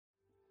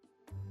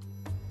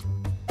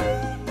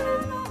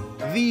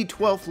The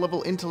 12th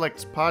Level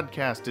Intellects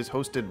podcast is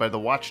hosted by the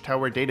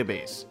Watchtower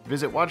Database.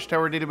 Visit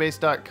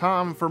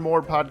watchtowerdatabase.com for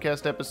more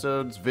podcast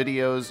episodes,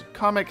 videos,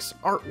 comics,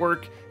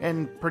 artwork,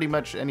 and pretty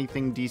much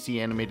anything DC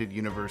Animated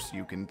Universe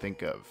you can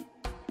think of.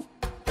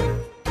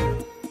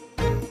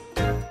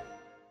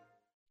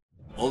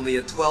 Only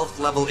a 12th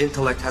level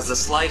intellect has the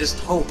slightest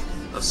hope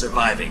of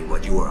surviving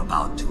what you are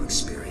about to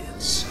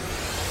experience.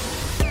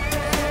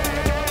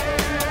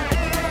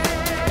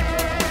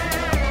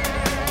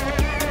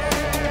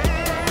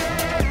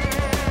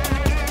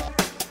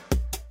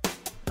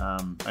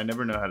 I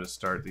never know how to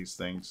start these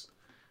things.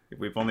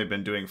 We've only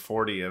been doing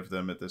 40 of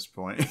them at this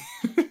point.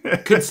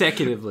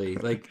 Consecutively,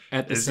 like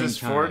at the same time. Is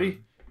this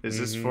 40? Is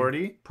this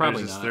 40?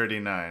 Probably or is this not.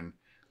 39?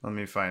 Let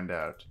me find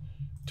out.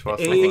 12th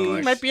Hey, level you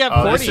intellects. might be at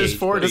Oh, 40. this is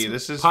 40.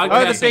 This is podcast- 40. Oh,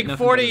 the Ain't big nothing but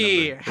a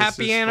 40! number. Happy This is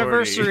 40.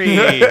 anniversary!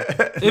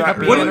 Not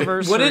Wouldn't,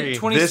 really. wouldn't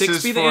 26 This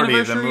is be the 40,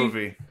 anniversary? the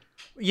movie.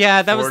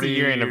 Yeah, that was 40 the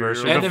year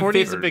anniversary. And But then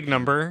 40 is a 50 big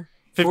number.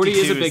 40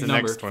 is a 52 big the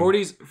number. next one.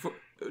 40's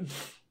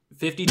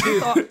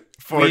 52.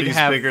 40 We'd is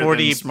have bigger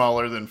 40 than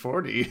smaller than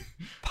 40.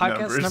 Podcast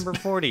numbers. number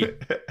 40.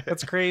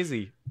 That's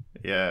crazy.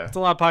 Yeah. It's a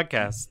lot of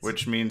podcasts.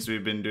 Which means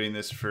we've been doing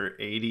this for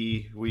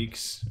 80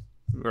 weeks,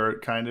 or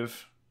kind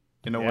of,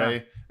 in a Yeah.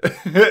 way.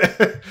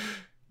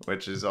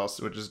 which is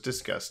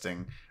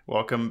disgusting.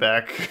 Welcome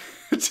back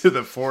to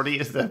the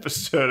 40th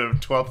episode of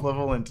 12th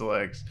Level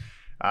Intellects.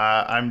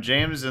 I'm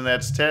James, and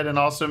that's Ted, and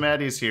also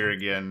Maddie's here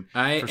again.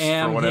 I for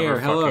am whatever here.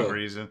 fucking Hello.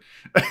 reason.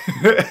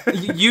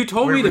 You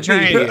told me We're to be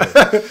trying-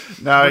 here.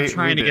 No, We're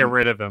trying to get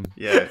rid of him.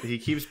 Yeah, he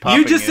keeps popping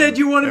You just in said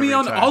you wanted me every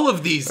on time. all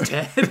of these,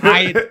 Ted.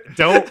 I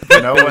don't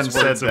put No those one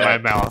said words in my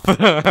that.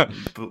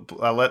 mouth.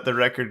 I'll let the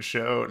record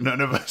show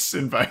none of us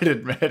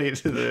invited Maddie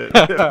to the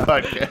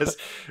podcast.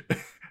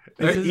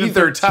 This is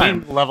Either the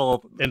time. 13th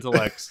level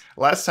intellects.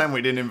 Last time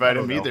we didn't invite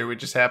I him don't know. either. We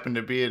just happened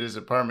to be at his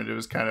apartment. It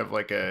was kind of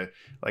like a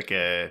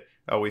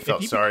we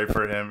felt he sorry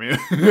for him.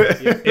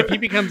 If he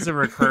becomes a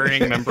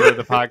recurring member of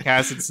the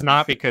podcast, it's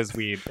not because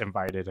we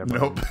invited him.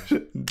 Nope.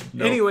 Nope.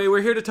 Anyway,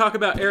 we're here to talk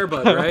about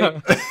Airbud,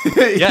 right?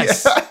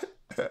 Yes.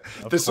 Yeah.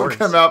 This will course.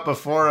 come out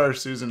before our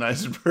Susan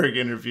Eisenberg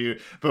interview,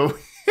 but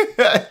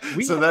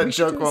so that we should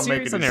joke do a won't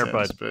make series any on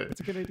sense. Airbud. But It's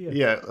a good idea.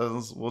 yeah,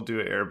 we'll do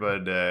an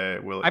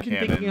Airbud. Will it I've been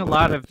canon? thinking a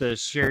lot of the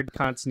shared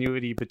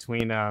continuity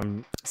between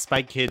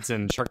Spy Kids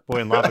and Shark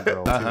Boy and Lava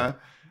Girl. Too. Uh-huh.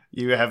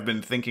 You have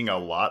been thinking a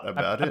lot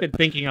about I've it. been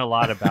thinking a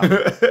lot about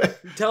it.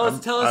 Tell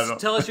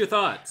us your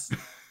thoughts.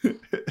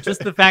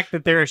 Just the fact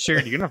that they're a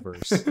shared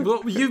universe.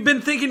 Well, you've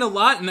been thinking a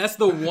lot, and that's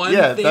the one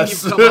Yeah, thing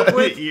that's you've come up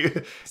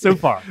with. So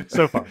far.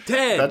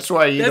 Ted, That's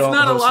why you that's don't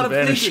not a host lot the of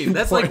Vanishing thinking.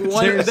 That's like Point.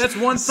 one. There's That's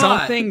one thought.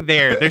 something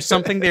there. There's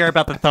something there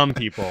about the thumb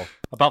people,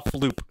 about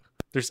Floop.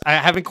 I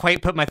haven't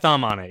quite put my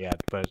thumb on it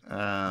yet, but All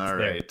there.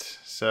 right.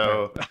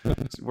 So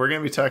we're going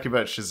to be talking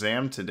about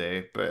Shazam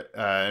today, but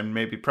and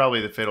maybe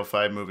probably the Fatal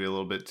Five movie a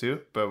little bit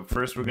too. But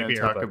first, we're going to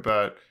Maybe talk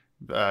Airbud.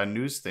 about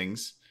news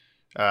things.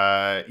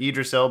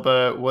 Idris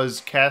Elba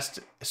was cast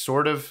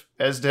sort of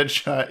as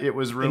Deadshot. It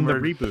was in the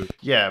rumored, reboot.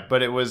 yeah,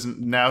 but it was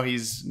now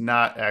he's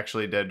not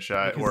actually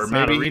Deadshot, Because or it's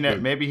not a maybe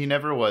reboot. maybe he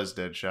never was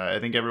Deadshot. I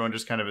think everyone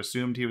just kind of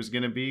assumed he was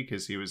going to be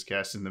because he was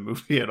cast in the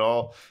movie at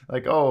all.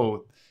 Like,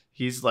 oh,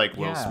 he's like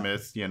Will Yeah.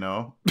 Smith, you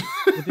know.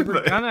 But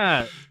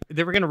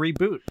they were gonna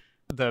reboot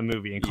the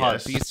movie and call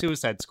Yes. it The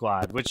Suicide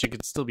Squad, which it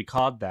could still be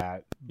called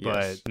that, but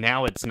Yes.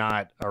 now it's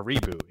not a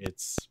reboot.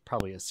 It's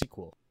probably a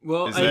sequel.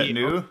 Well, Is that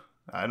new?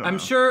 I don't know.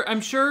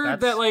 I'm sure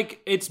That's- that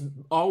like it's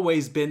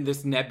always been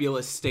this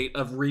nebulous state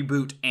of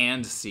reboot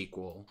and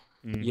sequel.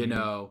 You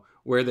know,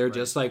 where they're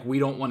just like, we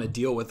don't want to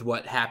deal with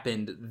what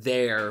happened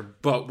there,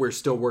 but we're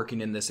still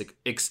working in this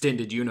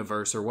extended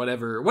universe or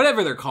whatever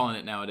they're calling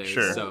it nowadays.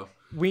 Sure. So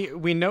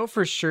We know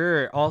for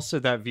sure also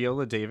that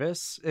Viola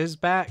Davis is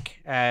back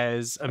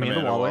as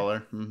Amanda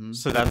Waller. Mhm.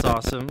 So that's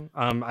awesome.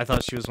 I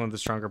thought she was one of the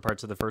stronger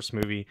parts of the first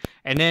movie.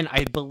 And then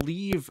I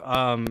believe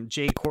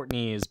Jay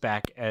Courtney is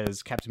back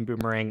as Captain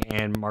Boomerang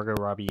and Margot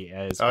Robbie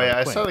as Oh yeah, I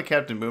Harley saw Quinn. the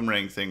Captain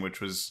Boomerang thing, which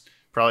was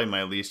probably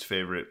my least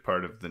favorite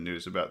part of the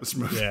news about this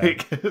movie. Yeah.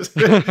 'cause-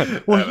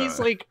 Well, I don't he's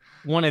know. like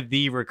one of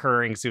the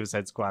recurring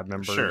Suicide Squad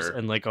members Sure.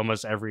 in like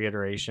almost every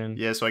iteration.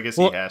 Yeah, so I guess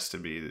Well, he has to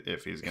be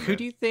if he's gonna. Who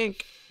do you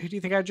think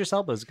Idris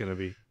Elba is gonna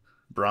be?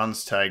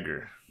 Bronze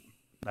Tiger.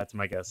 That's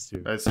my guess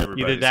too. That's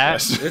everybody's that-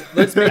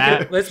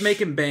 guess. let's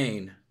make him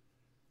Bane.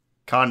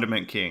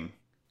 Condiment King.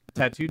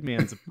 Tattooed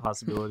Man's a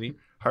possibility.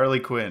 Harley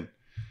Quinn.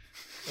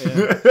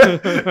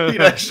 Yeah.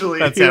 He'd actually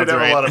That he would sounds have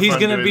right. a lot of He's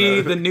fun gonna doing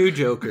be that. the new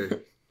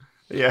Joker.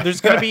 Yeah.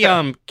 There's gonna be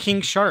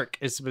King Shark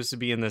is supposed to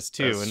be in this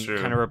too, That's and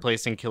true. kind of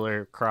replacing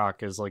Killer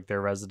Croc as like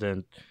their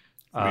resident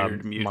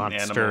Weird mutant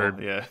monster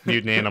animal. Yeah.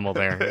 mutant animal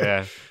there.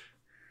 Yeah.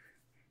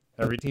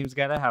 Every team's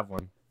gotta have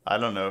one. I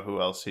don't know who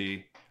else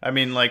he. I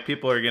mean, like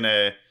people are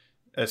gonna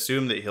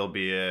assume that he'll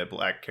be a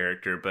black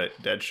character, but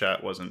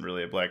Deadshot wasn't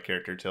really a black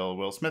character till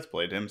Will Smith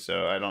played him,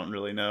 so I don't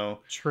really know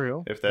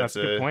True. if that's,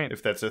 a good point.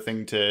 if that's a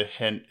thing to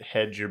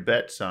hedge your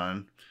bets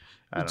on.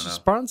 I don't It's know.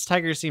 just Bronze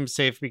Tiger seems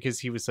safe because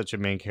he was such a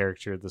main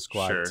character of the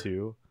squad Sure.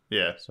 too.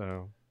 Yeah,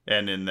 So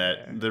and in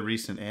that the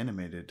recent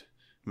animated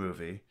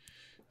movie.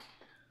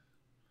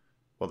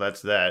 Well,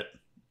 that's that.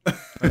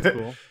 That's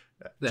cool.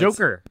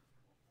 Joker.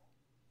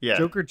 Yeah.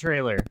 Joker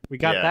trailer. We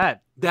got Yeah.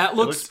 that. That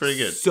looks pretty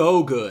good.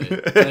 so good.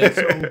 Like,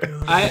 so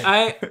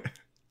good.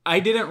 I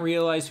didn't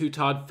realize who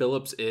Todd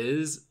Phillips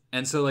is.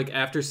 And so, like,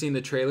 after seeing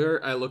the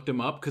trailer, I looked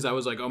him up because I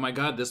was like, oh my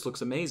God, this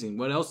looks amazing.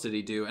 What else did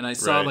he do? And I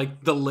saw, Right.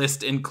 like, the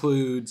list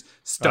includes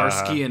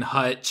Starsky and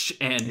Hutch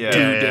and Yeah, Due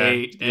yeah.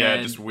 Date. Yeah,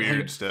 and, just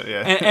weird stuff.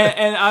 Yeah.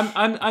 And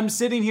I'm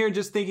sitting here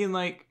just thinking,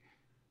 like,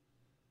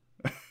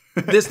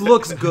 this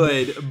looks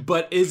good,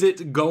 but is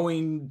it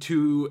going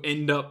to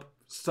end up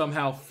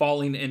somehow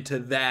falling into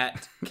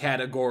that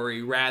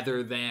category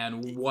rather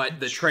than what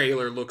the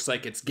trailer looks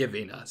like it's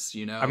giving us,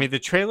 you know? I mean, the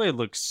trailer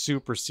looks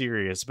super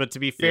serious, but to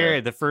be fair,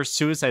 Yeah. the first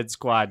Suicide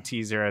Squad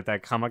teaser at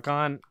that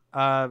Comic-Con,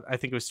 I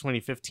think it was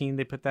 2015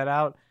 they put that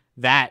out,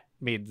 that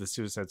made the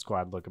Suicide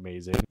Squad look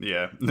amazing.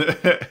 Yeah.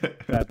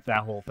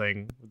 That whole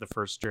thing, the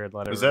first Jared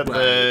Leto.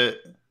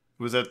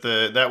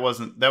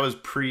 that was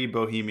pre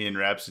Bohemian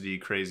Rhapsody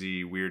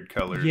crazy weird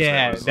colors.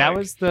 Yeah, that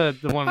was the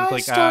one with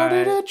like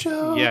a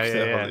joke.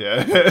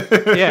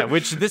 Yeah. Yeah,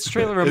 which this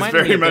trailer reminded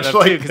very me a bit much of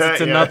like too, because that,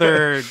 it's yeah.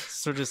 another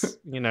sort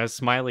of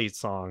smiley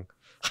song.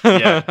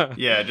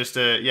 yeah, just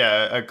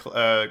a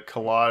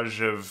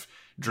collage of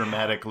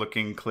dramatic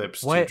looking clips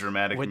to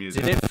dramatic what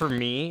music. did it for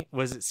me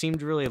was it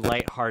seemed really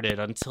lighthearted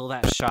until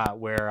that shot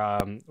where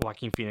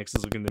Joaquin Phoenix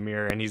is looking in the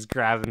mirror and he's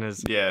grabbing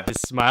his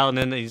smile, and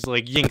then he's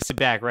like yanks it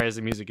back right as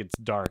the music gets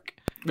dark.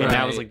 And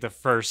that was like the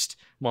first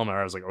moment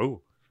where I was like,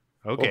 oh,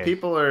 okay. Well,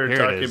 people are Here it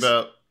talking is.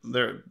 about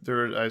there.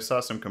 I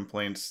saw some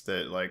complaints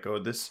that like, oh,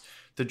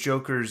 the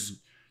Joker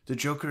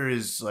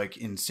is like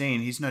insane.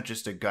 He's not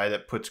just a guy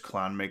that puts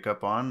clown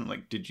makeup on.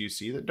 Like, did you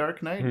see the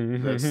Dark Knight?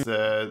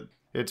 That's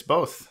it's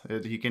both.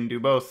 He can do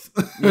both.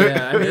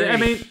 Yeah, I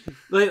mean,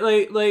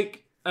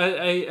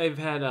 I've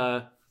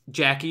had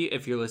Jackie,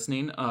 if you're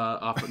listening,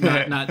 off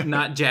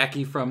not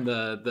Jackie from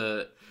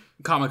the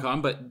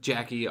Comic-Con, but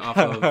Jackie off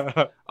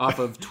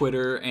of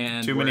Twitter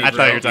and Too many I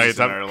thought you were Jackies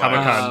talking in our about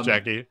Comic-Con, lives.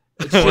 Jackie.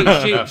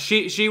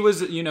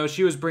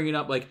 she was bringing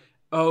up like,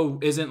 oh,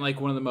 isn't like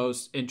one of the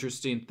most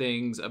interesting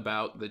things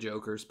about the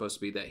Joker supposed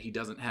to be that he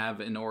doesn't have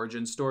an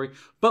origin story?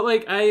 But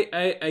like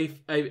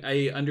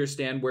I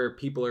understand where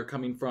people are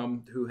coming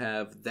from who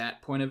have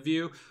that point of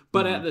view.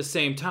 But at the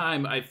same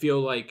time, I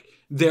feel like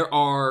there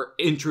are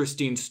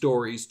interesting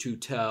stories to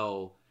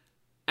tell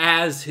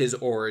as his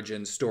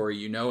origin story,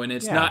 you know, and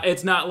it's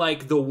not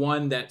like the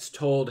one that's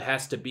told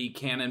has to be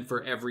canon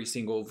for every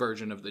single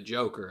version of the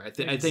Joker. I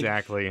think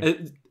Exactly.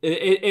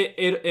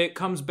 it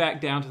comes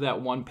back down to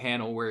that one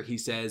panel where he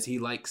says he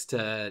likes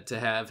to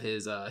have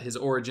his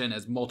origin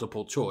as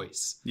multiple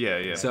choice.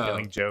 Yeah. So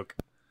Killing joke.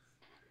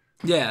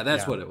 yeah,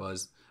 that's what it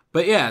was.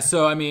 But yeah,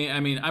 so I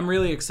mean, I'm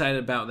really excited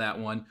about that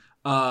one.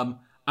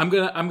 I'm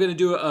gonna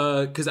do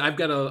because I've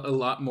got a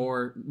lot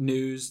more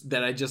news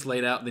that I just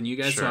laid out than you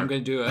guys, so I'm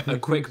gonna do a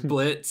quick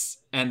blitz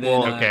and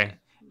then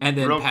and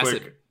then Real pass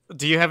quick, it.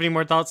 Do you have any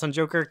more thoughts on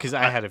Joker? Because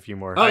I had a few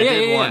more. Oh, I yeah,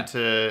 did yeah, want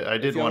to. I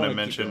If did y'all want to wanna keep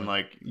mention, going.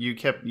 like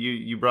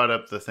you brought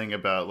up the thing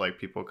about like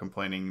people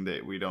complaining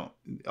that we don't.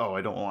 Oh,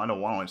 I don't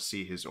want to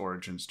see his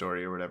origin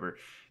story or whatever.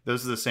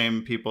 Those are the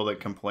same people that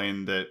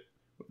complain that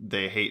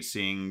they hate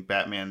seeing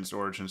Batman's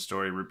origin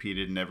story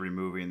repeated in every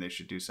movie, and they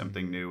should do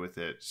something new with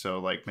it. So,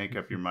 like, make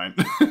up your mind.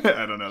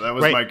 I don't know. That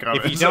was my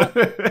comment. If you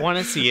don't want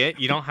to see it,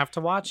 you don't have to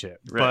watch it.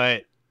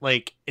 Right. But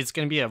like, it's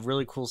going to be a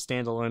really cool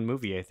standalone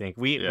movie. I think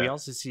we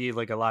also see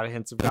like a lot of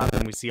hints of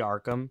Gotham. We see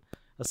Arkham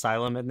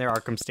Asylum in there,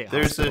 Arkham State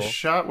There's Hospital. a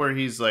shot where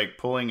he's like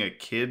pulling a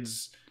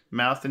kid's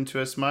mouth into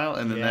a smile,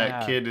 and then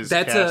that kid is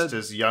That's cast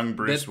as young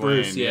Bruce Wayne.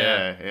 Bruce,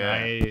 yeah.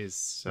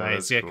 Nice.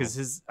 that's Yeah, cool. because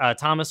his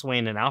Thomas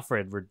Wayne and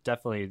Alfred were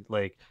definitely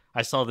like,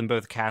 I saw them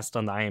both cast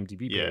on the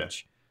IMDb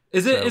page.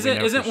 Isn't we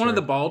know one for of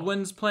the sure.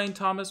 Baldwins playing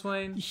Thomas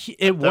Wayne?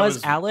 It That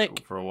was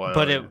Alec for a while,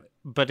 but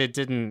yeah. it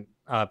didn't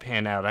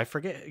pan out. I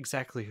forget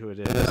exactly who it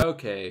is.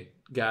 Okay,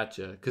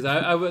 gotcha. Because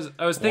I was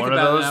thinking one of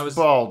about it. those And I was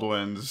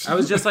Baldwins. I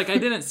was just like, I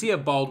didn't see a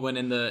Baldwin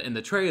in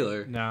the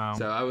trailer. No.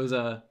 So I was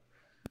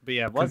But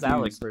yeah, it was confused.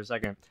 Alex for a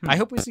second. I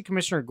hope we see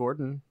Commissioner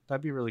Gordon.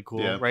 That'd be really cool.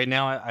 Yeah. Right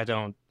now, I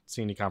don't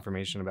see any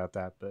confirmation about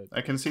that, but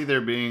I can see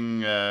there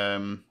being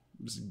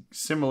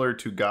similar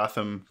to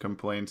Gotham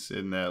complaints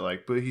in that,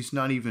 like, but he's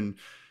not even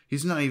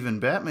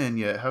Batman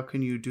yet. How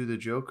can you do the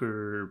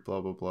Joker?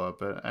 Blah blah blah.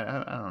 But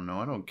I don't know.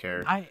 I don't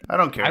care. I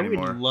don't care I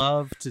anymore. would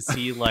love to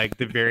see like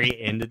the very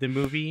end of the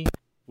movie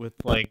with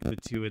like the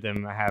two of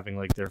them having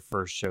like their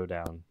first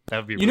showdown. That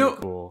would be really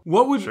cool.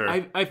 What would Sure.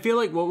 I feel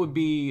like what would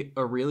be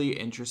a really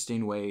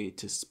interesting way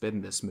to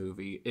spin this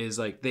movie is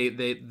like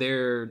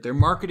they're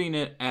marketing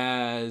it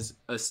as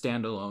a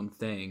standalone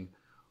thing.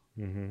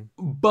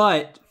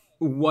 But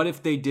what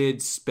if they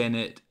did spin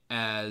it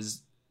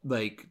as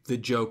like the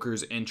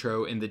Joker's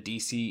intro in the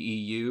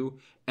DCEU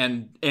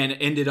and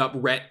ended up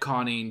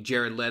retconning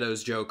Jared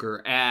Leto's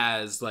Joker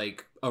as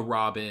like a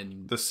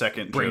Robin the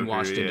second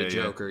brainwashed Joker, into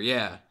Joker.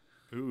 Yeah.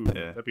 Ooh,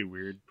 Yeah. that'd be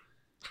weird.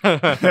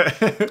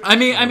 I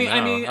mean, I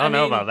don't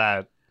know about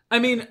that. I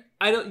mean,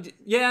 I don't.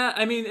 Yeah,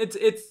 I mean, it's.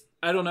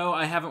 I don't know.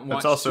 I haven't watched.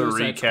 It's also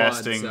Suicide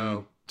recasting Squad,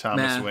 so.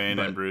 Thomas Wayne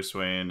and Bruce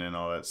Wayne and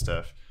all that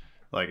stuff.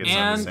 Like, it's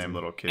not the same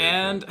little kid.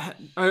 And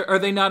are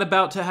they not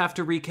about to have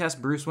to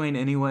recast Bruce Wayne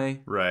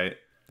anyway? Right.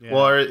 Yeah.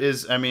 Well,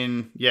 is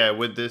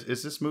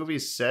this movie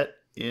set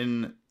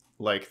in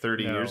like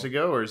 30 years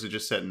ago, or is it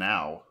just set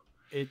now?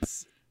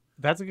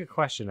 That's a good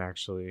question,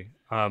 actually.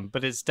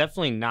 But it's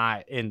definitely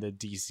not in the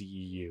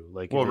DCEU.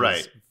 Like,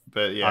 right.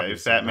 But yeah,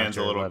 if Batman's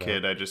a little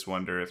kid, I just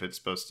wonder if it's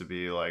supposed to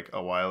be like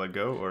a while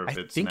ago or if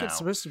it's now. I think it's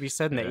supposed to be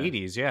set in the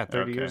 80s. Yeah,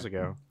 30 years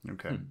ago.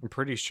 Okay. I'm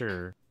pretty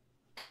sure.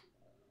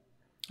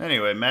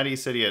 Anyway, Maddie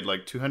said he had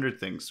like 200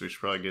 things, so we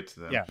should probably get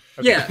to them. Yeah.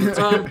 Okay.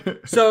 Yeah.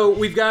 So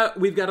we've got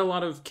a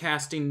lot of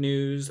casting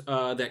news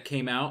that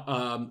came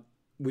out.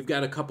 We've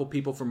got a couple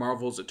people from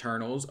Marvel's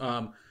Eternals.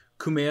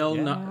 Kumail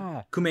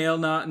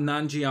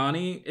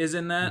Nanjiani is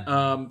in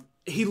that.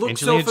 He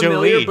looks Angelina so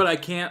familiar, Jolie. But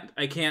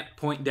I can't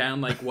point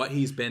down like what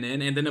he's been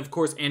in. And then of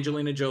course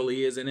Angelina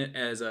Jolie is in it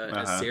as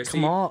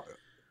Cersei.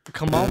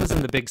 Kamal was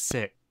in The Big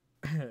Sick.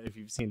 If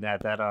you've seen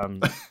that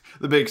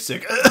The Big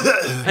Sick.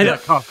 I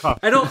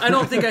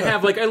don't think I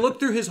have. Like, I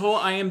looked through his whole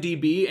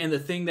IMDb, and the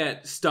thing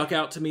that stuck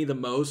out to me the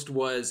most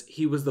was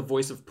he was the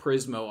voice of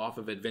Prismo off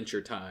of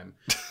Adventure Time.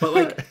 But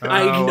like,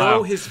 I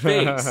know his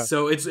face,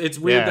 so it's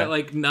weird that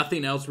like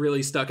nothing else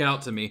really stuck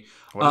out to me.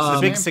 The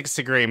Big Sick's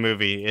a great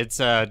movie. It's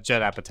Judd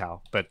Apatow,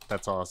 but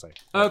that's all I'll say.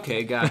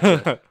 Okay,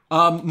 gotcha.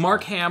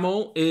 Mark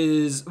Hamill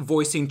is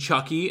voicing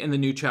Chucky in the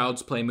new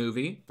Child's Play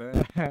movie.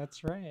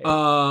 That's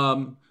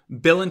right.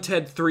 Bill and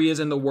Ted 3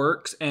 is in the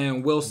works,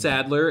 and Will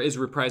Sadler is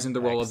reprising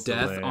the role of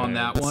Death on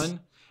that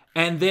one.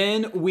 And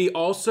then we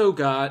also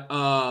got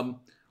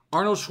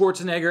Arnold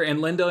Schwarzenegger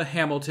and Linda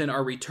Hamilton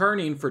are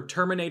returning for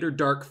Terminator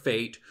Dark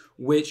Fate,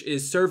 which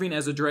is serving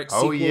as a direct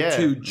sequel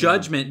to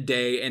Judgment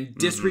Day and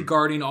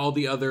disregarding all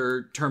the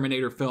other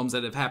Terminator films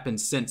that have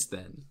happened since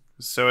then.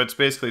 So it's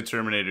basically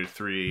Terminator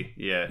 3,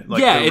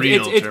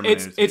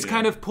 it's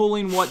kind of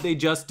pulling what they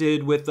just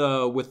did with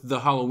the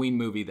Halloween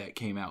movie that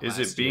came out. Is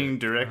it being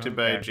directed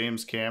by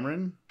James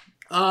Cameron,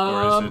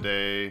 or is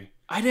it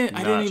I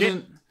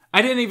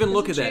didn't even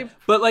look at that.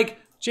 But like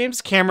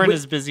James Cameron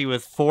is busy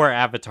with 4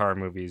 Avatar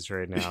movies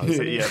right now.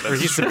 Or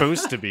he's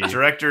supposed to be.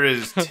 Director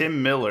is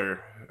Tim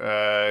Miller,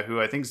 who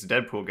I think is the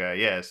Deadpool guy.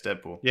 Yeah, it's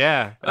Deadpool.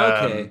 Yeah.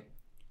 Okay.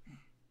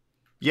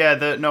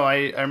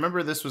 I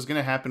remember this was going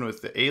to happen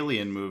with the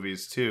Alien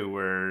movies too,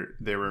 where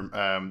they were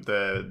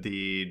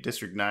the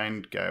District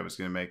 9 guy was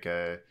going to make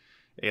a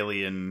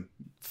Alien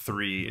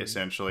 3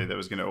 essentially that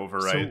was going to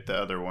overwrite the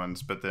other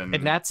ones, but then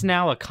and that's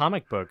now a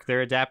comic book.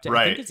 They're adapting.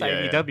 Right, I think it's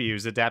IDW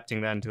is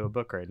adapting that into a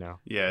book right now.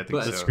 Yeah, I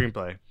think the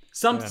screenplay.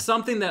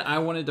 Something that I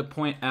wanted to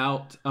point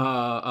out,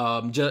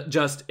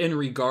 just in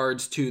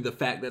regards to the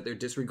fact that they're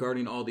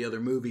disregarding all the other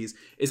movies,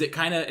 is it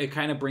kind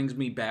of brings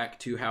me back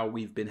to how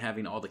we've been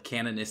having all the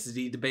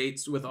canonicity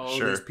debates with all of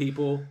these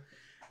people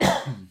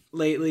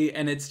lately,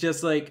 and it's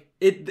just like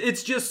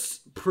it's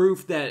just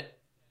proof that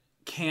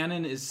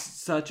canon is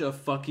such a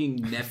fucking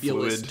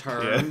nebulous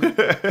term,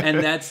 and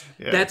that's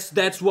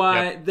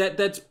why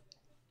that's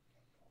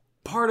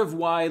part of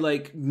why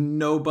like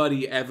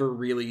nobody ever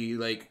really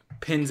like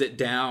pins it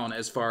down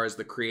as far as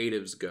the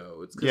creatives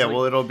go.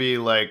 It'll be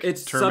like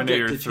it's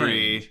Terminator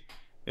 3.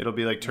 It'll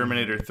be like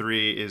Terminator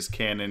 3 is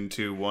canon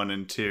to 1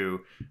 and 2,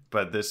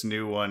 but this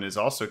new one is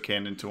also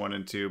canon to 1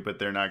 and 2, but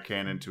they're not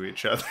canon to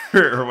each other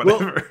or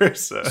whatever. Well,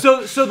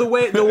 so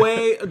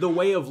the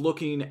way of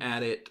looking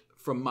at it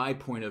from my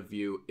point of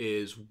view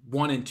is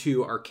 1 and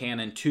 2 are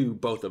canon to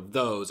both of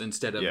those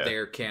instead of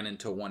they're canon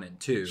to 1 and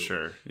 2.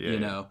 Sure. Yeah. You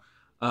know.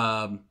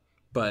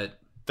 But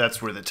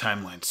that's where the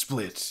timeline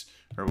splits.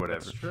 Or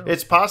whatever.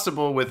 It's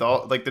possible with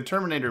all like the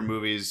Terminator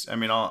movies. I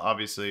mean, I'll have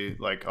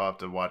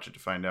to watch it to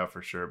find out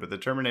for sure. But the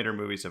Terminator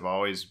movies have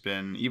always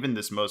been, even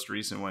this most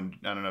recent one.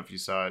 I don't know if you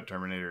saw it,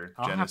 Terminator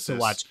Genesis. I'll have to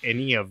watch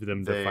any of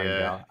them to find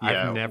out.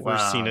 I've never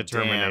seen a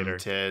Terminator.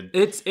 Damn, Ted.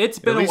 It's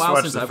been a while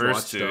since I've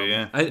watched them.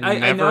 Yeah.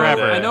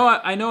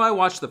 I know I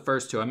watched the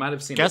first 2. I might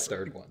have seen the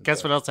third one.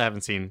 Guess what else I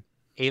haven't seen?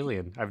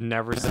 Alien. I've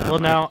never seen. Well,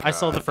 no, I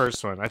saw the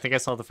first one. I think I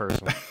saw the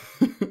first one.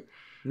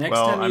 Next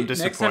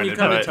time you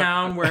come to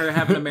town, we're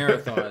having a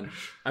marathon.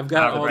 I've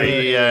got all the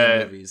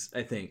Alien movies,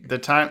 I think.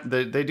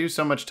 They do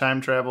so much time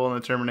travel in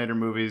the Terminator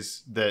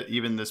movies that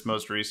even this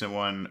most recent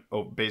one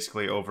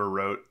basically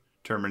overwrote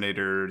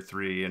Terminator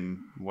 3 and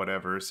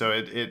whatever. So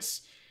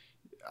it's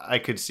I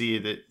could see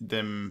that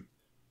them.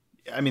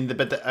 I mean,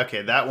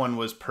 that one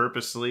was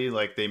purposely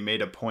like they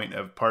made a point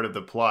of part of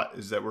the plot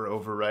is that we're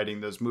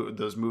overwriting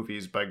those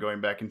movies by going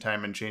back in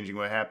time and changing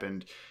what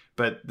happened.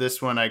 But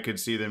this one, I could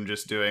see them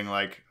just doing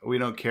like, we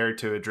don't care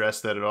to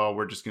address that at all.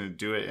 We're just going to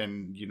do it,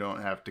 and you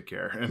don't have to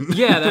care. I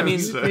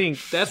mean,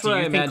 that's what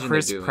I imagine.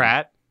 Chris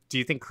Pratt? Do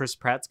you think Chris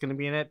Pratt's going to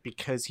be in it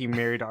because he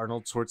married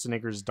Arnold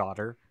Schwarzenegger's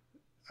daughter?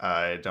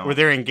 I don't. Or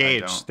they're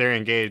engaged. They're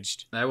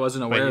engaged. I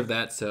wasn't aware of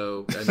that,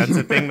 so that's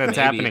the thing that's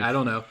happening. I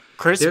don't know.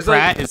 Chris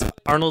Pratt is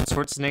Arnold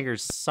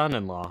Schwarzenegger's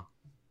son-in-law.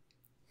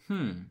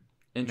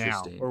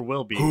 Interesting. Now, or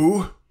will be.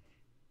 Who?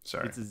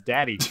 Sorry, it's his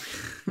daddy.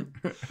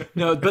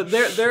 No, but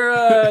there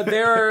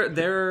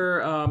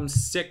are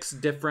 6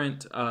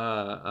 different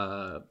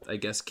I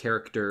guess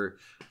character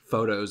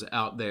photos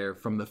out there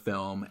from the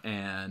film,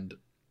 and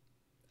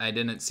I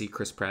didn't see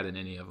Chris Pratt in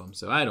any of them,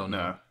 so I don't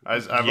know. No,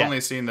 I've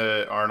only seen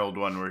the Arnold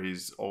one where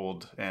he's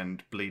old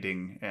and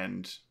bleeding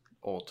and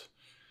old.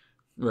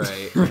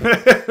 Right.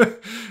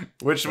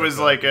 Which was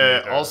like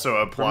also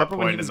a plot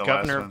point in the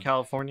governor last of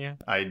California.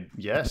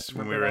 Yes,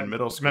 when we were in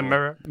middle school.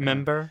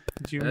 Remember?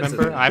 Do you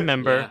remember? I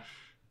remember. Yeah.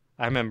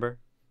 I remember.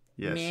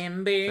 Yes.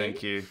 Member.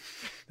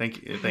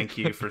 Thank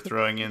you for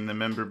throwing in the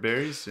member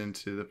berries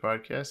into the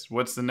podcast.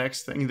 What's the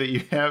next thing that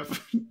you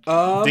have?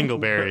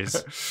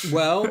 Dingleberries.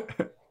 Well,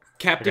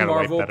 Captain gotta write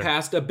Marvel better.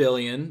 passed $1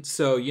 billion,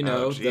 so you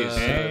know jeez.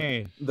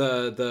 Hey.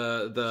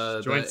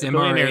 the Join the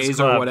Billionaires MRAs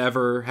Club. or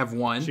whatever have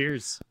won.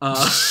 Cheers.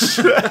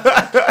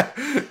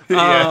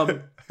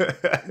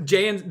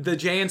 Jay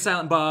and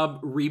Silent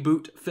Bob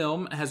reboot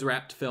film has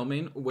wrapped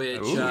filming, which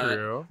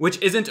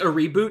isn't a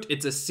reboot.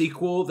 It's a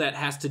sequel that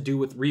has to do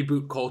with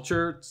reboot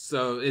culture.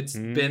 So it's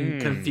been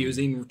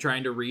confusing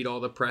trying to read all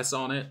the press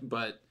on it.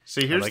 But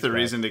See, here's like the that.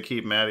 reason to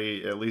keep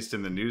Maddie at least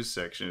in the news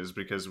section is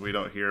because we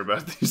don't hear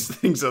about these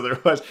things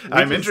otherwise.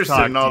 I'm just interested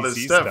talk in all this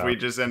DC stuff. We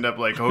just end up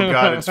like, oh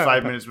god, it's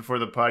 5 minutes before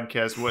the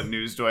podcast. What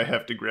news do I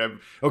have to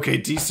grab? Okay,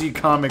 DC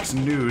Comics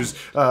news.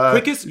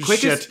 quickest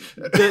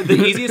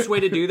the easiest way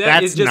to do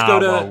that is That's just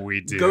not go what to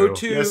we do. go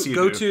to Yes, you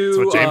go do. to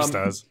That's what James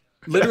does.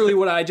 Literally,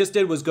 what I just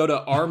did was go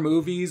to our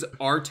movies,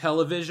 our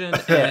television,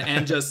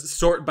 and just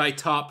sort by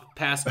top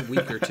past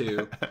week or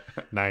two.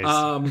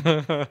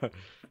 Nice.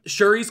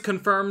 Shuri's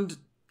confirmed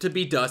to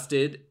be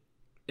dusted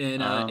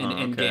in okay.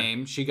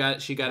 Endgame. She got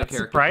a character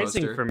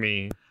Surprising poster. for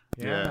me.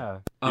 Yeah.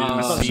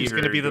 I thought see she was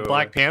going to her be the go-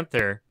 Black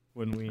Panther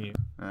when we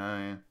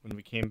Yeah.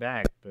 came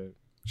back, but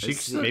She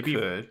still maybe-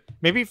 could.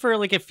 maybe for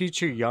like a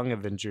future Young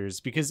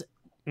Avengers, because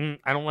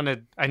I don't want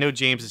to. I know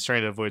James is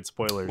trying to avoid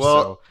spoilers.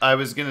 Well, so. I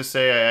was gonna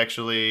say I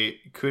actually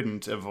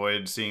couldn't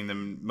avoid seeing the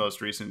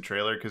most recent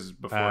trailer because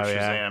before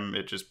Shazam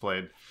it just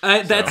played.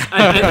 I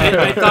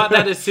thought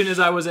that as soon as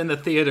I was in the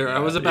theater, I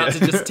was about to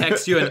just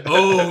text you and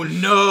oh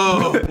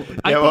no!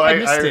 I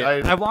missed it.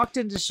 I walked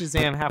into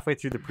Shazam halfway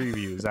through the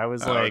previews. I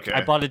was like, okay.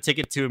 I bought a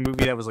ticket to a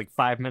movie that was like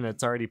 5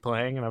 minutes already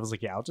playing, and I was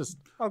like, yeah, I'll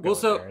go Well,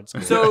 there. It's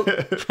cool. so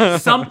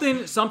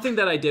something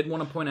that I did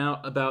want to point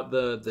out about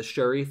the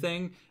Shuri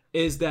thing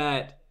is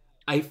that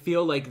I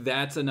feel like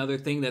that's another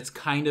thing that's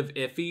kind of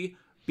iffy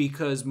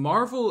because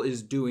Marvel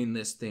is doing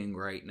this thing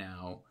right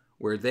now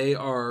where they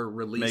are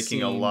releasing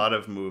making a lot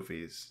of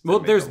movies. Well,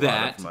 make there's a lot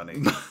that. of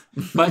money.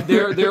 But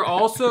they're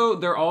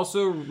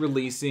also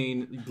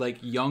releasing like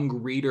young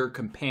reader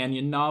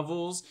companion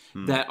novels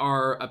that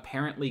are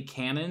apparently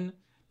canon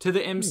to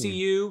the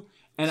MCU.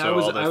 And So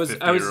all the I was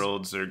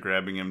 50-year-olds are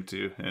grabbing them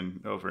too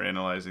and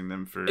overanalyzing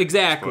them for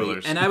exactly.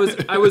 spoilers. And I was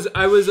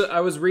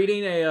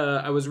reading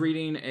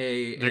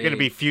a They're going to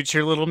be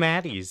future little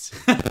Maddies.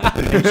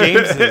 And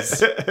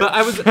James's. But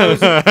I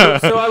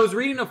was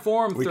reading a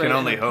forum We thread. can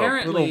only and hope.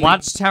 apparently, Little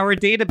Watchtower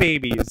data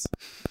babies.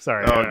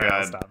 Sorry. Oh all right, I'll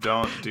god, stop.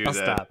 don't do I'll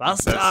that.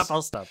 stop.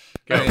 I'll stop.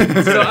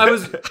 Okay, so I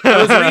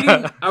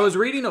was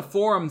reading a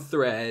forum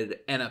thread,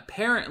 and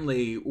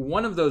apparently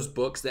one of those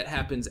books that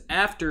happens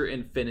after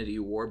Infinity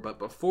War but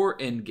before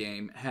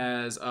Endgame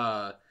has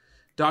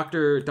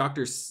Doctor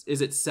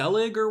is it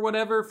Selig or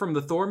whatever from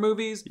the Thor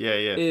movies? Yeah.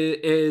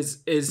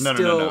 Is No.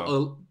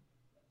 still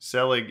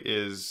Selig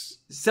is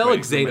Selig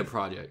wait, Zeta who am I-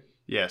 Project.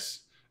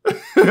 Yes.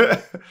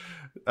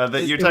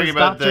 That you're talking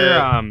about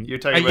You're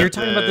talking about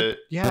the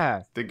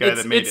yeah. the guy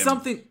that made It's him.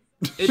 something.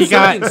 He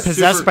got something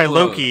possessed super by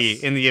close. Loki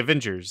in the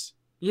Avengers.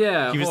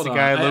 Yeah, He was hold the on.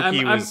 guy I-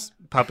 Loki was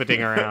puppeting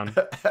around.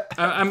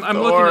 I'm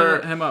Thor,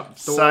 looking him up.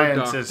 Thor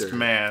scientist Doctor.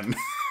 man.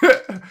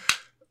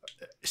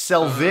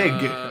 Selvig.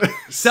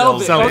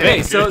 Selvig. Selvig.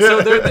 Okay, so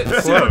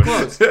they're super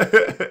close.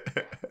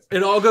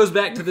 It all goes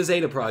back to the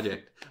Zeta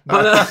Project.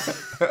 But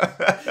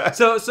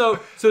so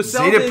Selvig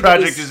Zeta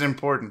Project is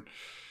important.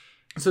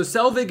 So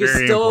Selvig is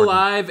Very still important.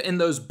 alive in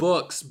those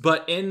books,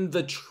 but in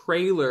the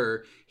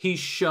trailer he's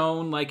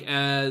shown like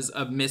as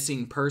a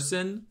missing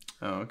person.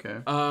 Oh, okay.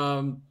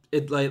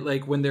 It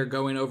like when they're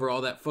going over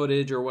all that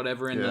footage or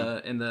whatever in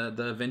Yeah.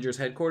 the Avengers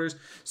headquarters.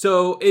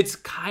 So it's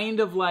kind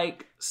of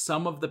like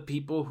some of the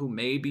people who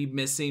may be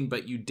missing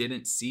but you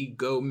didn't see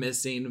go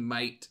missing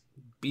might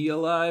be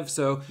alive.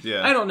 So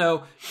Yeah. I don't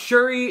know.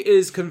 Shuri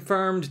is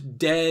confirmed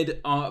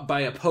dead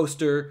by a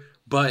poster,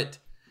 but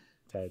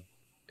Dead.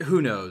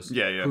 who knows?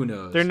 Yeah. Who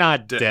knows? They're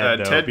not dead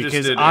though, Ted just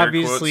because did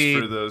obviously, air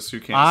quotes for those who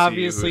can't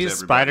see who's everybody.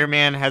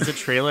 Spider-Man has a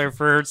trailer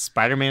for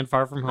Spider-Man: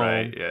 Far From Home.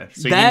 Right, yeah.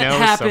 So that you know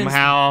happens.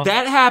 somehow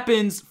That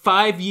happens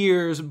 5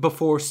 years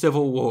before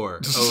Civil War.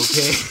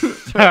 Okay.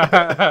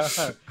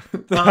 okay.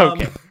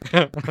 That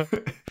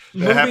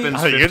happens.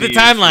 Oh, you're the 50 years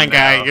timeline from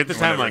guy. now, You're the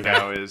whenever timeline guy.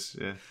 now is.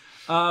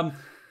 Yeah.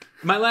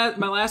 My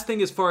last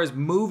thing as far as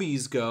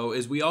movies go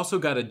is we also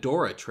got a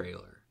Dora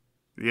trailer.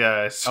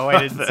 Yeah. Oh, I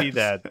didn't see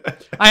that.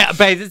 But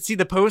I did see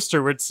the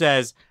poster where it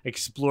says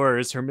 "Explorer"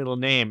 is her middle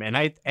name, and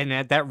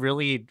that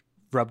really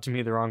rubbed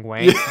me the wrong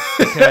way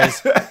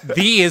because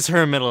the is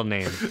her middle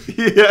name.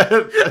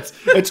 Yeah,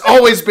 it's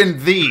always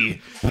been the.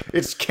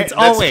 It's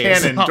always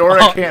canon.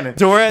 Dora Canon.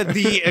 Dora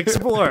the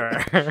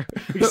Explorer.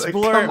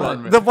 Explorer.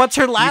 On, what's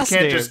her last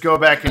name? You can't just go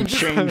back and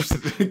change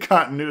the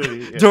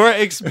continuity. Yeah. Dora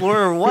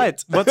Explorer.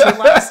 What? What's her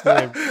last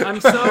name?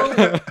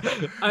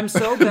 I'm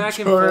so back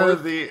and Dora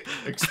forth. the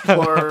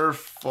Explorer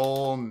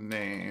full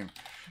name.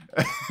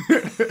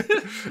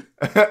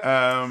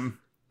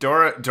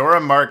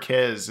 Dora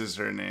Marquez is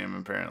her name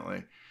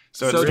apparently.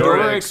 So it's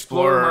Dora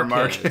Explorer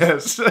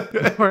Marquez.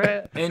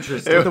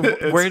 Interesting.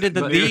 Where did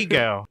the "the"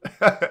 go?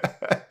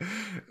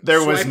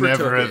 There was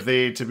never a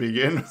 "the" to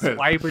begin with.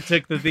 Swiper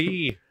took the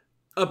 "the."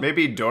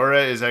 Maybe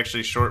Dora is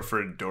actually short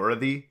for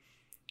Dorothy.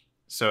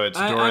 So it's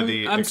Dora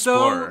the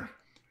Explorer.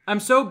 I'm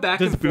so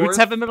back and forth. Does Boots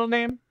have a middle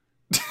name?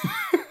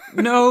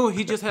 No,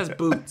 he just has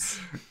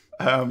Boots.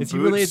 Is he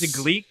related to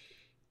Gleek?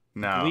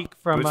 No. Gleek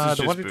from Boots is the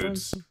just Wonder Boots.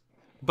 Twins?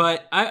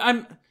 But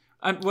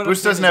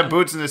Boots doesn't have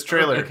boots in this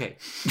trailer. Okay.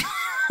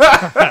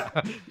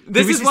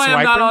 This is why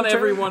I'm not on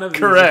every one of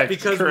these. Correct.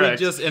 Because we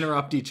just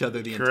interrupt each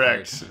other the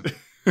entire time.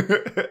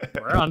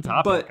 We're on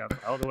topic.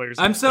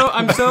 I'm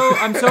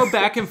so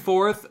back and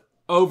forth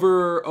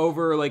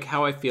over like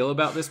how I feel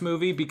about this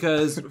movie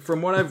because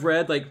from what I've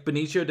read, like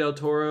Benicio del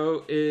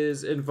Toro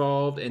is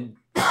involved and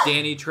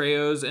Danny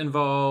Trejo's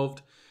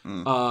involved.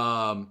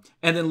 And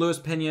then Luis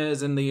Pena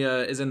is in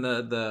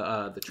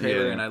the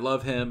trailer, and I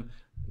love him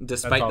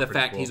despite the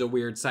fact he's a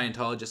weird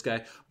Scientologist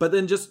guy. But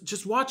then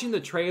just watching the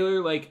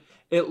trailer, like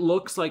it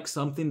looks like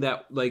something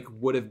that like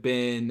would have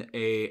been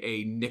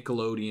a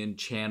Nickelodeon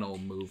channel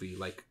movie,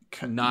 like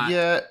not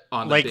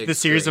on the like big the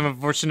series screen. of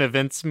unfortunate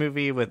events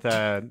movie with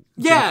Jim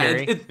yeah,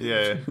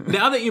 Carrey.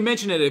 Now that you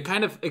mention it, it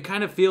kind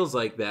of feels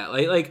like that.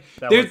 Like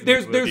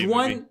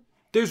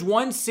there's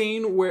one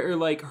scene where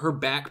like her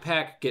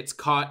backpack gets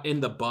caught in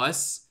the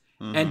bus,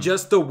 and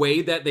just the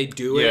way that they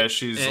do it,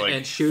 she's and, like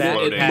and shoot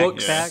it, it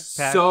looks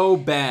so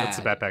bad. That's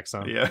a backpack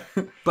song. Yeah,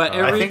 but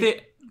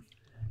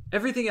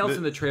everything else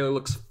in the trailer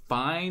looks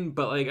fine.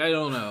 But like I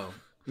don't know,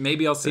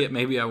 maybe I'll see it,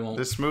 maybe I won't.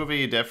 This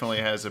movie definitely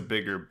has a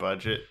bigger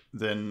budget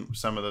than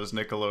some of those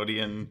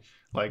Nickelodeon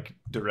like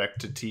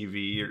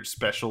direct-to-TV or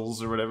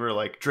specials or whatever.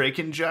 Like Drake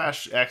and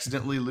Josh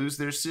accidentally lose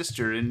their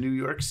sister in New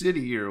York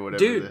City or whatever.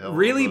 Dude, the hell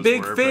Really those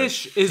Big were,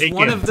 Fish is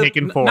one of the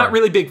not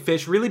Really Big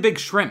Fish, Really Big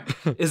Shrimp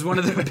is one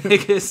of the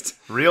biggest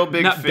Real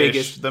Big not Fish,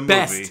 biggest, the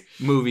best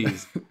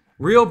movies.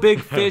 Real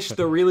Big Fish,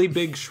 the Really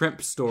Big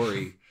Shrimp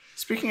story.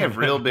 Speaking of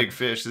Real Big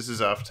Fish, this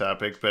is off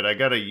topic, but I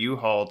got a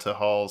U-Haul to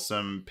haul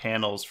some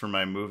panels for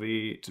my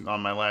movie on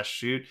my last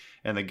shoot,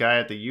 and the guy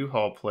at the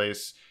U-Haul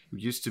place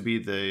used to be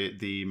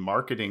the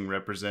marketing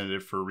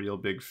representative for Real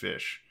Big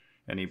Fish,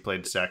 and he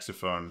played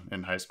saxophone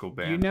in high school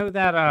band. You know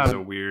that it's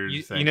a weird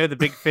thing. You know the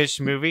Big Fish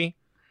movie?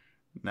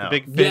 No. The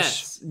Big Fish.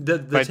 Yes, the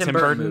Tim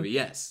Burton movie.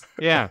 Yes.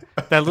 Yeah,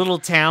 that little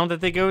town that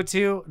they go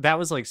to. That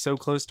was like so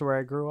close to where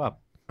I grew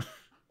up.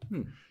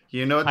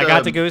 You know, I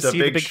got to go see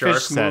the Big Shark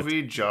Fish set.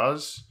 movie,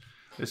 Jaws.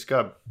 It's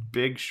got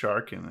Big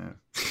Shark in it.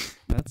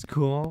 That's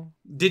cool.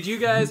 Did you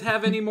guys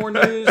have any more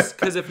news?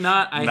 Because if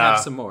not, I have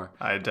some more.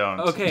 I don't.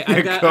 Okay,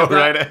 Go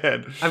right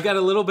ahead. I've got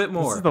a little bit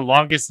more. This is the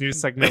longest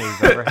news segment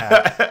we've ever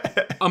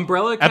had.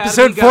 Umbrella Academy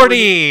Episode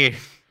 40.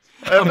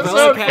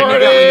 Umbrella Academy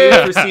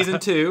got renewed for season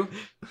 2.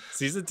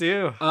 Season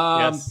 2.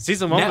 Yes.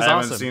 Season 1 was I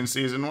awesome. haven't seen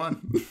season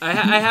 1. I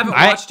haven't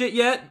watched it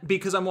yet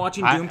because I'm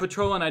watching Doom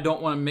Patrol and I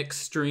don't want to mix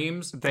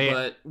streams.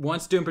 But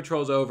once Doom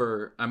Patrol's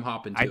over, I'm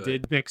hopping to it. I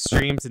did mix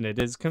streams and it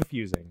is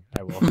confusing.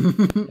 I will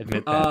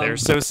admit that. They're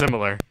so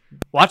similar.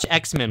 Watch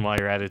X-Men while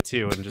you're at it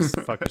too and just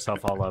fuck yourself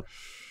all up.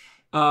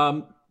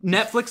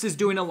 Netflix is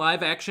doing a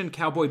live-action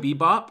Cowboy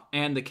Bebop,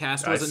 and the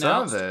cast was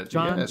announced. I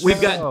saw that.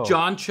 We've got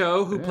John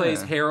Cho, who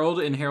plays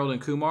Harold in Harold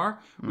and Kumar.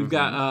 We've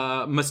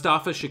got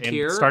Mustafa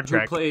Shakir,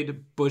 who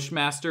played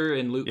Bushmaster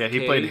in Luke Cage. Yeah,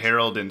 he played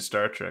Harold in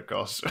Star Trek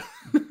also.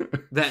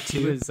 That too.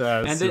 He was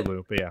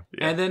Sulu, but yeah.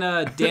 And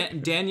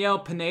then Danielle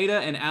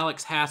Pineda and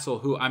Alex Hassel,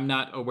 who I'm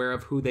not aware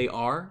of who they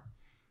are.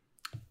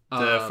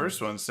 The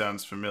first one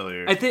sounds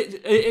familiar. I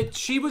think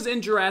she was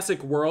in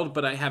Jurassic World,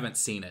 but I haven't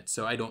seen it,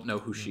 so I don't know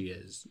who she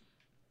is.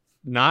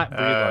 Not Brie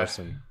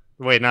Larson.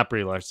 Wait, not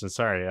Brie Larson.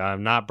 Sorry,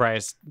 not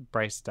Bryce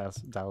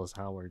Dallas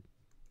Howard.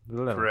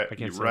 Correct.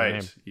 You're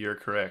right. You're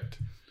correct.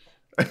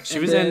 She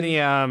was in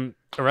the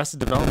Arrested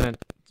Development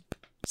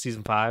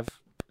season 5.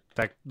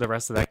 The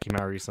rest of that came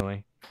out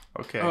recently.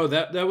 Okay. Oh,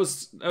 that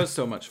was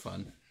so much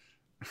fun.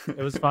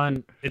 It was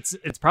fun. It's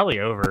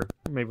probably over.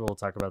 Maybe we'll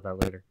talk about that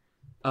later.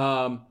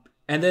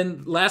 And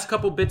then last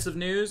couple bits of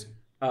news.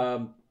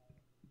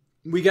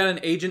 We got an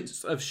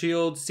Agents of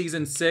S.H.I.E.L.D.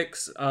 Season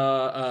 6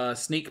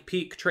 sneak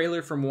peek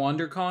trailer from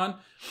WonderCon.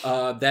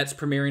 That's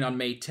premiering on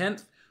May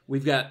 10th.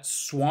 We've got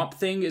Swamp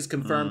Thing is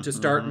confirmed to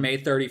start May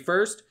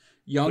 31st.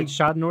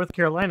 Shot in North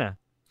Carolina.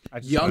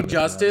 Young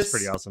Justice.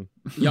 That's pretty awesome.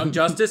 Young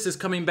Justice is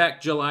coming back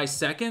July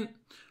 2nd.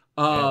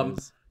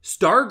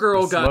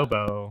 Stargirl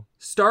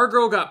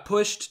got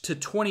pushed to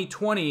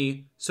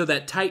 2020 so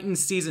that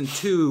Titans Season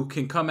 2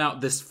 can come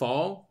out this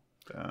fall.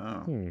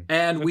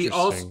 And we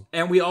also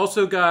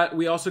got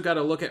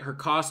a look at her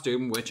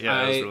costume, which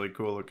that was really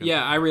cool looking.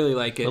 Yeah, I really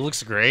like it. It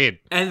looks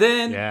great. And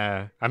then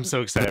yeah, I'm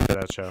so excited for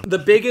that show. The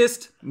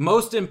biggest,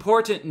 most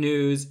important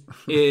news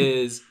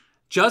is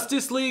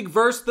Justice League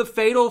vs. the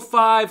Fatal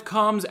Five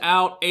comes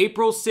out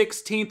April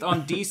 16th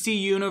on DC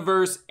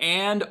Universe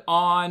and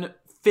on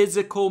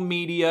physical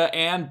media.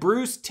 And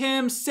Bruce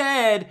Timm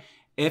said,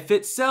 if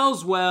it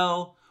sells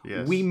well,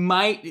 we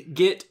might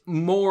get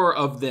more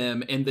of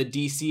them in the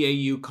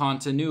DCAU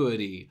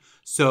continuity.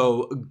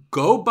 So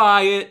go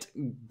buy it,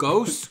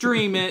 go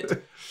stream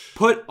it,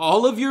 put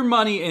all of your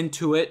money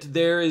into it.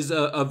 There is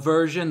a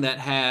version that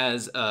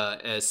has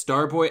a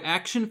Starboy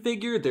action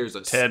figure. There's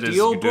a Ted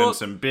Steelbook. is doing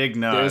some big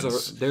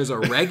nods. There's a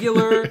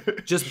regular.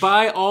 Just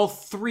buy all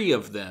 3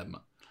 of them.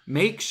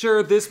 Make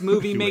sure this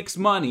movie makes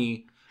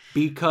money,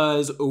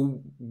 because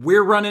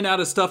we're running out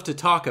of stuff to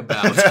talk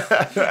about.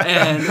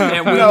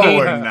 and we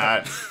we're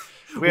not.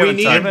 We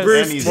need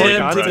Bruce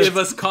Timm to give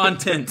us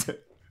content.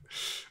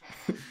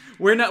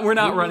 We're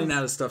not running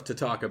out of stuff to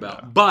talk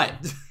about,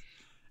 but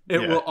it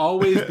will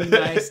always be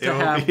nice to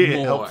have more.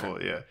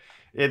 Helpful, yeah.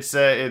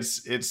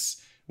 It's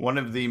one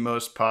of the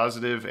most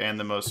positive and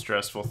the most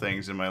stressful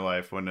things in my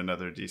life when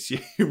another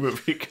DC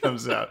movie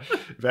comes out.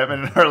 Batman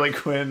and Harley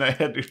Quinn, I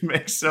had to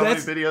make so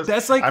many videos.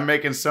 That's like, I'm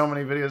making so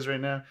many videos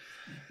right now.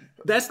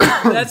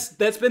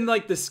 That's been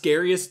like the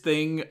scariest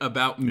thing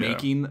about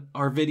making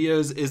our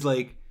videos is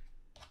like,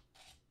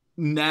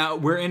 now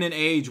we're in an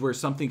age where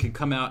something can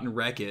come out and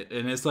wreck it,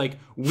 and it's like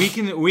we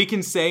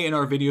can say in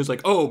our videos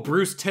like, oh,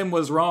 Bruce Timm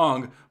was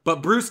wrong,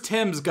 but Bruce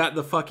Timm's got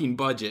the fucking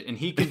budget, and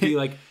he can be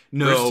like,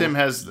 no, Bruce Timm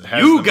has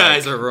you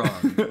guys are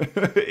wrong.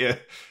 Yeah,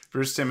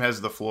 Bruce Timm has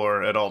the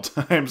floor at all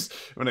times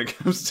when it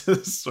comes to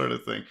this sort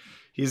of thing.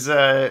 He's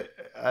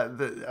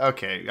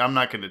okay. I'm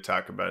not going to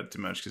talk about it too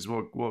much because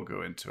we'll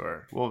go into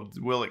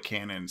will it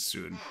canon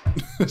soon.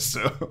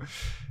 So,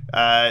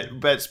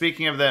 but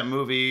speaking of that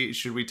movie,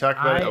 should we talk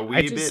about it a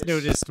wee bit? I just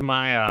noticed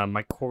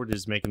my cord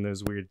is making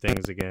those weird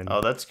things again. Oh,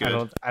 that's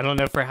good. I don't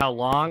know for how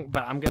long,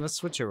 but I'm gonna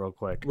switch it real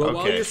quick. Well,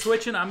 while you're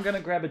switching, I'm gonna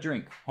grab a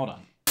drink. Hold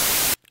on.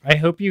 I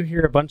hope you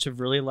hear a bunch of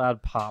really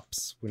loud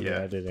pops when you're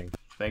editing.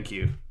 Thank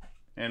you,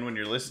 and when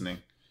you're listening.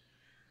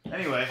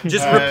 Anyway,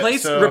 just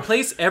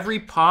replace every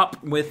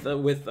pop with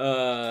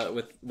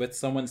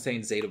someone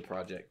saying Zeta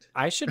Project.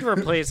 I should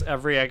replace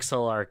every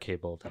XLR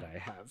cable that I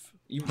have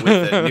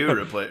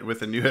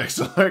with a new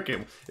XLR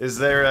cable. Is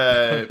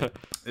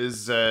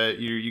there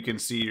you can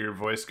see your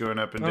voice going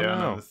up and down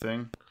on the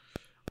thing?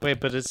 Wait,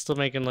 but it's still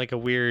making like a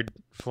weird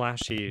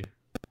flashy.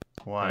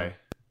 Why?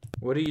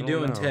 What are you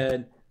doing,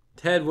 Ted?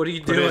 Ted, what are you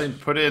doing?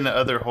 Put it in the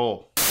other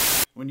hole.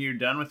 When you're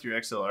done with your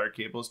XLR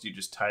cables, do you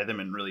just tie them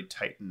in really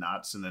tight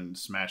knots and then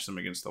smash them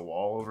against the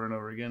wall over and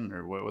over again?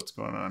 Or what's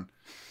going on?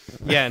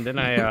 Yeah, and then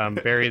I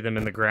bury them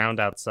in the ground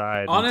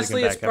outside.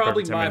 Honestly, it's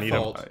probably my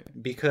fault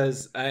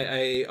because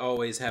I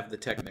always have the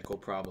technical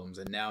problems,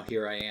 and now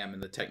here I am,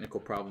 and the technical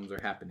problems are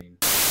happening.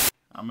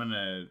 I'm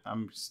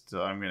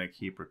gonna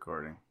keep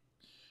recording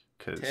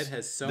because Ted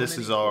has so this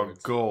many is all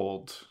cords.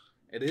 Gold.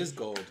 It is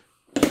gold.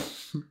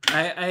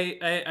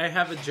 I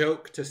have a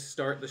joke to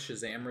start the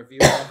Shazam review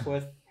off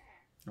with.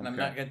 And I'm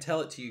not going to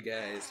tell it to you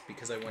guys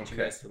because I want you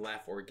guys to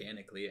laugh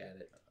organically at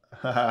it.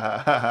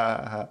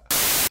 I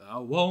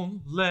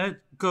won't let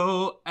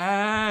go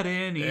at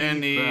any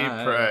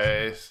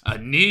price. I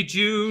need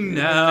you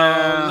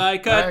now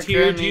like I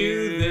teared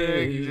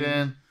you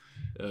then.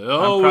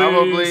 I'm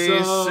probably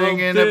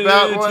singing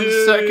about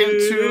 1 second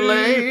too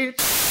late.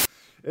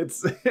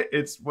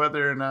 It's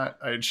whether or not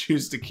I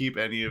choose to keep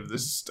any of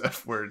this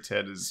stuff where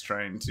Ted is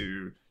trying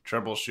to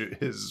troubleshoot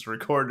his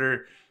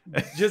recorder.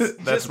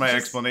 That's my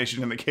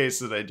explanation in the case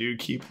that I do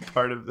keep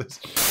part of this.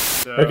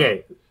 So,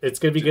 okay, it's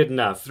gonna be good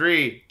enough.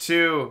 3,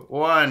 2,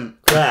 1.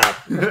 Clap.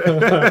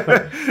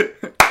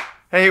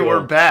 Hey, cool.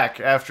 We're back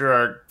after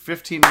our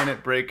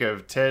 15-minute break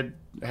of Ted.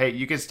 Hey,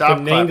 you can stop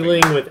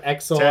finagling with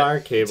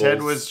XLR cables.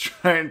 Ted was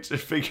trying to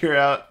figure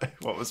out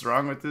what was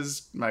wrong with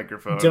his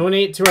microphone.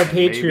 Donate to our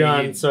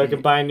Patreon so I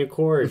can buy new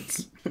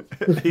cords.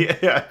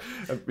 Yeah,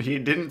 he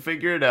didn't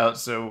figure it out,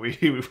 so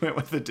we went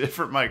with a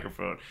different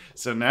microphone.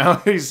 So now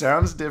he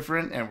sounds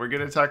different, and we're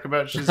going to talk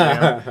about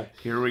Shazam.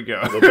 Here we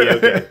go. It'll be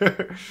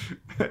okay.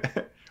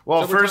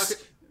 Well, so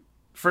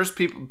first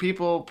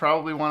people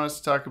probably want us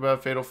to talk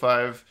about Fatal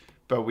 5.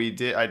 But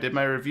I did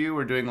my review.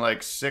 We're doing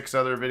like 6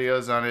 other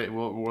videos on it.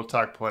 We'll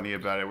talk plenty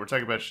about it. We're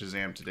talking about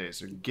Shazam today,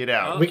 so get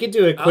out. We could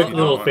do a quick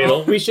little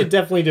Fatal. We should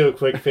definitely do a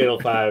quick Fatal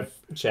 5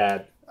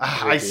 chat.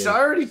 I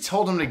already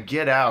told him to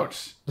get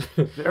out.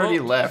 They already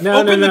left.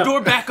 Open the door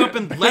back up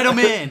and let him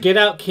in. Get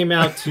Out came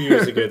out 2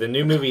 years ago. The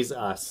new movie's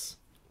Us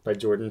by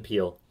Jordan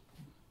Peele.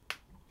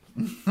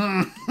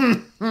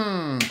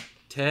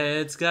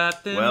 Ted's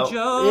got them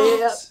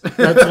jokes. Yeah.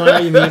 That's why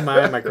you need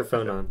my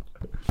microphone on.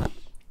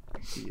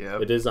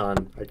 Yep. It is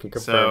on. I can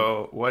confirm.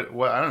 So what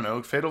I don't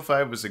know. Fatal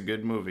 5 was a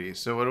good movie.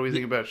 So what do we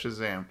think about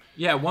Shazam?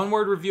 Yeah,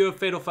 1-word review of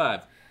Fatal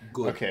 5.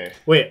 Good. Okay.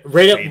 Wait,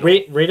 rate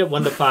it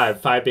 1 to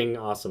 5. 5 being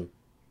awesome.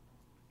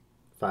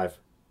 5.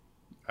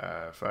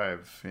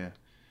 5. Yeah.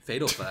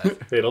 Fatal 5.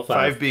 Fatal 5.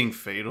 5 being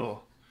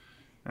fatal.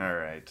 All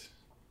right.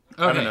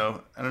 Okay. I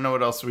don't know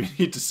what else we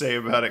need to say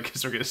about it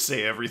because we're going to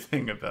say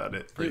everything about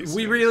it.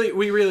 We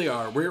really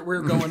are.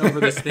 We're going over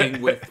this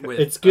thing with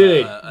it's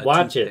good. A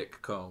Watch it.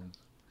 toothpick comb.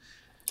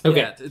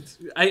 Okay. Yeah,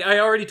 I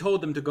already told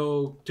them to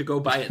go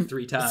buy it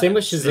 3 times. Same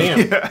with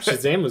Shazam.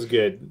 Shazam was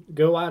good.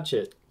 Go watch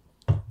it.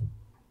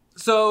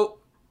 So,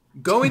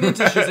 going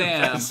into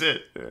Shazam, That's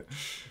it.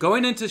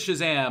 Going into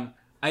Shazam,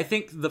 I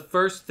think the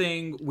first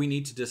thing we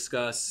need to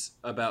discuss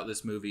about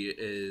this movie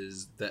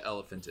is the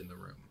elephant in the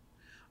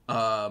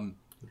room.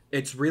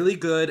 It's really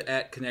good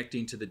at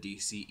connecting to the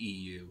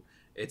DCEU.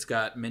 It's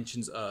got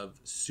mentions of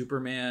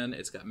Superman.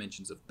 It's got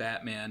mentions of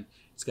Batman.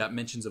 It's got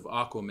mentions of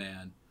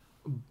Aquaman.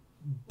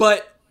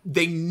 But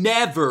they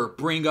never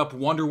bring up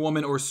Wonder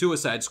Woman or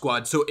Suicide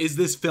Squad. So is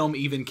this film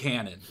even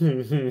canon?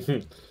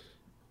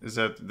 Is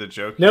that the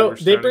joke? No,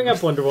 they bring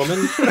up Wonder Woman.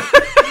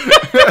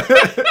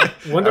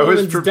 Wonder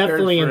Woman's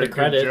definitely in the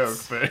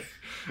credits. Joke,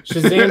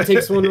 Shazam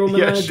takes Wonder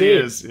Woman on a she date.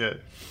 is. Yeah,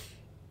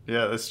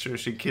 yeah, that's true.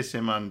 She kissed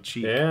him on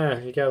cheek. Yeah,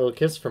 he got a little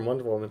kiss from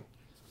Wonder Woman.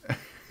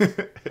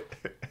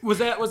 Was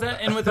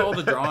that in with all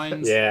the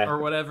drawings? Yeah. Or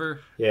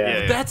whatever?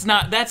 Yeah. That's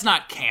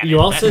not canon. You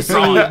also That's see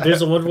drawing.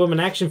 there's a Wonder Woman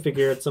action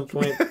figure at some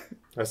point.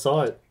 I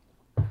saw it.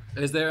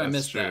 Is there? I That's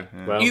missed true, that.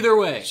 yeah. Well, Either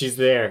way. she's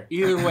there.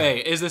 Either way,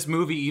 is this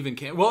movie even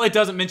canon? Well, it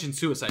doesn't mention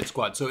Suicide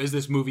Squad, so is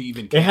this movie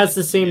even It canon? has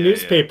the same Yeah,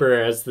 newspaper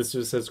as the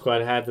Suicide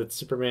Squad had that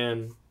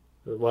Superman.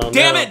 Well,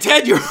 Damn no. it,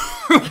 Ted! You're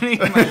ruining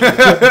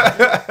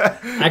my...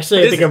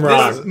 Actually, I think I'm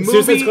wrong. this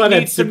Suicide movie Squad had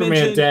needs to Superman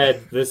mention-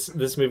 dead.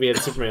 This movie had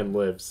Superman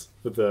lives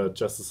with the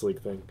Justice League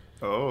thing.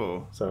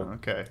 Oh, So.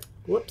 okay.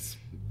 Whoops.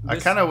 I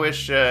kind of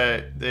wish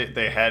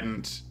they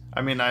hadn't.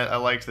 I mean, I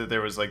liked that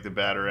there was like the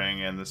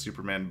Batarang and the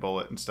Superman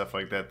bullet and stuff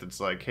like that. That's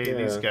like, hey,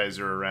 these Yeah. guys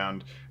are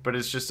around. But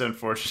it's just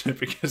unfortunate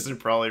because they're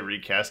probably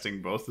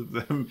recasting both of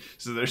them.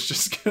 So there's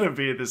just gonna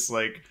be this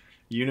like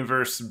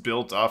universe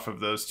built off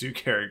of those 2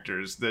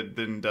 characters that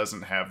then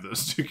doesn't have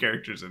those 2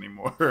 characters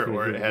anymore,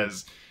 or it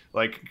has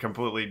like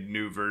completely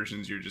new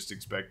versions you're just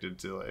expected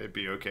to like,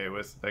 be okay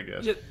with, I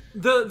guess. Yeah,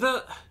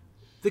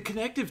 the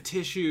connective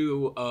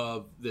tissue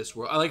of this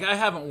world. Like, I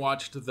haven't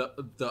watched the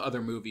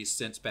other movies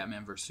since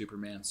Batman vs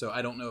Superman, so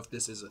I don't know if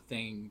this is a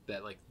thing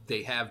that like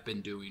they have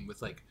been doing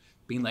with like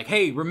being like,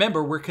 hey,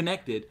 remember we're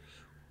connected.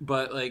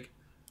 But like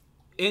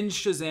in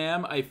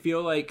Shazam, I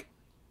feel like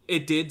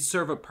it did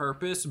serve a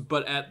purpose,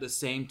 but at the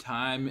same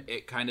time,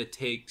 it kind of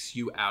takes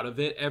you out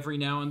of it every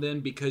now and then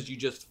because you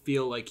just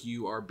feel like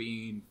you are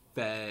being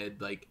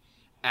fed like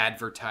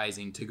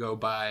advertising to go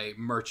buy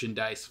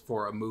merchandise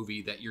for a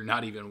movie that you're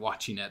not even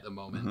watching at the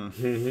moment.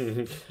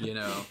 You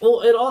know?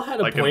 Well, it all had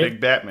a Like point. a big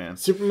Batman.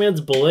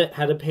 Superman's bullet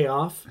had to pay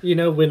off. You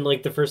know, when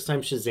like the first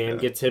time Shazam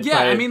gets hit Yeah,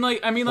 by I mean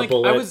like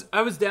bullet.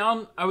 I was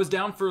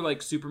down for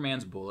like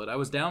Superman's bullet. I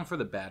was down for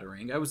the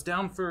Batarang. I was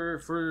down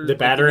for the like,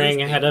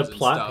 Batarang had a newspapers and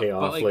plot stuff.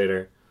 payoff But, like,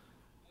 later.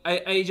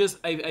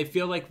 I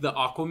feel like the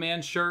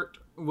Aquaman shirt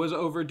was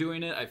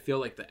overdoing it. I feel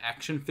like the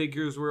action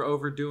figures were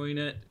overdoing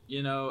it.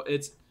 You know,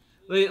 it's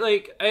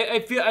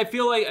I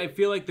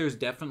feel like there's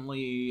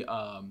definitely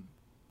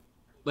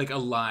like a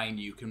line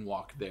you can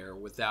walk there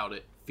without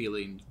it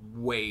feeling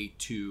way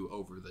too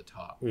over the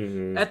top.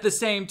 Mm-hmm. At the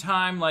same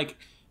time, like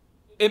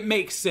it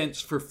makes sense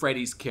for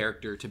Freddy's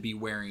character to be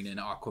wearing an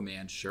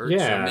Aquaman shirt.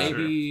 Yeah,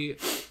 so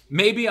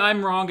maybe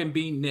I'm wrong and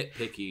being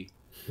nitpicky.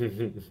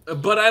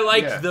 But I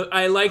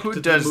liked Who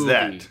the does movie.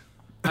 that?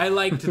 I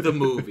liked the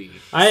movie.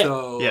 I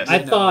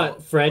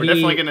thought Freddy We're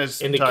definitely going and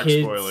to the talk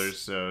kids, spoilers,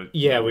 so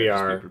Yeah, we just be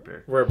are.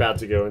 prepared. We're about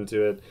to go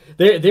into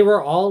it. They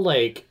were all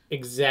like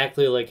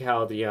exactly like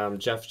how the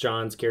Jeff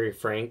Johns, Gary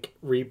Frank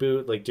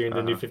reboot, like during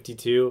the New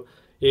 52.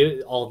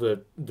 All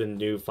the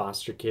new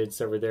foster kids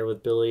that were there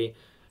with Billy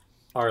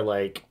are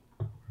like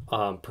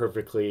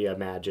perfectly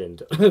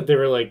imagined. They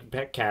were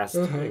like cast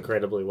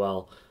incredibly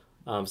well.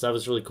 So that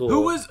was really cool.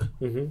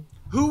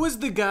 Who was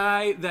the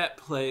guy that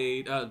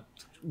played?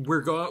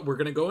 We're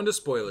gonna go into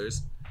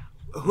spoilers.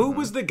 Who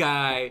was the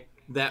guy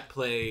that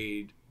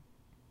played?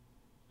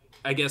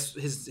 I guess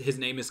his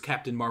name is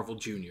Captain Marvel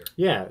Jr.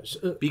 Yeah,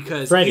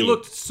 because Freddy. he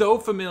looked so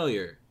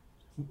familiar.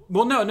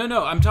 Well,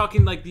 no. I'm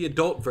talking like the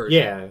adult version.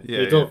 Yeah,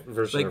 the adult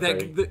version Like of that.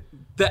 Freddy.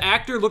 The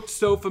actor looked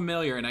so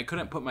familiar, and I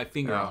couldn't put my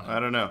finger on it. I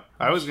don't know.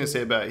 I was going to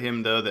say about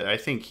him, though, that I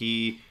think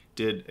he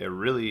did a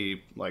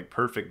really like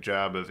perfect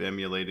job of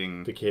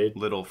emulating The kid?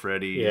 little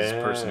Freddy's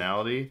Yeah.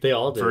 personality. They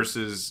all did.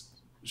 Versus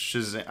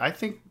Shazam.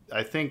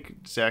 I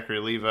think Zachary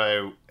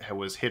Levi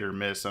was hit or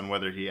miss on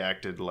whether he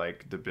acted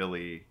like the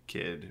Billy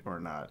kid or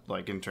not,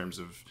 like in terms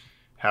of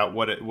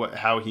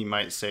how he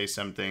might say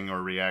something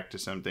or react to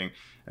something.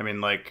 I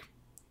mean, like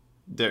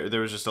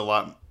there was just a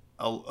lot.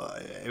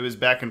 It was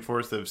back and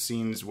forth of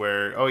scenes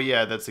where, oh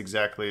yeah, that's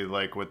exactly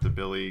like what the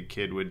Billy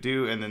kid would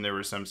do, and then there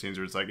were some scenes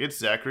where it's like, it's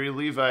Zachary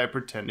Levi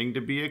pretending to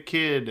be a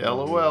kid,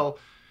 LOL.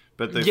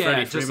 But the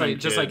Freddie Freeman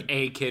just kid, like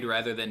a kid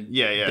rather than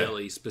Yeah.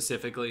 Billy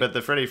specifically. but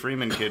the Freddie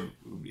Freeman kid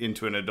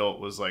into an adult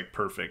was like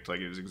perfect.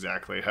 Like it was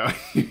exactly how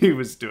he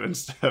was doing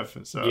stuff.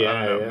 So I don't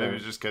know. Yeah. Maybe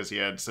it's just because he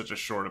had such a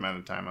short amount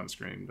of time on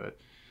screen. But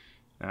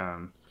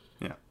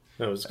Yeah.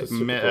 That was super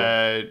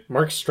cool.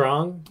 Mark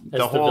Strong as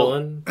the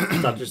villain,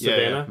 Dr.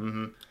 Savannah. Yeah.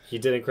 Mm-hmm. He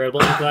did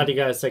incredible. I'm glad he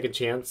got a second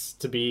chance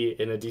to be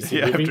in a DC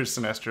movie. After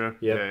Sinestro.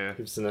 Yeah,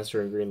 he was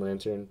Sinestro and Green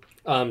Lantern.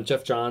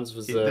 Jeff Johns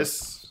was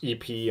the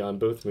EP on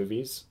both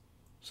movies.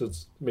 So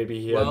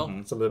maybe he had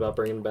something about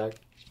bringing him back.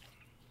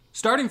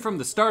 Starting from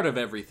the start of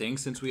everything,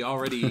 since we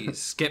already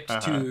skipped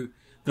to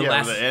the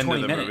last the end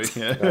 20 of the minutes.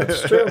 Movie. Yeah.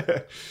 That's true.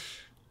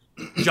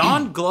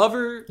 John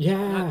Glover.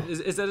 Yeah.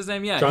 Is that his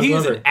name? Yeah. John He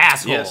Glover. is an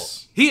asshole.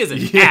 Yes. He is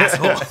an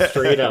asshole.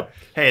 Straight up.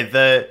 Hey,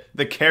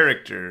 the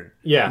character.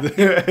 Yeah.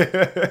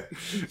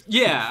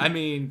 Yeah, I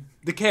mean,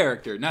 the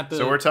character, not the...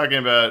 So we're talking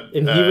about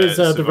and he was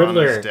the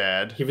Riddler.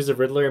 Dad. He was the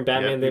Riddler in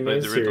Batman the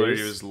Animated Series. Riddler.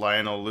 He was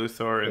Lionel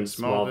Luthor in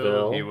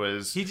Smallville. He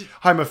was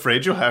I'm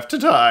afraid you'll have to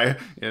die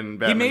in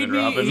Batman and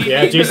Robin.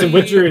 Jason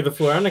Witcher, the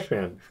Floronic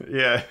Man.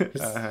 Yeah.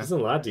 He's in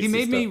a lot of DC He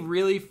made stuff. me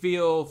really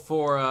feel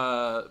for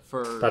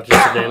Dr.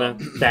 Savannah.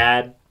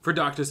 Thad. For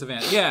Dr.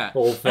 Savannah, yeah.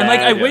 Old And like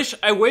Thad.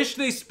 I wish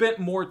they spent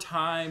more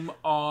time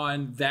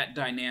on that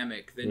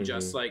dynamic than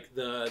just like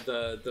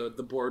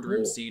the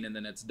boardroom scene and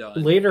then it's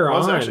done. Later on, I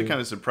was actually kind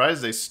of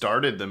surprised they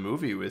started the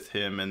movie with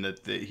him and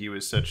that he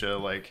was such a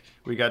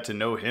we got to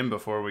know him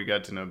before we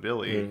got to know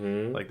Billy.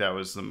 Mm-hmm. Like that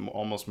was the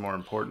almost more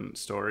important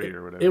story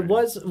or whatever. It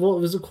was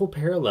a cool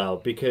parallel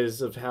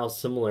because of how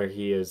similar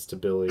he is to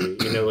Billy.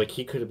 You know, like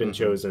he could have been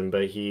chosen,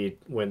 but he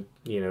went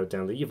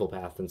down the evil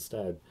path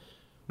instead.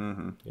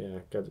 Mm-hmm. Yeah,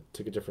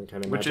 took a different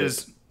kind of Which magic.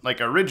 is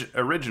like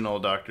original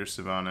Dr.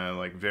 Savannah,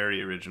 like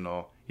very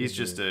original. He's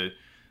just a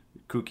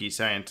kooky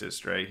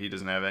scientist, right? He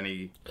doesn't have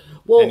any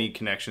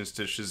connections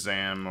to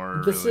Shazam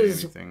or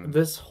anything.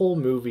 This whole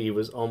movie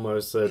was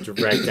almost a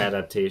direct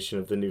adaptation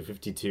of the New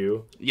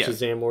 52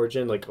 Shazam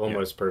origin, like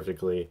almost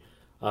perfectly.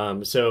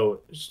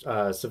 So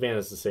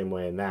Savannah's the same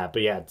way in that.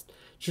 But yeah,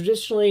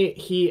 traditionally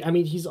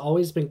he's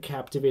always been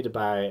captivated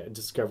by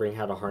discovering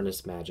how to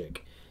harness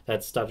magic.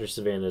 That's Dr.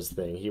 Savannah's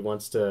thing. He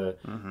wants to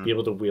be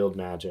able to wield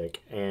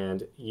magic.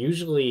 And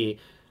usually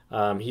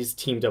he's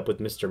teamed up with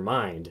Mr.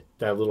 Mind,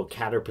 that little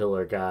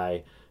caterpillar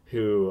guy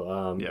who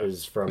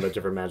is from a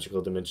different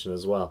magical dimension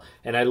as well.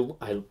 And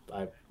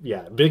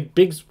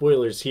big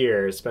spoilers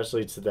here,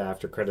 especially to the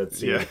after credits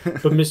scene. Yeah.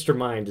 But Mr.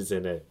 Mind is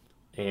in it.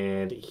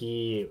 And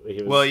he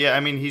was... Well, yeah,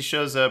 I mean, he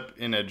shows up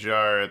in a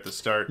jar at the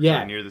start,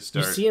 near the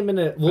start. You see him in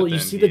a... Well, you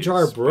see the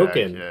jar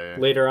broken.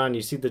 Later on,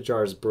 you see the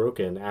jar's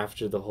broken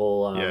after the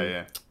whole...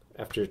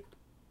 After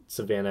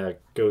Savannah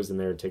goes in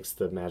there and takes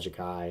the magic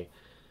eye.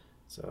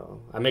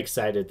 So, I'm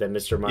excited that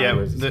Mr. Mind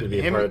was going to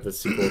be a part of the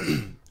sequel.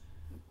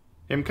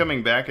 Him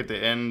coming back at the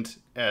end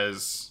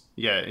as...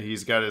 Yeah,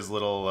 he's got his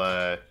little...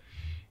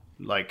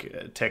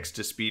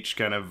 text-to-speech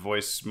kind of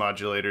voice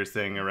modulator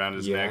thing around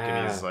his neck,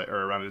 and he's like,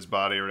 or around his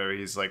body or whatever.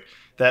 He's like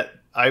that.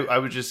 I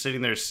was just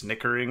sitting there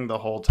snickering the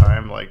whole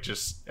time, like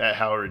just at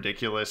how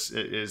ridiculous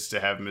it is to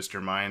have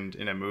Mr. Mind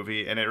in a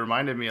movie, and it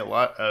reminded me a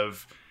lot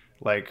of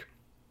like,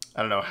 I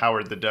don't know,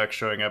 Howard the Duck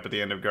showing up at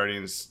the end of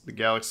Guardians of the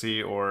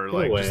Galaxy, or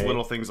like just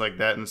little things like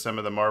that in some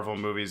of the Marvel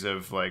movies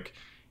of like.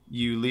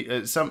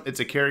 It's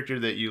a character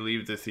that you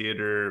leave the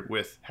theater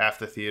with half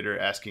the theater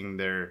asking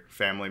their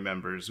family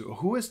members,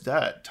 "Who is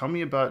that? Tell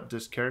me about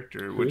this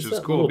character," which is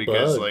cool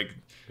because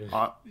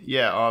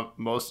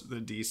most of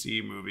the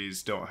DC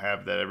movies don't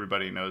have that.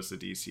 Everybody knows the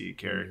DC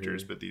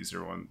characters, but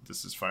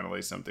this is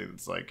finally something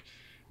that's like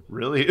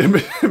really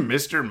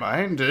Mr.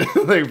 Mind.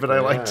 But I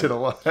liked it a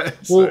lot.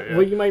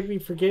 What you might be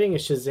forgetting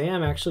is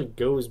Shazam actually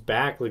goes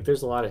back. Like,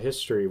 there's a lot of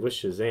history with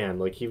Shazam.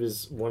 Like, he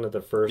was one of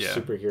the first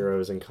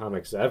superheroes in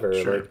comics ever.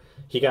 Sure. Like,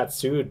 he got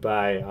sued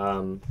by,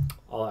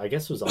 I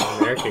guess it was All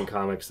American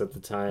Comics at the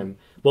time.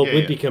 Well, it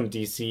would become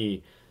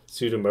DC.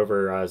 Sued him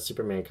over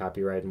Superman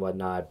copyright and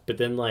whatnot. But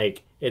then,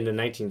 like, in the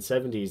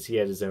 1970s, he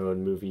had his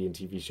own movie and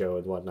TV show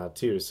and whatnot,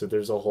 too. So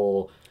there's a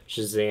whole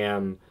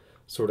Shazam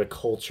sort of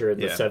culture in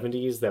the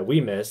 70s that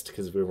we missed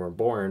because we weren't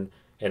born,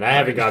 and I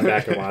haven't gone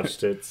back and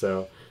watched it.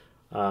 So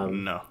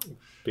no,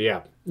 but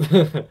yeah.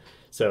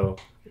 So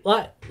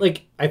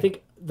like I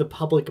think the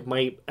public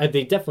might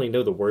they definitely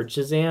know the word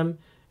Shazam,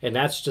 and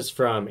that's just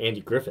from Andy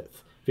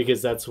Griffith,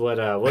 because that's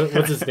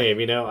what's his name,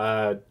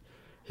 I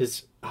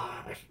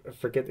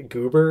forget the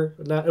Goober.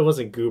 No, it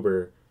wasn't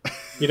Goober.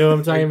 You know what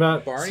I'm talking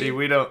about? Barney? See,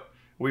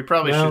 we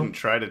probably shouldn't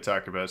try to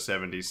talk about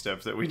 70s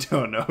stuff that we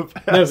don't know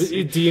about. No,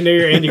 do you know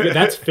your Andy Griffith?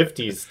 That's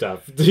 50s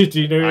stuff. Do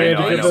you know your Andy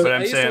Griffith? I know, but I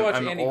used to watch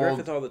Andy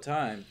Griffith all the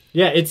time.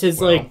 Yeah, it's his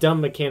like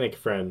dumb mechanic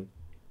friend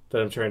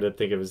that I'm trying to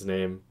think of his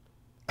name.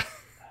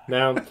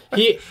 No,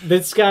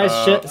 this guy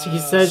he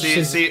says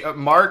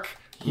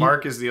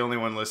Mark is the only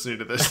one listening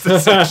to this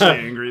that's actually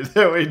angry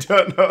that we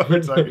don't know what we're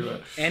talking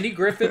about. Andy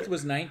Griffith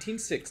was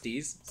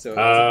 1960s, so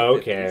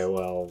okay,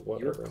 well,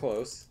 whatever. You were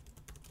close.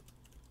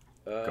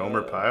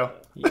 Gomer Pyle?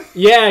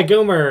 Yeah,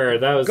 Gomer.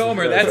 That was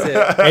Gomer, that's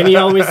it. And he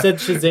always said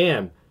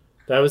Shazam.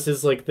 That was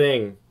his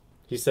thing.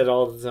 He said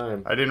all the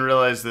time. I didn't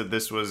realize that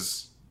this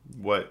was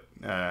what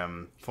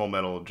Full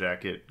Metal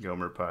Jacket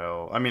Gomer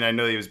Pyle. I mean, I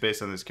know he was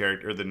based on this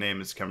character, or the name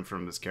has come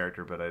from this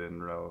character, but I didn't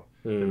know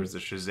there was a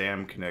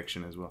Shazam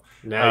connection as well.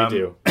 Now you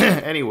do.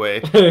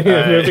 Anyway,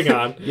 moving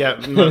on. Yeah,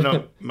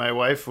 no. My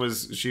wife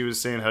was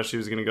saying how she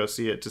was going to go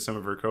see it to some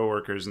of her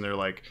coworkers, and they're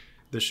like,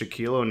 "The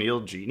Shaquille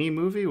O'Neal Genie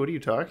movie? What are you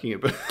talking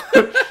about?"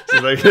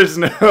 She's like, "There's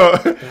no.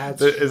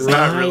 It's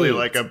not really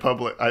like a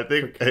public. I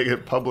think a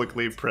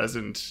publicly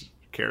present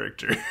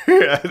character.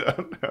 I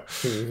don't know."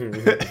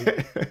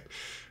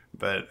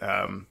 But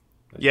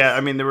yeah,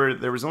 I mean,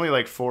 there was only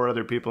like 4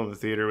 other people in the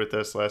theater with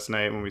us last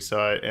night when we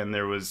saw it, and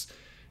there was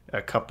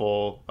a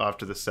couple off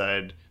to the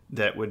side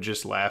that would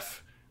just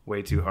laugh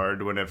way too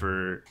hard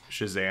whenever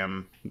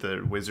Shazam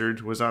the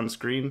Wizard was on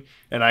screen,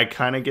 and I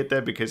kind of get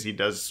that because he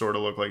does sort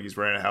of look like he's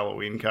wearing a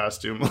Halloween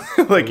costume.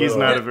 Like he's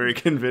not a very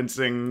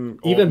convincing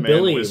old even man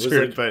Billy wizard,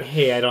 was like, but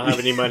 "Hey, I don't have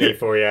any money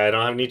for you. I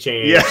don't have any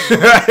change."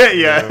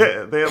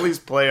 Yeah, they at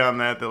least play on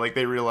that. That like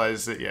they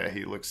realize that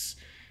he looks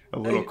a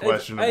little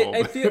questionable.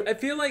 I feel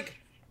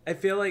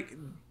like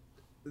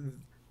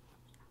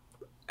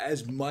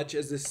as much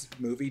as this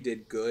movie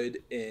did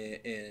good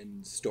in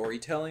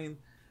storytelling,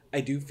 I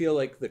do feel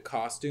like the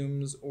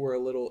costumes were a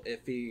little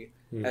iffy,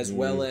 as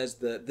well as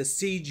the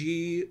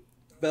CG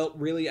felt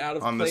really out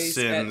of on place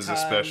the sins, at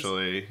times.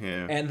 Especially.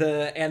 Yeah, and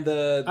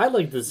the I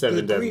like the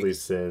Seven Deadly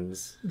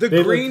Sins. The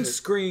green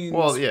screens.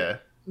 Well, yeah.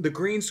 The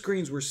green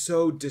screens were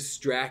so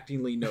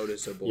distractingly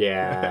noticeable.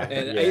 Yeah,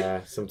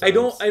 and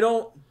sometimes.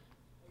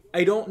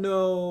 I don't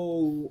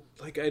know.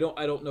 Like I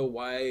don't know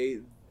why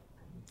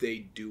they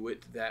do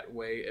it that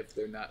way if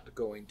they're not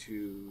going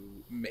to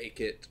make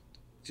it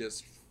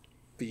just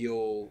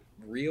feel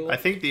real. I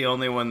think the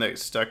only one that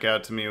stuck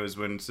out to me was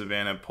when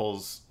Savannah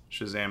pulls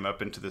Shazam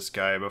up into the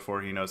sky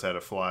before he knows how to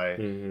fly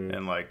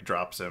and like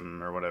drops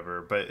him or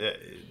whatever. But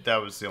that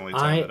was the only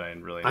time that I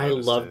really noticed. I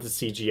love the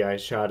CGI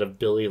shot of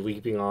Billy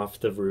leaping off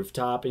the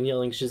rooftop and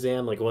yelling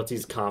Shazam like once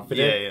he's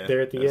confident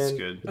there at the end.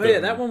 Good. Oh yeah,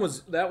 that one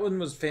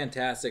was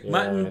fantastic.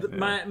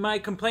 Yeah, my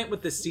complaint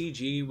with the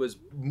CG was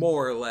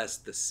more or less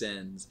the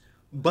sins.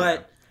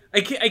 But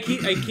I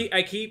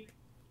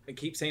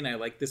keep saying I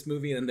like this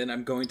movie, and then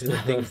I'm going to the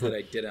things that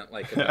I didn't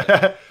like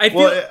about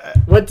it.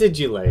 What did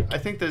you like? I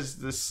think the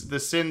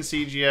sin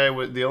CGI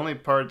was the only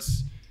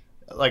parts.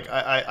 Like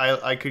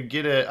I could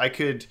get what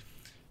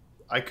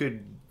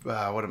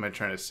am I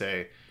trying to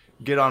say?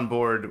 Get on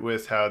board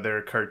with how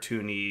they're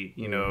cartoony.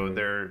 You know,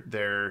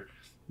 they're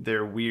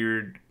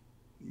weird,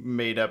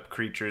 made up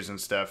creatures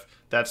and stuff.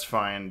 That's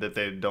fine. That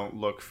they don't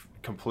look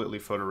completely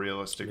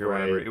photorealistic or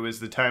whatever. It was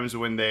the times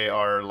when they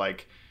are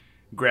like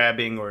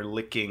grabbing or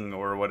licking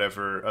or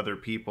whatever other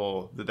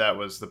people, that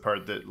was the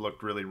part that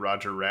looked really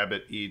Roger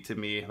Rabbit-y to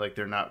me. Like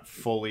they're not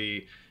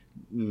fully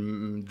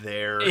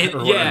there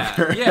or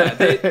whatever.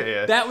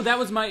 That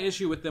was my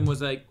issue with them,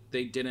 was like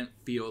they didn't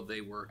feel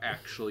they were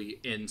actually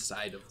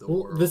inside of the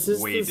world. This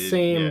is the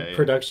same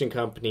production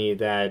company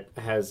that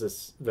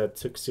that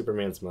took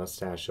Superman's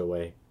mustache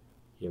away.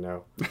 You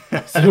know,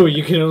 so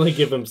you can only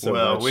give them so much.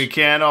 Well, we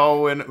can't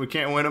win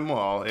them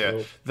all.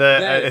 Yeah,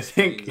 I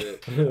think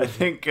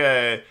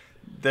the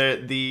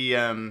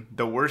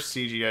worst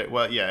CGI.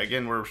 Well, yeah.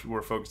 Again,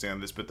 we're focusing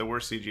on this, but the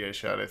worst CGI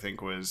shot I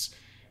think was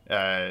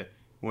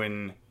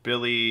when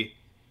Billy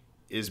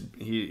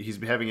he's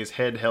having his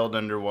head held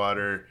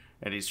underwater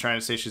and he's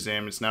trying to say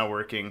Shazam. It's not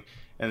working,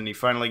 and then he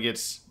finally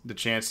gets the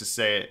chance to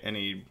say it, and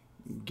he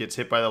gets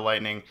hit by the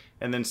lightning,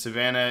 and then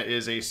Savannah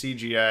is a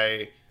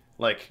CGI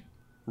like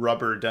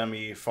rubber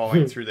dummy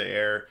falling through the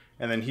air,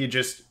 and then he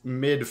just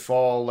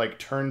mid-fall like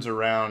turns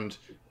around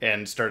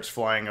and starts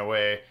flying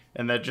away,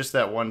 and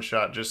that one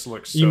shot just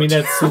looks so You mean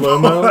that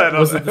slow-mo?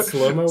 Was it the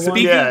slow-mo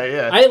one?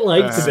 Yeah. I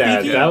liked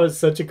that. That was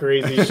such a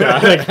crazy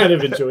shot. I kind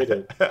of enjoyed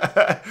it.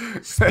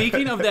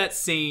 Speaking of that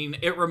scene,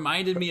 it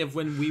reminded me of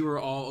when we were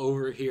all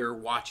over here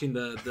watching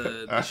the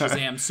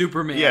Shazam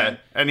Superman. Yeah,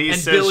 and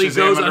says Billy Shazam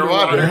goes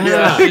underwater.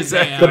 Yeah,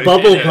 exactly. The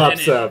bubble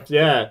pops up.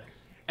 Yeah.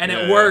 And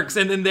it works,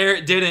 and then there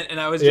it didn't, and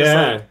I was just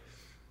like,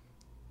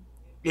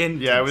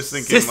 I was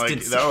thinking like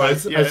that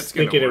was, I was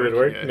thinking it would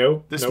work. Yeah.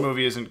 Nope. This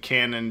movie isn't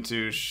canon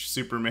to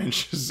Superman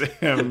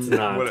Shazam. It's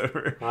not.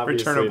 Whatever.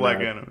 Obviously Return of Black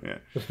not. Adam. Yeah.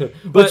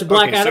 But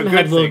Black Adam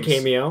had a little things.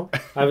 cameo.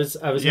 I was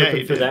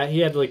hoping for that.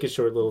 He had like a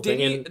short little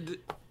thing.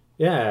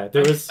 There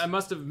was. I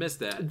must have missed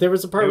that. There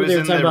was a part where they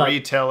were talking about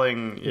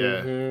retelling.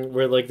 Yeah.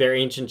 Where like their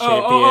ancient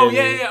champion.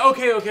 Okay.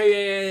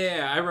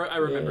 I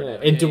remember. Yeah.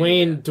 And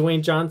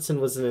Dwayne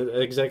Johnson was an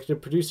executive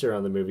producer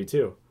on the movie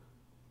too.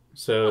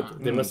 So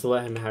they must have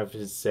let him have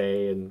his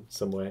say in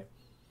some way.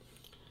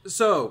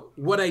 So,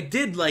 what I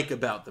did like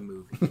about the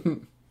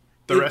movie,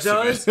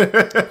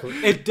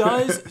 it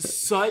does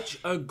such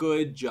a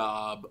good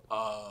job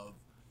of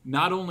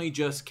not only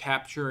just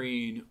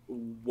capturing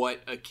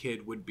what a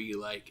kid would be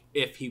like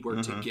if he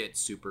were to get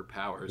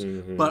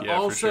superpowers, but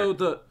also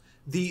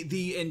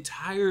the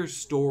entire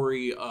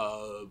story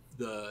of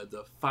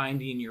the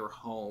finding your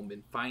home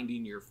and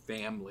finding your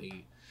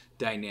family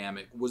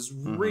dynamic was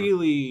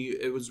really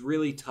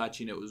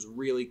touching. It was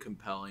really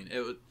compelling.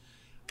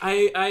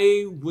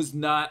 I was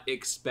not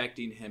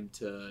expecting him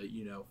to,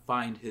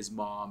 find his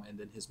mom and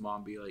then his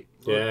mom be like,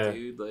 look,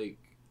 dude, like.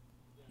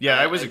 Yeah,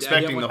 I was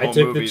expecting the whole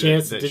movie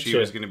that she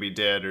was going to be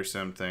dead or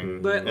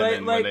something. But, and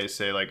then when they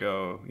say, like,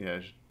 oh, yeah.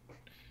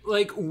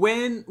 Like,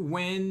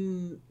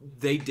 when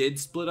they did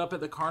split up at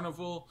the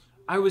carnival,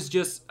 I was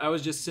just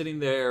sitting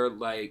there,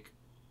 like,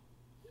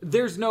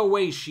 there's no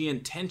way she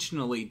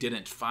intentionally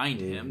didn't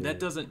find him. That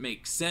doesn't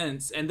make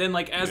sense. And then,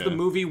 like, as the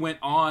movie went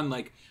on,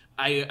 like,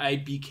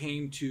 I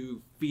became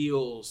to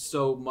feel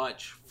so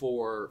much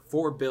for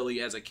Billy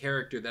as a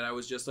character that I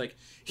was just like,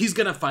 he's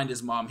gonna find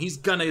his mom, he's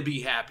gonna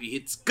be happy,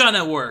 it's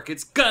gonna work,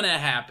 it's gonna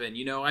happen.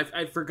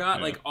 I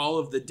forgot like all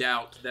of the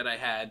doubt that I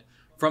had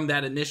from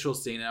that initial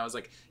scene, and I was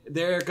like,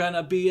 they're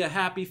gonna be a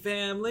happy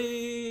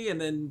family,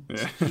 and then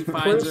he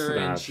finds her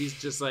and she's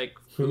just like,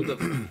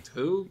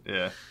 who?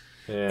 Yeah.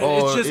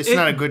 Oh, it's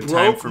not a good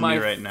time for me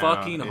right now.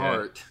 Fucking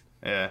heart.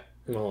 Yeah.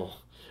 Oh.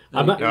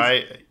 Go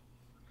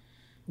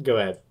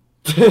ahead.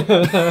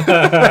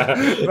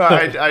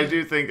 I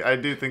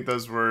do think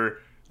those were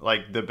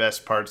like the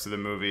best parts of the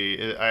movie.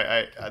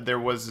 There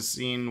was a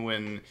scene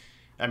when,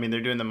 they're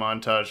doing the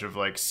montage of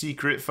like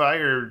secret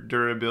fire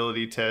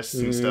durability tests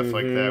and stuff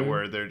like that,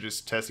 where they're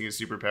just testing his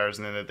superpowers,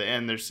 and then at the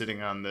end they're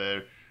sitting on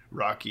the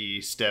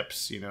rocky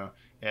steps,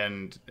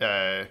 and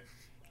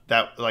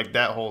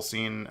that whole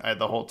scene.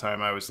 The whole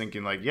time I was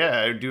thinking like,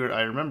 I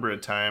remember a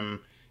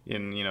time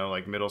in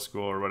like middle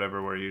school or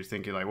whatever where you're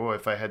thinking like, well,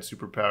 if I had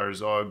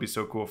superpowers, it'd be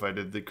so cool if I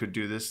could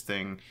do this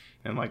thing,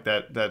 and like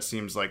that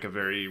seems like a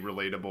very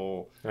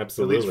relatable,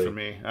 absolutely, at least for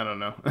me. I don't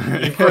know.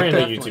 You've ran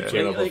a YouTube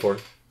channel before.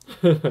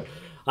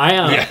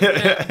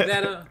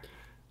 I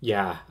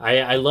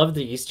love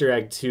the Easter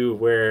egg too,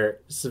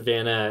 where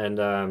Savannah and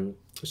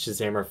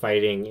Shazam are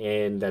fighting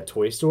in that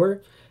toy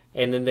store.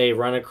 And then they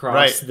run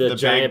across the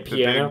giant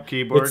piano. Big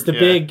keyboard. It's the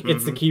big.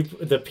 It's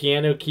the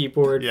piano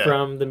keyboard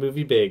from the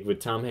movie Big with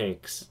Tom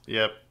Hanks.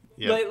 Yep.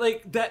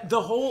 Like that.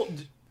 The whole,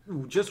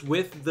 just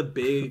with the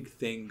big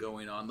thing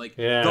going on, like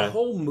the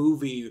whole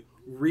movie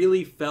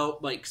really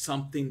felt like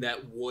something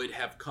that would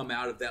have come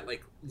out of that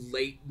like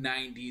late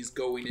 '90s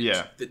going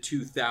into the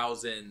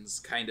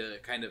 2000s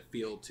kind of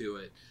feel to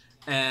it,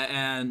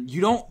 and you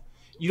don't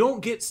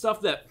get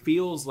stuff that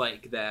feels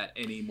like that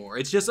anymore.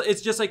 It's just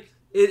like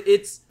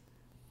it's.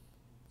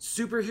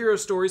 Superhero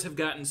stories have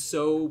gotten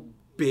so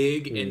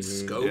big in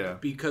scope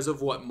because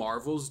of what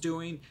Marvel's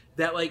doing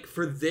that, like,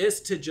 for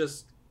this to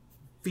just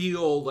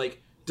feel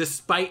like,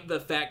 despite the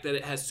fact that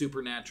it has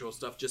supernatural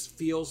stuff, just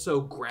feel so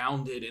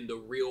grounded in the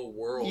real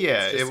world.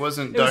 Yeah, it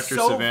wasn't Dr.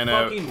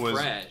 Savannah was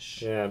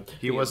fresh. Yeah,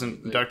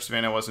 Dr.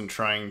 Savannah wasn't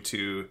trying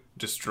to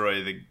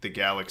destroy the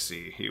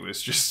galaxy. He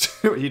was just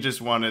he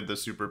just wanted the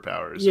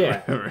superpowers.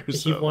 Yeah, or whatever.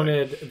 He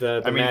wanted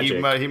the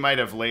magic. He might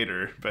have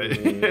later,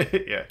 but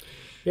yeah.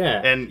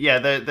 Yeah, and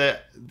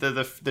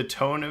the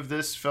tone of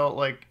this felt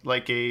like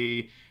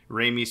a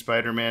Raimi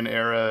Spider-Man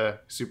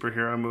era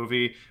superhero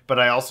movie, but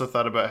I also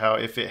thought about how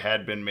if it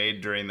had been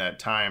made during that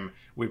time,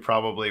 we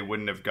probably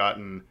wouldn't have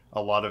gotten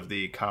a lot of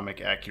the comic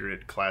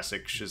accurate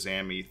classic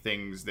Shazam-y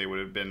things. They would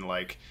have been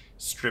like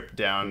stripped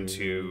down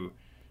to,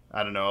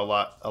 I don't know,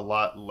 a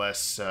lot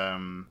less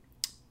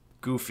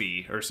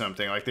goofy or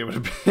something. Like they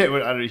would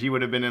have he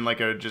would have been in like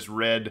a just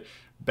red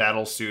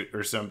battle suit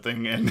or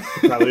something, and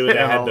probably would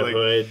have had the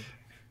hood.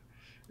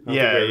 Some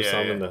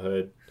in the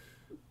hood.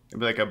 It'd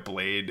be like a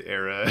Blade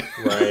era,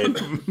 right?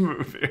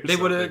 Movie they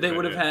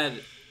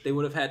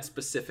would have had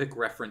specific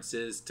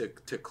references to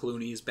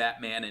Clooney's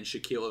Batman and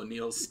Shaquille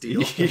O'Neal's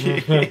Steel.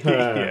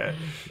 Yeah.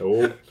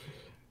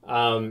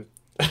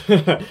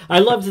 I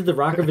loved the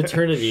Rock of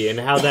Eternity and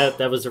how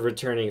that was a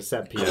returning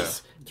set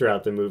piece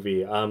throughout the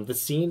movie. The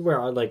scene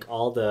where like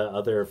all the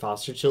other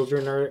foster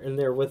children are in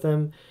there with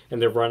him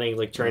and they're running,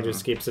 like trying to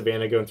escape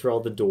Savannah, going through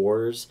all the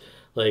doors.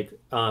 Like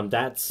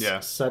that's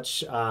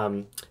such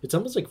it's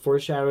almost like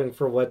foreshadowing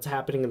for what's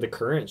happening in the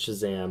current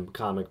Shazam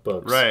comic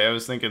books. Right, I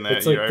was thinking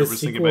that. Like I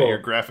was thinking about your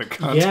graphic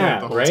content.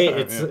 Yeah, the whole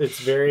right. time. It's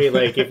very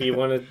like if you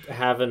want to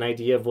have an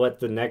idea of what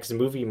the next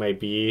movie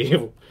might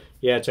be.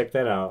 Yeah, check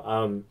that out.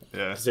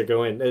 Because they're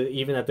going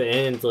even at the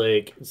end,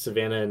 like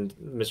Savannah and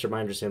Mr.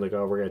 Mind are saying like,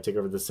 "Oh, we're gonna take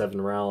over the 7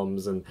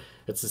 realms," and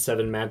it's the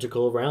 7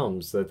 magical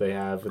realms that they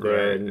have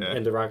there.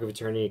 And the Rock of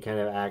Eternity kind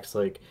of acts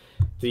like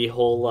the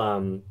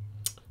whole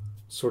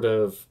sort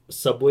of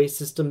subway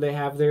system they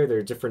have there. There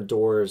are different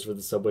doors where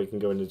the subway can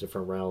go into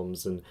different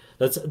realms, and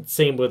that's the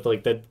same with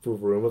like that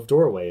room of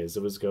doorways.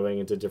 It was going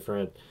into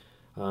different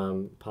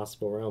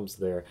possible realms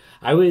there.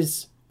 I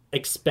was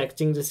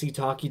expecting to see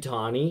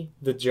Tawny,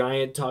 the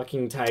giant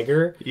talking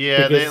tiger.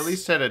 Yeah, they at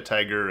least had a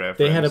tiger reference.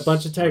 They had a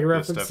bunch of tiger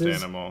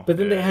references, but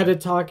then they had a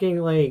talking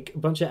like a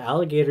bunch of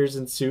alligators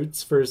in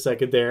suits for a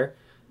second there.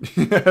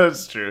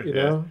 That's true. You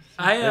know?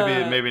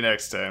 Maybe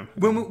next time.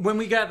 When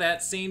we got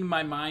that scene,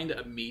 my mind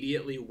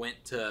immediately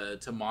went to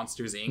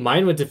Monsters Inc.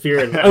 Mine went to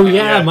Fear and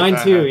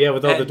mine too. Yeah,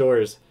 with all the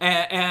doors.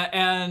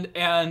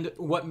 And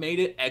what made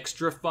it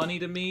extra funny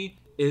to me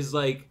is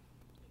like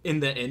in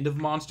the end of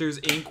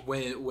Monsters Inc.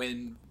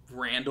 when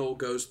Randall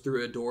goes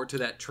through a door to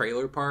that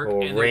trailer park,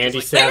 and Randy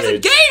just like, Savage. There's a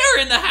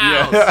gator in the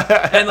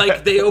house, and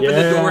like they open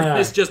the door and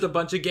it's just a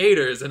bunch of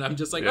gators, and I'm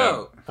just like,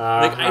 like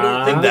I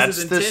don't think this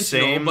is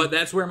intentional, but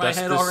that's where my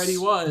head already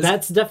was.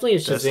 That's definitely a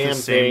Shazam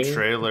thing.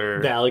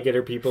 Trailer. The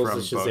alligator people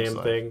is a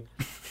Shazam thing.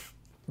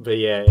 But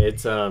yeah,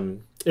 it's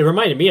it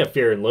reminded me of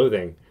Fear and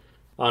Loathing.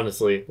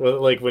 Honestly,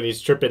 like when he's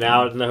tripping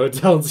out in the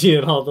hotel and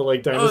seeing all the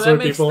like dinosaur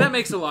people. That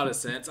makes a lot of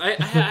sense. I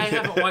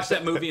haven't watched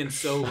that movie in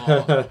so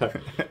long.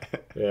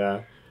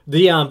 Yeah.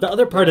 The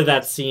other part of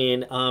that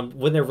scene,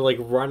 when they're like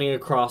running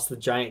across the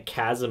giant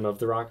chasm of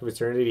the Rock of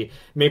Eternity,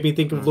 made me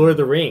think of Lord of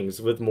the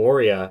Rings with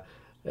Moria,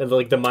 and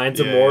like the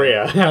Mines of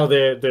Moria, how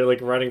they're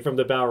like running from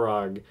the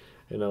Balrog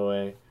in a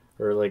way.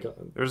 Or like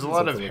there's a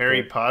lot of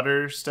Harry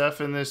Potter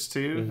stuff in this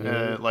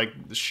too,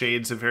 like the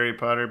shades of Harry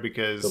Potter,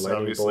 because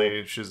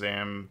obviously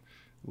Shazam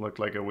looked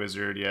like a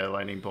wizard,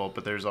 lightning bolt,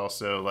 but there's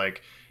also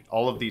like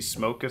all of these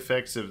smoke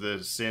effects of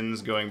the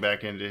sins going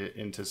back into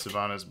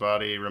Sivana's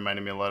body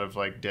reminded me a lot of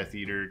like Death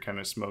Eater kind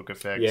of smoke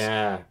effects.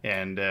 Yeah.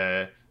 And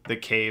the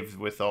cave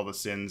with all the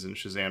sins and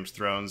Shazam's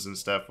thrones and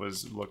stuff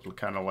looked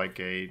kind of like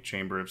a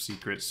Chamber of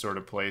Secrets sort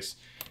of place.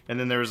 And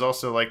then there was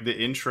also like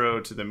the intro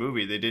to the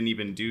movie. They didn't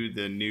even do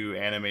the new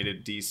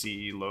animated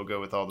DC logo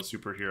with all the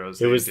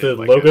superheroes. It was the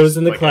logos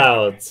in the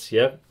clouds.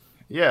 Yep.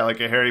 Yeah, like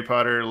a Harry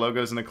Potter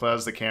logos in the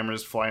clouds. The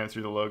camera's flying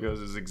through the logos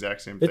is the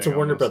exact same thing. It's a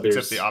Warner Brothers,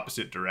 except the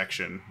opposite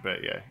direction. But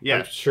yeah,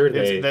 I'm sure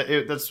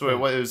that's what it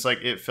was. It was like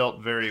it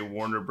felt very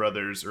Warner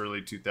Brothers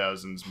early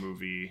 2000s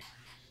movie.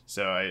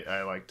 So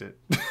I liked it.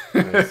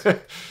 Nice.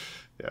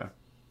 Yeah.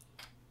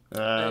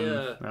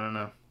 I don't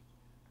know.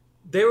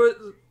 There was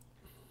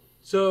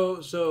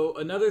so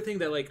another thing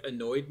that like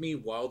annoyed me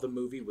while the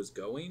movie was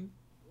going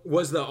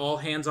was the all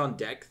hands on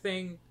deck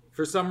thing.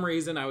 For some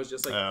reason, I was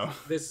just like,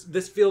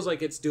 this feels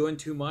like it's doing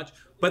too much.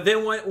 But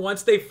then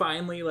once they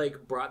finally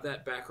like brought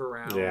that back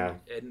around,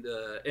 and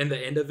in the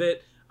end of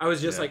it, I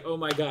was just like, oh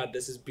my god,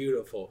 this is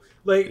beautiful.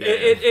 Like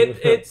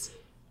it's.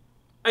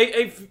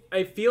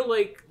 I feel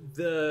like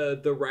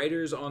the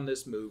writers on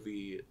this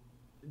movie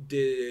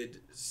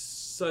did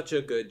such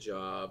a good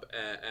job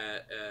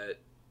at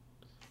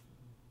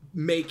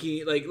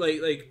making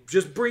like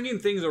just bringing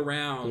things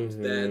around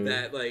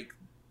that like.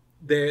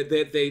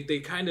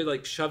 They kind of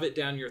like shove it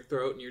down your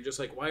throat, and you're just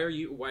like, why are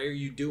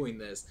you doing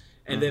this?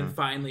 And then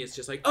finally, it's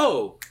just like,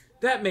 oh,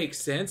 that makes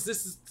sense.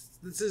 This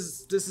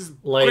is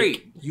like,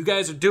 great. You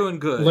guys are doing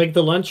good. Like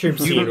the lunchroom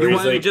scene. You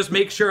wanted to just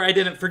make sure I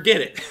didn't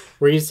forget it.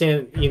 Where he's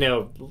saying,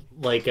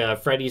 like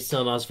Freddy's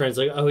telling all his friends,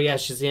 like, oh yeah,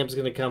 Shazam's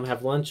gonna come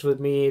have lunch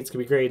with me. It's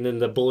gonna be great. And then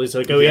the bully's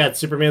like, oh yeah,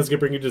 Superman's gonna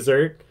bring you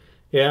dessert.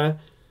 Yeah.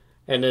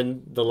 And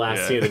then the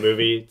last scene of the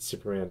movie,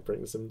 Superman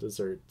brings him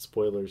dessert.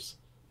 Spoilers.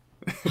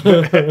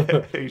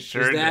 He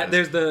sure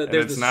does.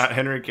 There's not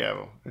Henry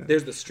Cavill.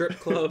 There's the strip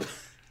club.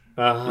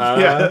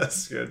 Yeah,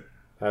 that's good.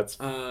 That's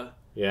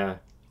yeah.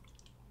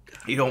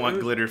 You don't want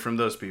glitter from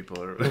those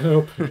people.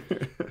 Nope.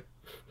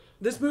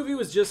 This movie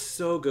was just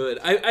so good.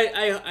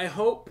 I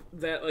hope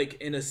that like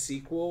in a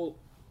sequel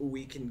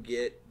we can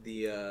get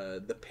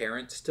the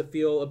parents to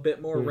feel a bit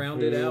more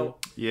rounded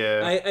out.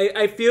 Yeah.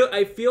 I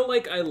feel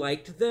like I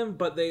liked them,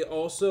 but they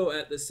also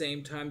at the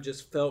same time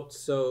just felt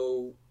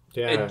so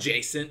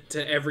adjacent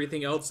to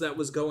everything else that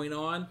was going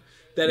on.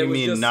 That you it was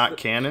mean just not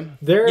canon?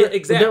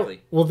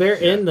 Exactly. They're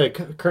in the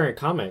current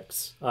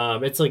comics.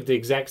 It's like the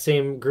exact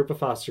same group of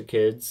foster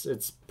kids.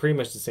 It's pretty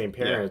much the same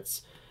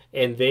parents. Yeah.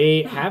 And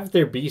they have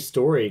their B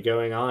story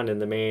going on in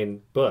the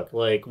main book.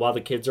 Like, while the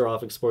kids are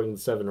off exploring the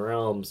Seven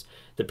Realms,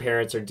 the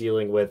parents are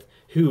dealing with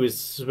who is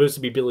supposed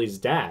to be Billy's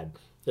dad.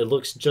 It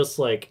looks just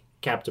like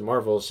Captain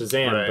Marvel,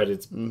 Shazam, but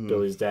it's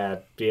Billy's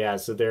dad. Yeah,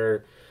 so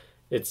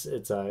it's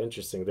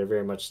interesting. They're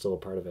very much still a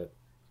part of it.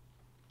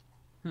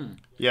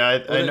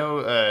 Yeah, I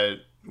know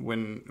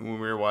when we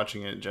were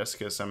watching it,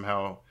 Jessica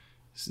somehow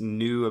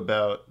knew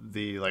about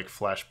the like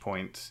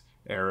Flashpoint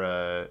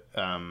era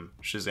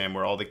Shazam,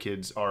 where all the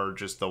kids are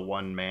just the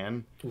one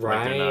man, right?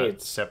 Like they're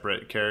not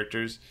separate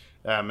characters,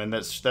 and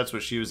that's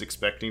what she was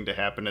expecting to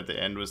happen at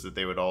the end, was that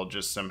they would all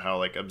just somehow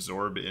like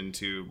absorb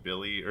into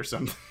Billy or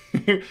something,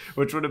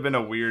 which would have been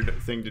a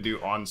weird thing to do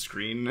on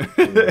screen.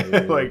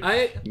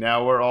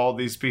 Now we're all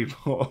these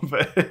people.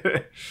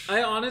 But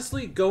I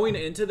honestly, going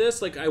into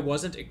this, like I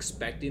wasn't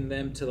expecting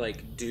them to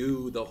like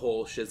do the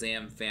whole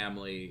Shazam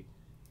family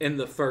in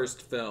the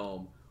first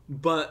film.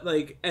 But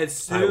like as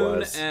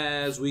soon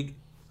as we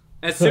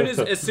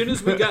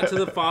got to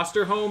the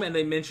foster home and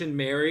they mentioned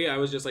Mary, I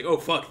was just like, oh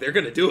fuck, they're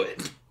gonna do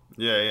it.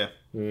 Yeah.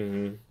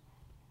 Mm-hmm.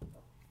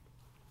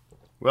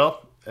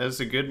 Well, it's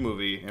a good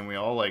movie, and we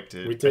all liked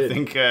it. We did. I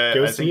think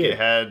it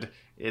had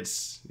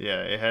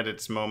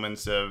its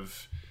moments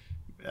of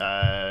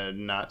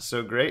not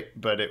so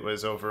great, but it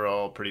was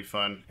overall pretty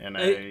fun, and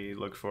I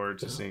look forward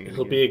to seeing it.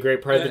 He'll be a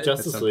great part of the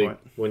Justice League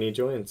when he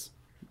joins.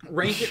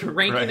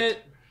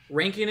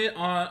 Ranking it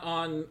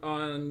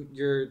on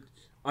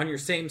your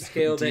same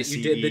scale that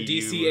you did the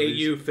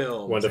DCAU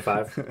film. 1 to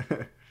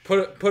 5.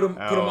 Put them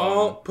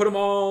all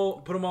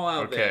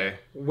out there.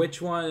 Which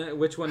one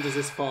does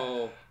this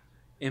fall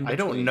in between? I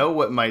don't know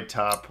what my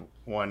top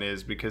one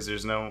is, because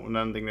there's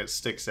nothing that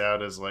sticks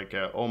out as like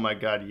oh my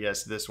god,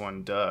 yes, this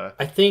one, duh.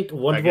 I think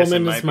Wonder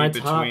Woman is my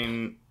top.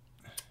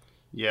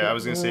 Yeah, I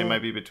was gonna say it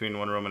might be between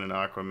Wonder Woman and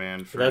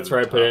Aquaman. That's where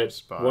I put it.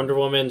 Spot. Wonder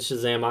Woman,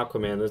 Shazam,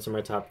 Aquaman. Those are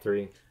my top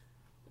 3.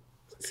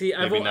 See,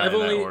 I've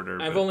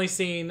only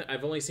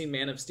seen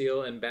Man of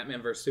Steel and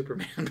Batman vs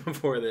Superman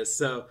before this,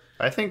 so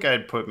I think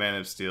I'd put Man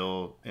of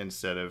Steel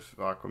instead of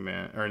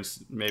Aquaman, or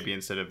maybe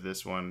instead of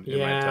this one in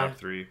my top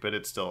 3, but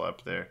it's still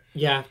up there.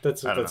 Yeah,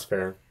 that's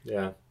fair.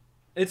 Yeah,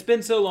 it's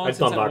been so long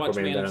since I watched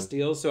Man of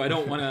Steel, so I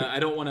don't want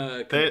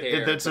to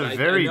compare. That's a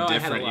very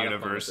different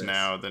universe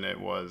now than it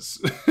was.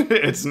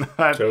 It's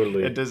not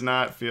totally. It does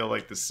not feel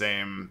like the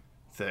same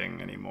thing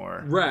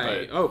anymore.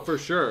 Right? Oh, for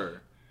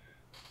sure.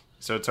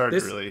 So it's hard to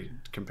really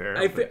compare.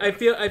 I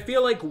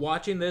feel like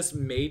watching this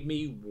made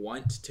me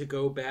want to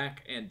go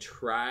back and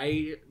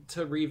try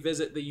to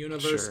revisit the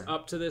universe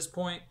up to this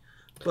point,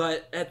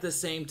 but at the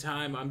same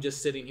time, I'm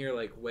just sitting here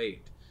like,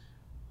 wait,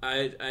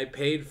 I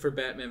paid for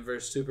Batman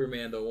vs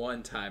Superman the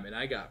one time, and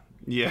I got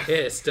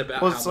pissed about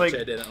how much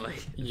I didn't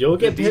like. You'll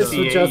get pissed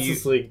with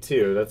Justice League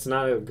too. That's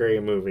not a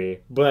great movie,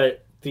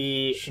 but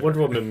the Wonder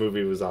Woman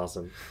movie was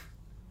awesome.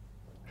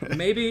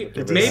 Maybe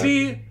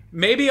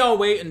I'll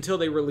wait until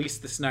they release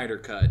the Snyder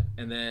Cut,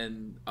 and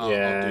then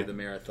I'll do the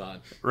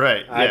marathon.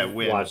 Right, yeah,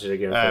 watch it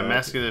again.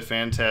 Mask of the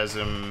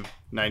Phantasm,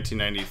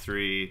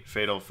 1993,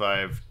 Fatal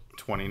 5,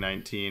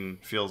 2019,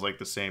 feels like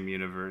the same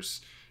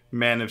universe.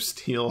 Man of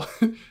Steel,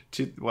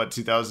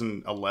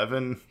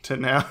 2011 to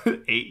now,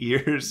 8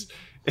 years.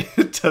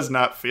 It does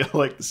not feel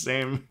like the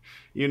same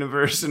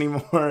universe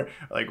anymore.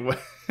 Like, what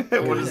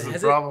is the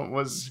problem?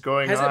 What's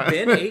going on? Has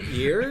it been 8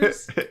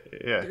 years?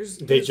 Yeah.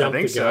 They jumped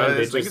the gun. So.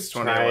 I think it's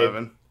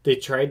 2011. They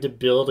tried to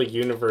build a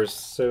universe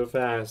so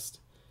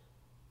fast,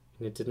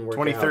 and it didn't work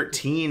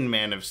 2013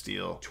 Man of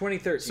Steel.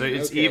 2013. So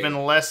it's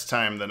even less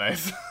time than I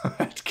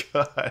thought.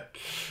 God.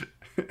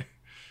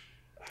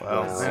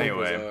 Well, wow.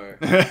 Anyway.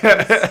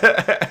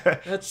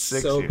 That's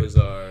so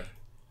bizarre.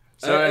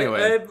 So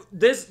anyway.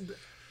 This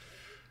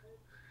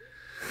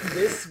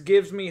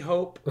gives me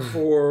hope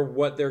for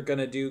what they're going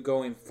to do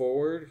going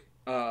forward.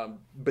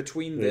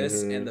 Between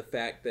this and the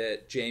fact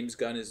that James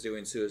Gunn is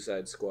doing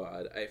Suicide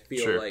Squad, I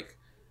feel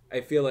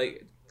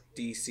like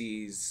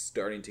DC's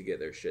starting to get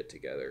their shit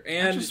together.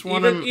 And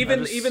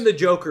even the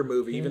Joker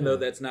movie, even though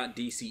that's not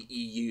DC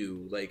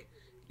EU, like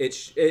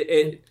it's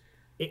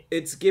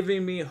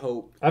giving me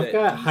hope. I've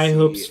got high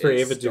hopes for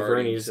Ava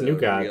DuVernay's New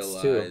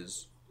Gods too.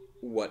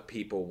 What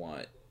people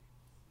want,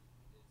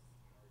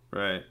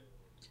 right?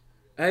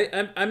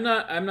 I'm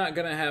not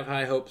gonna have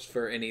high hopes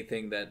for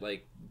anything that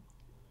like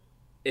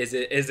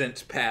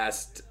isn't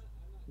past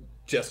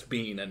just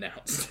being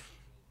announced.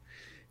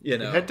 You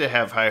know, I had to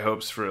have high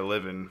hopes for a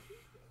living,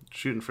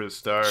 shooting for the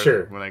stars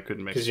when I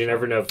couldn't make it. Because you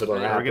never know if it'll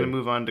happen. We're gonna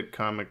move on to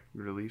comic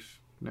relief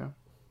now.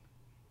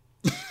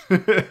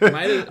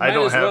 I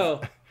don't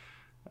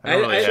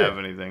really have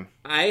anything.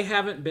 I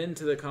haven't been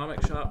to the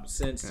comic shop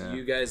since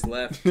you guys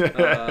left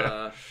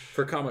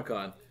for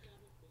Comic-Con,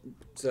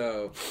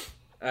 so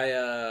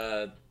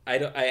I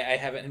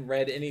haven't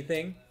read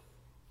anything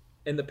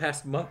in the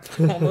past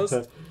month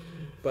almost.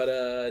 But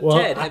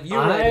Ted, have you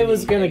read? I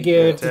was gonna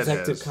give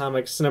Detective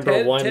Comics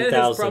number 1000. Ted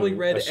has probably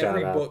read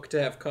every book to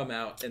have come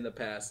out in the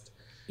past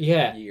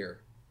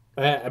year.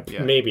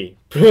 Maybe,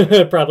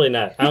 probably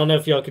not. I don't know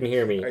if y'all can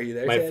hear me. Are you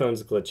there? My Ted?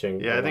 phone's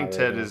glitching. Yeah, I think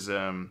Ted is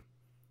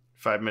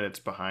 5 minutes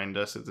behind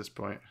us at this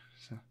point.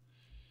 So.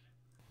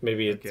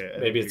 Maybe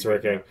it's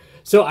working.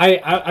 So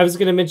I was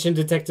gonna mention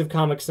Detective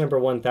Comics number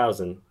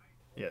 1000.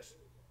 Yes.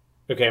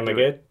 Okay, am I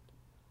good?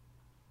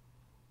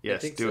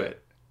 Yes, do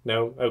it.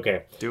 No?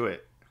 Okay. Do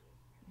it.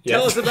 Yes.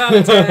 Tell us about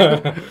it,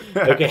 Ted.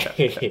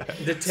 Okay.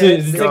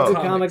 Detective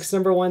Comics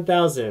number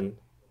 1000.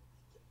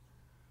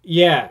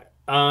 Yeah.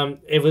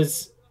 It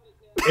was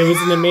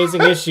an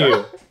amazing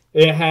issue.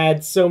 It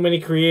had so many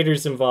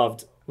creators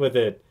involved with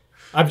it.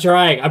 I'm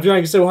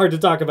trying so hard to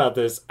talk about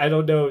this. I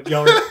don't know,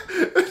 y'all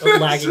are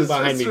lagging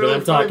behind me, but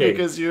I'm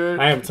talking.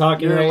 I am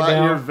talking right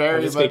now. You're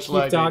very I'm much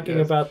keep talking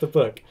about the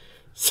book.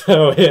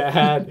 So it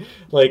had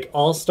like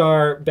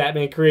all-star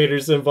Batman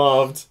creators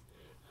involved.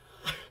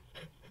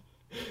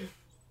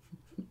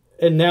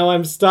 And now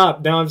I'm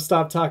stopped. Now I'm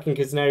stopped talking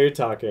because now you're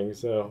talking.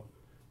 So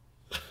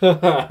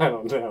I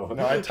don't know.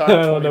 No, I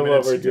don't know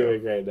what we're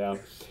doing right now.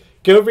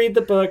 Go read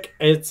the book.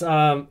 It's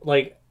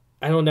like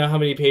I don't know how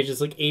many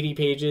pages, like 80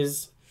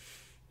 pages.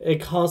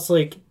 It costs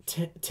like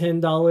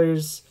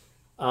 $10.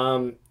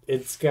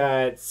 It's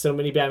got so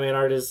many Batman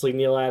artists like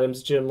Neil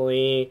Adams, Jim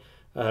Lee,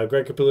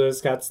 Greg Capullo,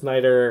 Scott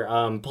Snyder,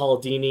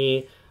 Paul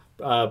Dini,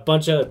 a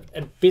bunch of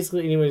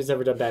basically anyone who's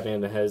ever done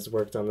Batman has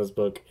worked on this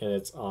book, and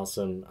it's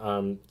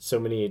awesome. So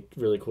many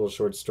really cool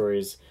short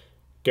stories.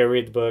 Go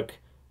read the book.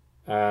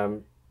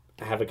 Have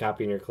a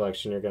copy in your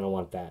collection. You're gonna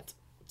want that.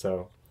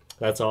 So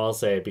that's all I'll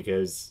say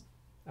because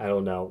I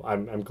don't know.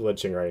 I'm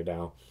glitching right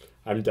now.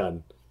 I'm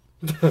done.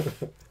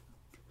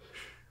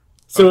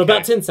 So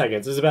about 10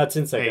 seconds. There's about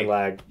 10-second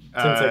lag.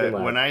 10-second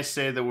lag. When I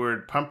say the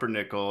word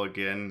pumpernickel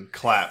again,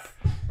 clap.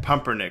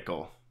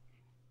 Pumpernickel.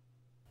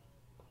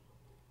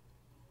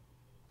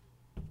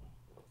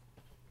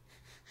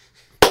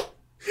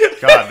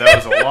 God, that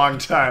was a long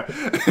time.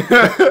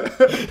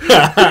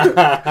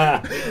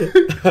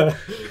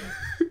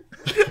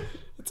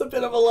 It's a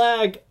bit of a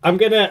lag. I'm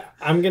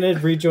gonna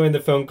rejoin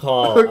the phone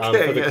call for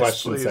the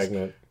question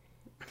segment.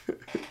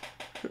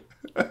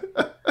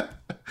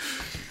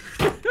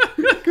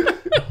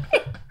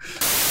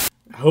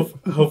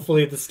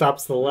 Hopefully this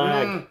stops the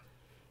lag.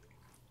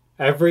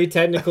 Every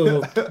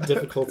technical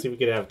difficulty we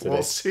could have today.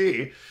 We'll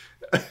see.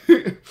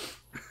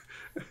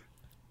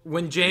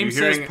 When James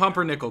says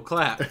pumpernickel,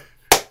 clap.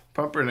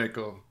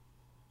 Pumpernickel.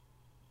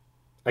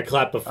 I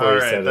clapped before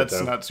you said it,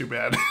 that's not too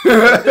bad.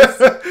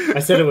 I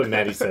said it when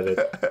Maddie said it.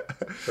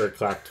 Or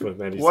clapped when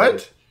Maddie said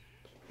it.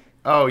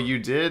 Oh, you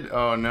did?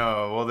 Oh,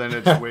 no. Well, then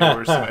it's way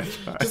worse than I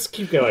thought. Just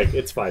keep going.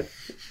 It's fine.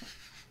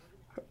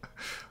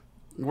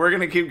 We're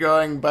going to keep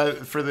going,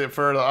 but for the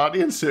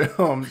audience at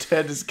home,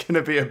 Ted is going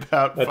to be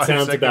about 5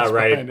 seconds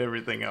behind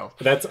everything else.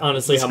 That's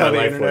honestly how my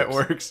life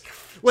works.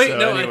 Wait, so,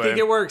 anyway. I think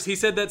it works. He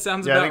said that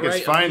sounds about right. Yeah, I think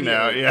it's fine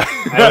now. Yeah.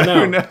 I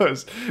don't know. Who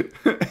knows?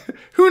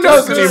 Who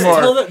knows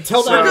anymore?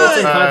 Tell the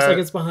audience 5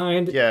 seconds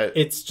behind. Yeah.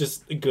 It's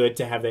just good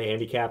to have the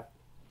handicap.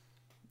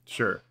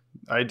 Sure.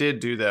 I did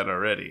do that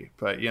already,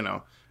 but,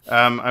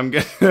 I'm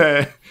going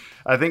to...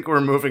 I think we're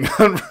moving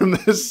on from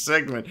this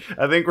segment.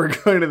 I think we're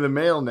going to the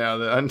mail now,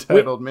 the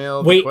untitled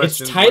mail. Wait, it's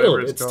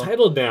titled. It's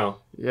titled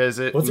now. Yeah, is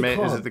it? What's it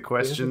called? Is it the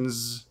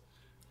questions?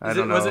 I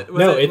don't know.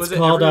 It's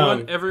called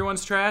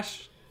Everyone's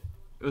Trash?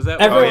 Was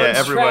that?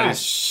 Everyone's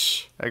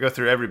Trash. I go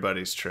through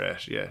everybody's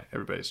trash. Yeah,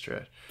 everybody's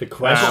trash. The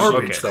question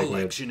garbage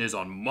collection is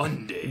on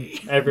Monday.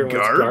 Everyone's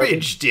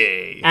garbage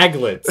day.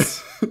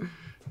 Aglets.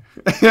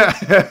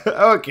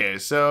 Okay,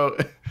 so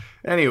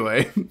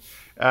anyway,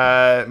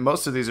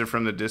 most of these are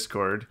from the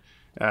Discord.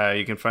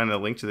 You can find the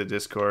link to the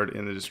Discord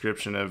in the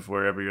description of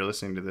wherever you're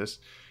listening to this.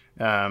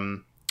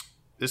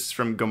 This is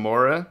from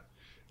Gamora.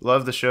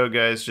 Love the show,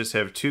 guys. Just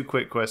have 2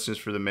 quick questions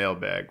for the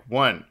mailbag.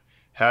 1,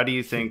 how do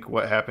you think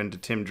what happened to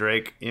Tim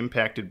Drake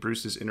impacted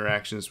Bruce's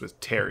interactions with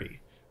Terry?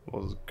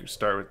 We'll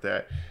start with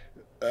that.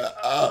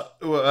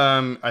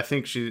 I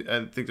think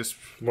this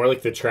more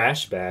like the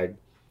trash bag.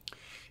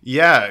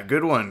 Yeah,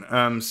 good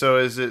one. So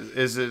is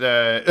it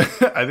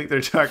I think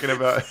they're talking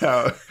about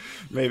how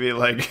maybe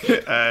like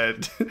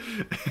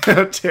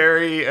how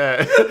Terry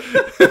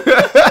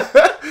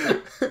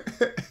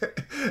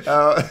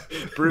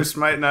Bruce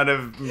might not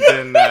have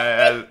been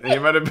he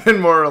might have been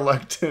more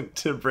reluctant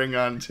to bring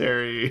on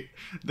Terry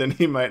than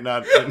he might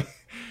not been.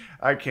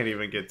 I can't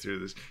even get through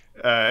this.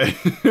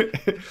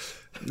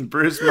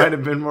 Bruce might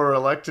have been more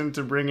reluctant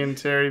to bring in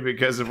Terry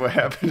because of what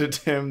happened to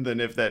Tim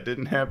than if that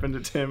didn't happen to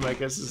Tim, I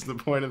guess is the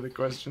point of the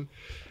question.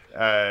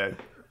 The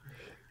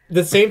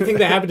same thing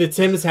that happened to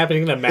Tim is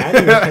happening to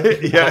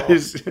Matt. Yeah,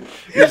 he's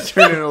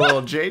turning a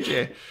little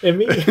JJ. And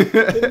me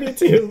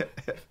too.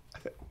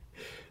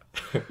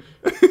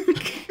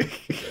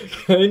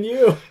 And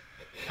you.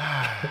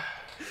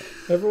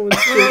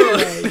 Everyone's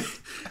doing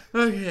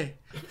Okay.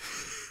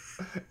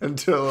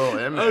 Into a little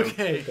M.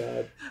 Okay.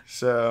 God.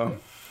 So.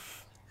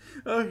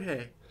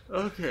 Okay.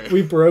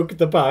 We broke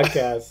the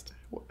podcast.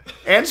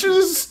 Answer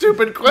this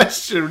stupid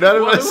question. None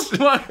of us.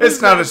 It's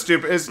not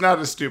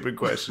a stupid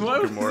question. Why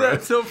was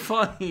that so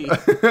funny?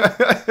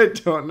 I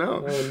don't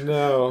know. Oh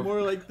no.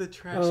 More like the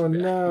trash. Oh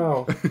bag.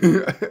 No.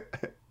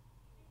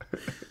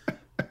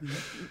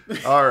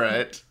 All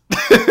right.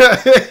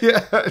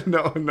 Yeah,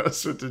 no one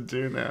knows what to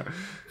do now.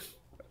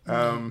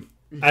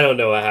 I don't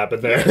know what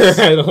happened there.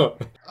 I don't.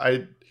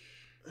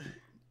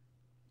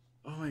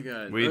 Oh my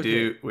god. We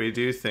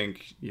do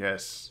think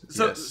yes.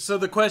 So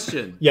the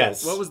question.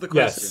 Yes. What was the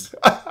question?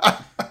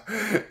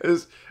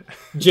 Yes.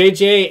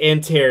 JJ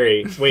and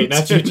Terry. Wait,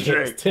 not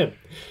JJ. It's Tim.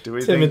 Do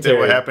we think that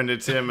what happened to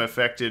Tim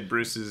affected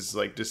Bruce's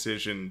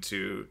decision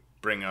to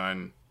bring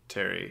on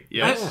Terry?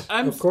 Yes.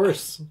 Of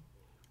course.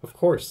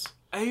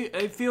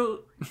 I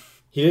feel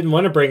he didn't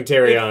want to bring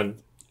Terry on.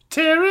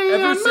 Terry,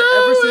 ever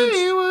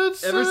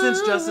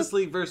since Justice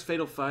League vs.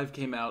 Fatal 5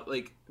 came out,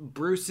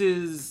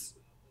 Bruce's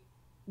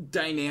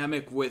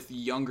dynamic with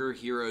younger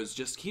heroes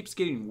just keeps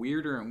getting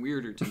weirder and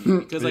weirder to me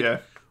because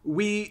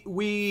we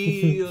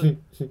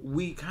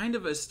kind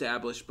of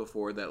established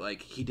before that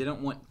he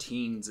didn't want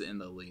teens in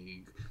the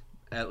league.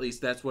 At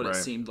least that's what it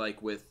seemed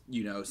like with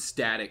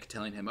Static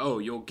telling him, "Oh,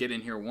 you'll get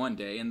in here one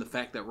day," and the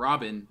fact that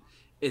Robin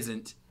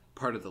isn't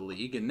part of the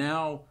league, and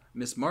now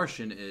Miss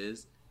Martian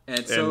is,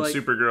 and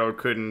Supergirl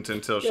couldn't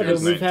until she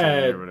was 19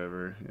 or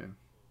whatever. Yeah.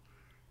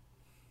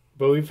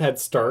 But we've had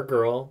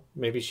Stargirl.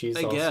 Maybe she's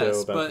I also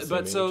guess, about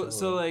but the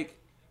same age.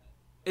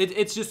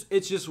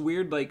 it's just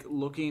weird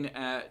looking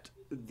at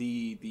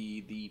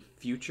the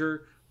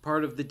future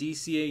part of the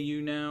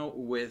DCAU now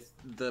with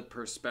the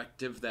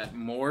perspective that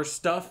more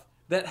stuff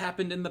that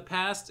happened in the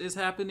past is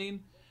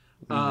happening.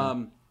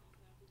 Mm-hmm.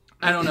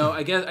 I don't know.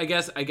 I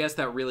guess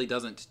that really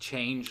doesn't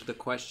change the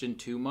question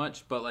too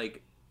much, but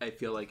I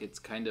feel like it's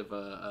kind of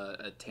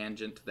a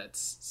tangent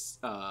that's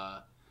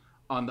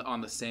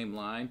on the same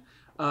line.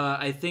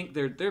 I think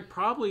there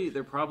probably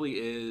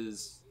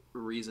is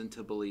reason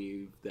to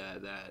believe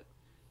that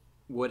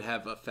would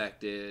have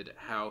affected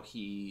how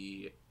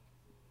he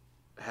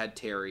had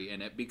Terry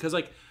in it, because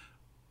like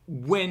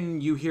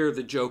when you hear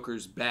the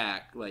Joker's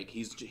back, like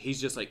he's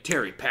just like,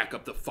 Terry, pack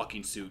up the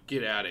fucking suit,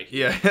 get out of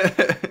here.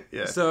 Yeah.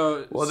 Yeah.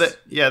 So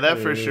that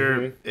for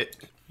sure.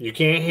 You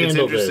can't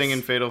handle this. It's interesting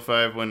in Fatal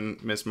 5 when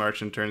Miss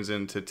Martian turns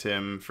into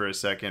Tim for a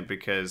second,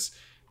 because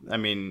I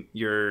mean,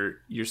 you're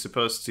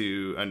supposed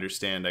to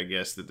understand, I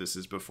guess, that this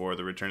is before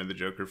the Return of the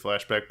Joker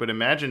flashback. But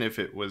imagine if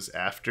it was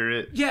after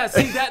it. Yeah,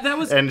 see, that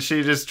was... and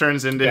she just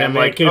turns into him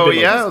Batman like, oh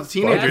yeah,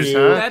 teenagers,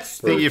 huh?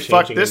 You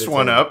fucked this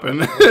one up.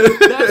 And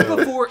that's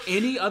before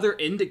any other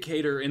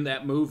indicator in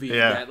that movie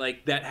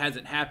that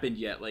hasn't happened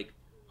yet. Like,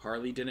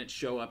 Harley didn't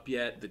show up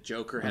yet. The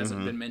Joker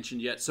hasn't been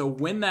mentioned yet. So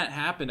when that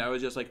happened, I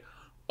was just like,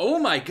 oh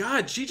my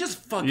God, she just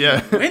fucking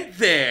went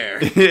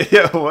there.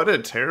 Yeah, what a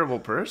terrible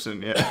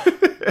person. Yeah.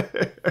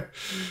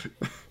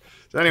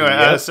 So anyway,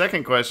 the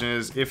second question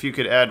is, if you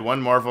could add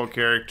one Marvel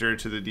character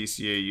to the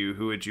DCAU,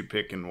 who would you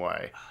pick and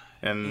why?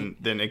 And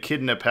then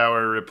Echidna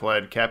Power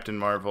replied Captain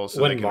Marvel,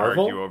 so they can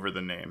argue over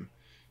the name.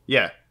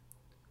 Yeah.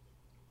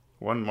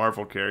 One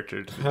Marvel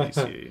character to the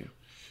DCAU.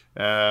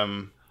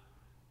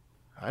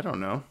 I don't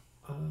know.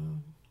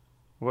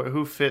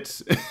 Who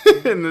fits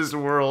in this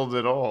world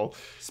at all?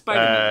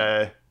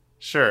 Spider-Man.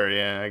 Sure,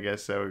 yeah, I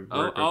guess that would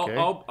work.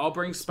 I'll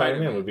bring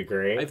Spider-Man. Would be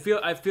great. I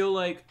feel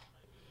like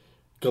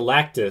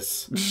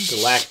Galactus.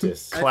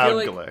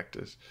 Cloud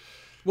Galactus.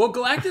 Well,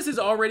 Galactus is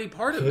already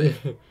part of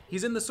it.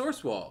 He's in the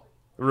Source Wall.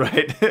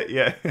 Right.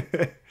 Yeah.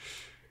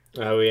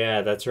 Oh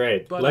yeah, that's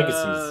right. But,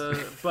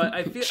 Legacies. But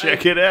I feel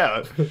Check it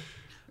out.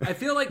 I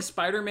feel like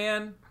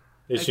Spider-Man.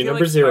 Issue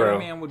number 0.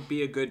 Spider-Man would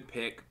be a good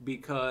pick,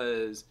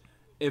 because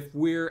if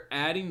we're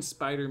adding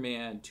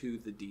Spider-Man to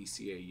the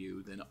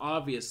DCAU, then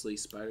obviously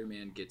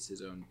Spider-Man gets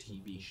his own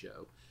TV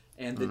show.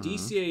 And the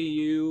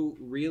DCAU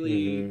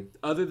really,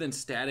 other than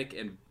Static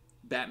and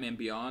Batman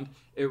Beyond,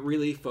 it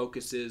really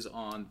focuses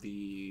on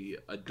the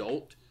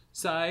adult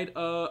side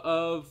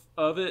of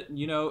it.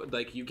 You know,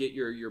 like you get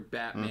your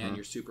Batman,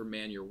 your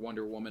Superman, your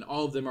Wonder Woman,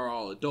 all of them are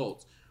all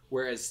adults.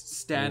 Whereas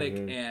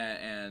Static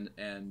and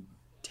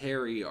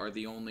Terry are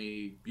the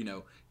only,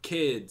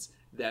 kids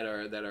that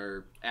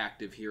are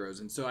active heroes.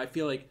 And so I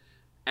feel like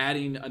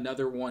adding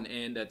another one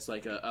in that's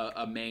like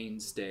a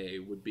mainstay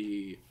would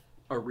be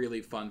a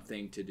really fun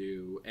thing to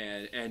do.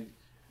 And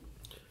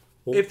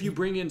if you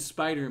bring in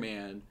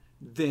Spider-Man,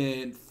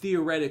 then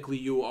theoretically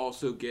you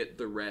also get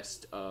the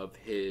rest of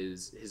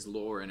his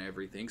lore and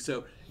everything.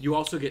 So you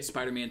also get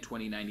Spider-Man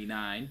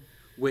 2099,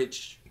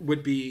 which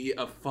would be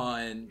a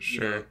fun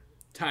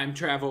time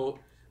travel.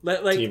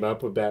 Team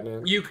up with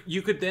Batman.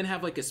 You could then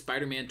have like a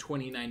Spider-Man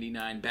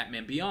 2099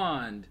 Batman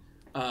Beyond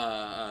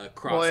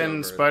crossover. Well,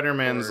 and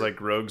Spider-Man's like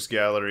Rogues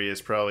Gallery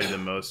is probably the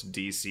most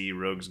DC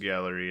Rogues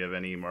Gallery of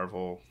any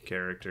Marvel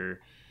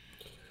character.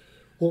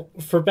 Well,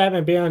 for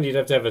Batman Beyond, you'd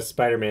have to have a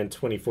Spider-Man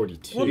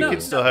 2042. Well, you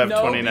could still have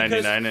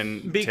 2099,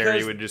 and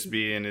Terry would just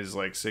be in his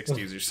like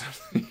 60s or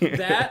something.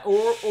 That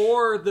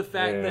or the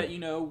fact that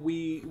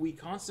we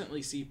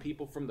constantly see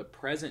people from the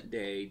present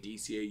day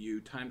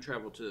DCAU time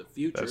travel to the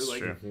future. That's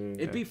true.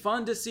 It'd be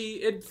fun to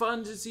see.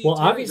 Well,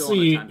 Terry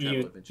obviously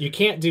you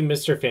can't do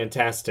Mr.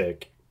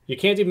 Fantastic. You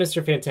can't do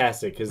Mr.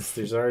 Fantastic because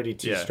there's already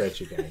two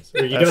stretchy guys.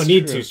 Or you don't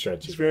need two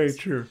stretchy guys. It's very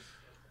true.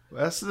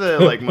 That's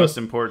the most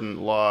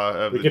important law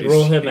of we the could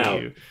roll him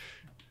out.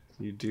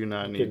 You do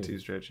not need two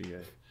stretchy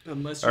guys.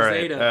 Unless you're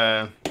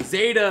Zeta.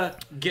 Zeta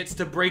gets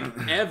to break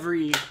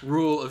every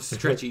rule of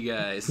stretchy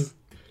guys.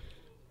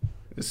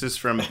 This is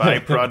from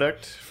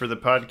Byproduct for the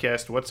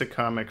podcast. What's a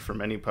comic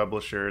from any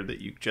publisher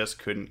that you just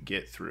couldn't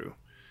get through?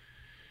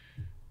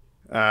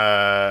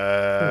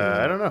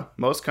 I don't know.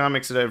 Most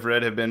comics that I've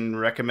read have been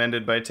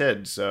recommended by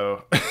Ted,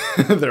 so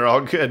they're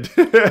all good.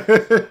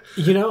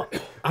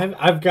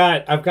 I've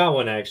got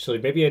one actually.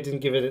 Maybe I didn't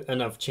give it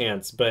enough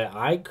chance, but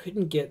I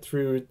couldn't get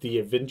through the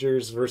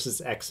Avengers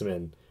versus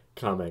X-Men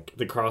comic,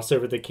 the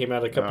crossover that came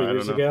out a couple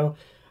years ago.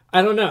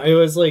 I don't know. It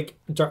was like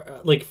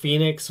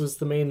Phoenix was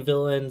the main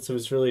villain, so it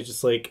was really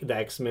just like the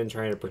X-Men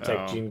trying to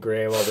protect Jean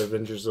Grey, while the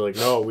Avengers are like,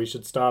 no, we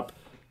should stop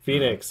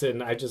Phoenix,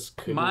 and I just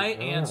couldn't. My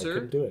answer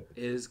couldn't do it.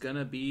 Is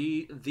gonna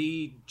be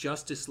the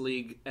Justice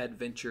League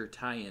Adventure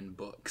tie-in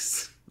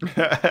books.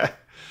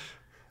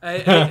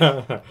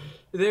 There's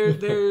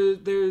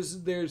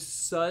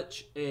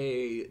such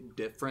a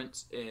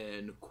difference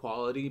in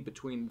quality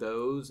between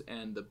those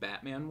and the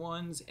Batman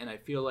ones, and I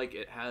feel like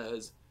it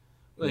has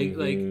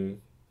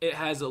it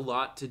has a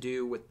lot to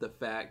do with the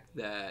fact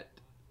that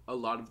a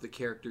lot of the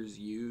characters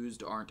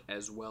used aren't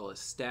as well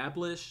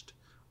established.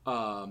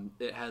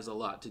 It has a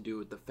lot to do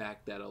with the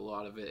fact that a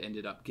lot of it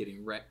ended up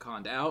getting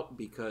retconned out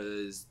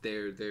because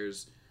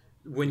there's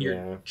when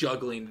you're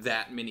juggling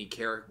that many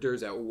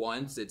characters at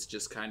once, it's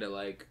just kind of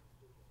like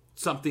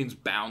something's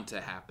bound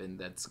to happen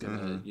that's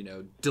gonna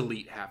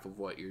delete half of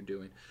what you're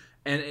doing,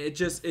 and it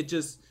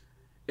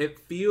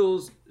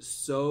feels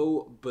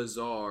so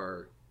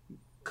bizarre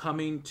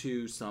coming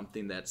to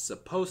something that's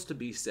supposed to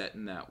be set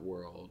in that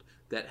world,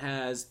 that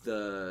has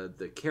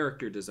the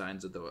character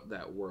designs of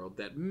that world,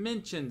 that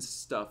mentions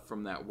stuff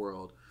from that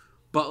world,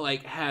 but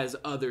like has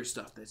other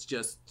stuff that's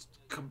just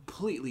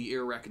completely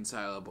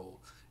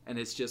irreconcilable, and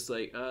it's just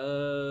like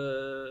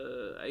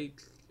I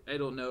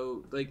don't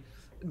know, like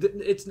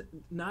it's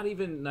not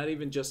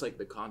even just like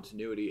the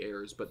continuity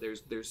errors, but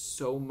there's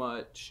so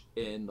much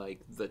in like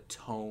the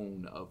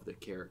tone of the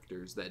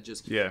characters that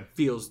just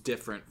feels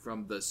different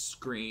from the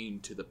screen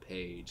to the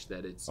page.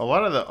 That it's a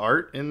lot of the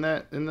art in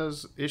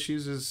those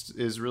issues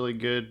is really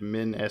good.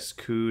 Min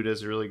Esku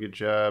does a really good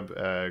job.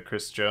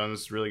 Chris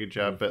Jones really good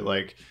job, but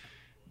like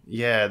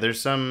there's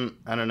some,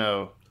 I don't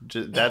know,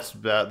 that's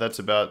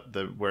about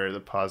where the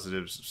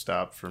positives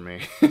stop for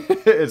me.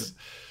 It's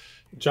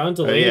John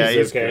Delaney's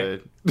he's okay.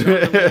 good.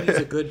 John Delaney's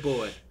a good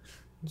boy.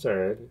 It's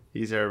alright.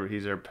 He's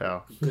our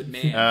pal. Good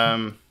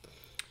man.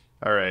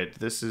 All right.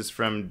 This is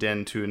from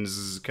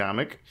Dentoon's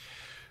comic.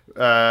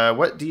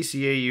 What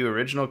DCAU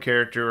original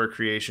character or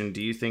creation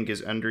do you think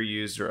is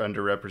underused or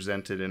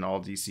underrepresented in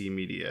all DC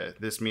media?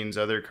 This means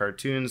other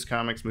cartoons,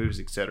 comics, movies,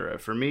 etc.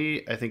 For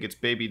me, I think it's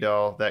Baby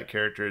Doll. That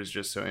character is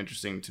just so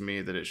interesting to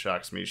me that it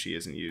shocks me she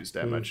isn't used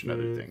that much in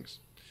other things.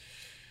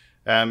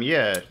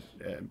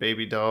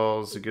 Baby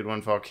Doll's a good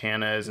one.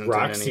 Volcana isn't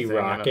Roxy anything,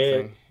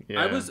 Rocket.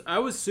 I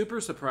was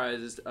super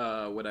surprised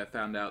when I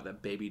found out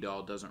that Baby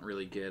Doll doesn't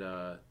really get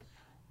a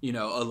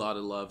lot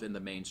of love in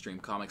the mainstream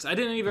comics. I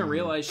didn't even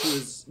realize she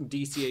was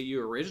DCAU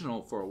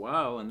original for a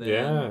while, and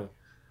then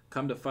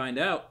come to find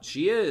out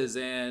she is,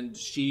 and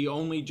she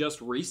only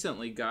just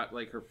recently got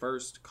like her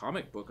first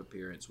comic book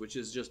appearance, which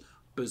is just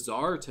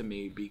bizarre to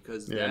me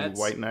because that's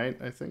White Knight,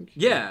 I think.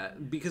 Yeah,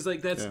 because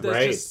like that's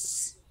right.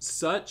 just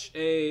such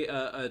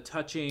a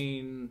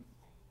touching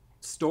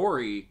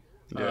story.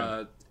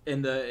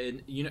 In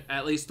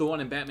at least the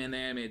one in Batman the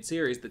Animated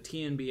Series, the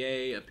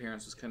TNBA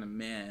appearance was kind of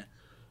meh,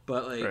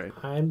 but like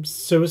I'm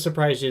so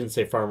surprised you didn't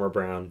say Farmer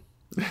Brown.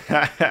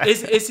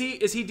 is he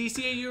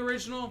DCAU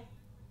original?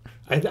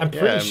 I'm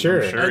pretty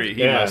sure. I'm sure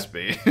he must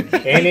be. And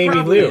He Amy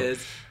probably Lou.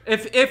 is.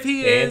 If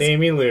he is, And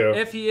Amy Lou.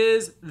 if he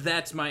is,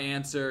 that's my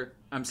answer.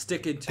 I'm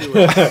sticking to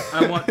it.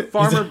 I want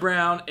Farmer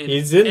Brown in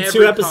He's in every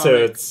 2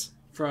 episodes.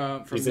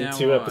 From He's now in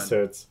 2 on.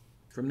 episodes.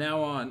 From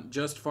now on,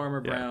 just Farmer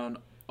Brown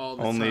all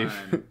the only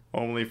time.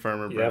 only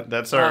Farmer Brown. Yep.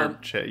 That's our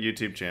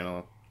YouTube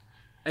channel.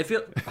 I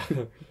feel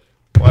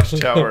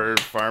Watchtower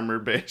Farmer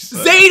Base.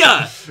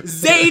 Zeta.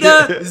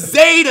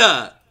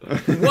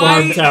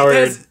 Why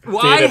has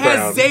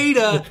Brown.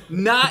 Zeta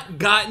not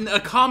gotten a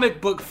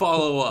comic book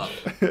follow up?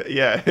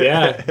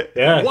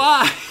 Yeah.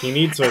 Why? He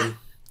needs one.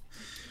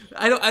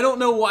 I don't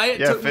know why it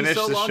took me finish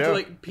so the long show. to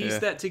like piece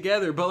that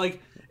together, but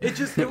like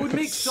it would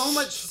make so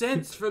much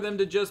sense for them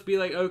to just be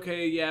like,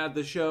 okay, yeah,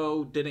 the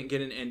show didn't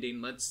get an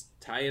ending. Let's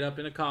tie it up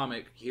in a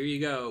comic. Here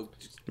you go.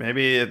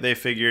 Maybe they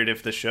figured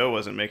if the show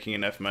wasn't making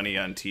enough money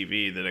on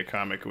TV, that a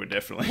comic would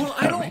definitely. Well,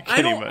 not make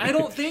any money. I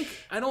don't think.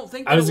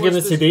 I was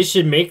gonna say they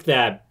should make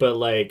that, but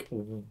like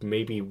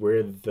maybe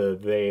we're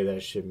they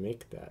that should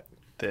make that.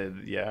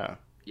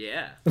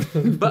 Yeah,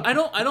 but I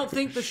don't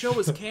think the show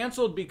was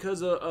canceled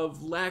because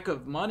of lack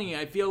of money.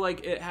 I feel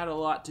like it had a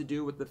lot to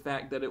do with the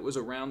fact that it was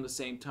around the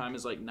same time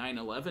as like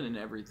 9/11 and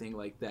everything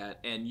like that.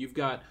 And you've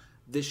got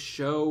this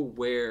show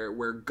where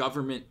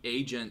government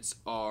agents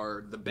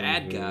are the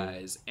bad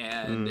guys,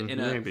 and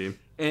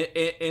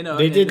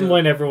They didn't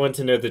want everyone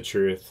to know the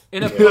truth.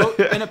 In a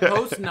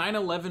post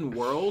 9/11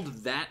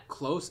 world that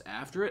close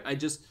after it,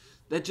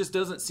 that just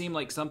doesn't seem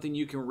like something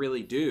you can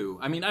really do.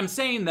 I mean, I'm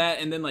saying that,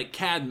 and then like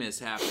Cadmus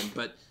happened,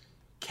 but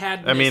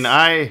Cadmus. I mean,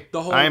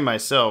 I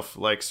myself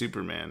like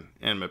Superman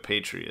and I'm a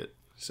patriot,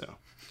 so.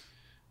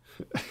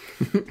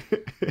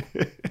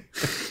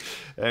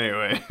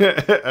 Anyway,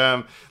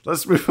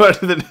 let's move on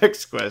to the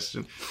next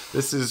question.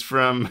 This is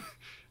from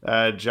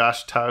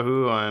Josh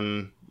Tahu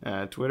on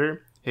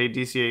Twitter. Hey,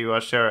 DCAU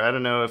Watchtower, I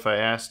don't know if I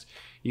asked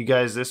you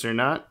guys this or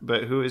not,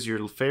 but who is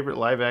your favorite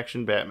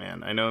live-action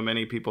Batman? I know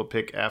many people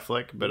pick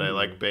Affleck, but I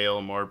like Bale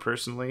more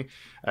personally.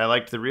 I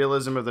liked the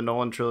realism of the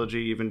Nolan trilogy,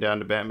 even down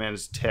to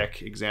Batman's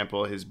tech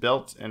example, his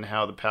belt, and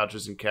how the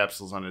pouches and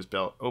capsules on his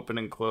belt open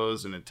and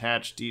close and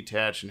attach,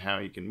 detach, and how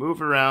he can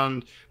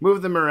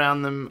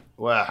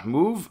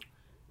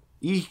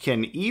He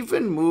can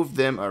even move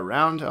them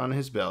around on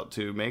his belt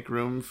to make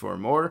room for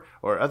more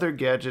or other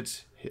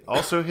gadgets.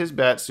 Also, his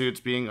bat suits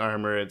being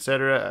armor,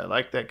 etc. I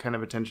like that kind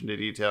of attention to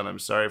detail, and I'm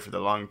sorry for the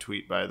long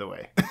tweet, by the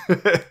way.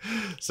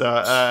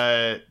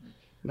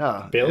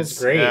 No, Bale's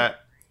great.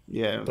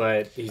 Yeah,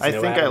 but he's I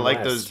think I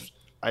like those.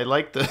 I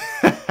like the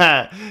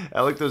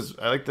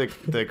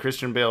the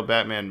Christian Bale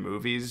Batman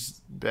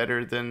movies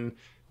better than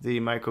the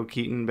Michael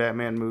Keaton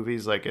Batman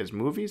movies, like as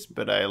movies,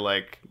 but I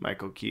like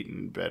Michael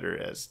Keaton better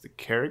as the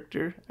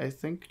character, I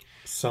think.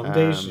 Some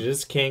days you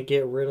just can't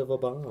get rid of a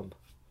bomb.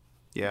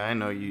 Yeah, I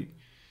know you.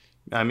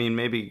 I mean,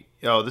 maybe.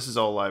 Oh, this is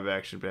all live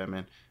action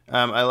Batman.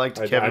 I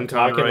liked Kevin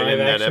Conroy in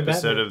that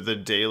episode of The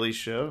Daily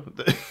Show.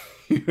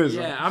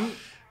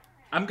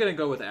 I'm gonna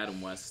go with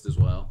Adam West as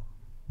well.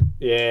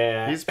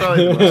 Yeah, he's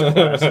probably the most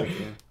classic.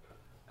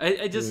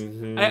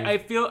 Yeah.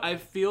 I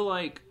feel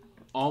like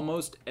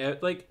almost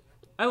like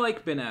I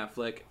like Ben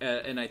Affleck,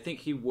 and I think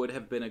he would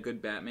have been a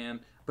good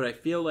Batman. But I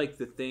feel like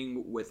the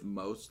thing with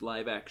most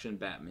live action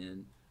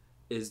Batman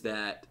is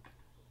that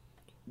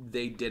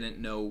they didn't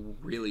know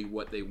really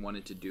what they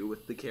wanted to do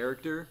with the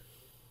character.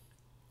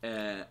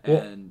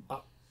 And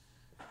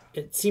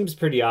it seems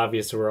pretty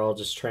obvious we're all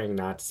just trying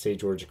not to say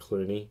George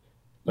Clooney.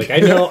 Like, I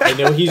know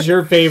he's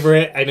your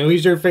favorite. I know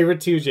he's your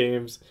favorite too,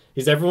 James.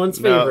 He's everyone's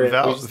favorite.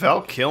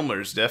 Val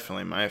Kilmer's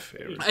definitely my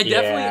favorite. I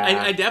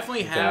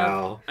definitely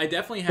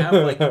have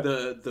like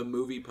the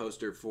movie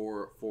poster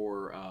for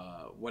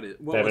what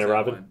Batman was that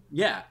Robin? one?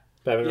 Yeah.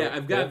 Batman,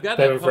 I've got Batman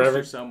that poster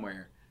Forever?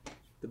 somewhere.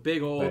 The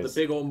big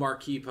old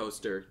marquee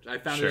poster. I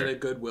found it at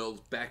Goodwill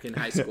back in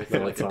high school for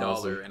like $1.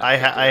 Awesome. And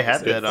I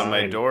had that on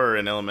my door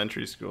in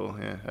elementary school.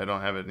 Yeah, I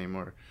don't have it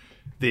anymore.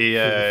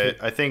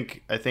 I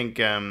think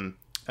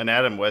an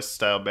Adam West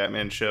style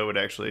Batman show would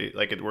actually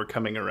we're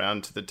coming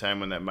around to the time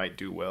when that might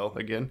do well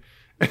again.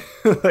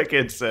 Like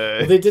it's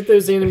well, they did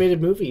those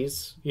animated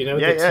movies,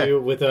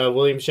 two with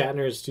William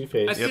Shatner as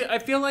Two-Face. I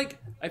feel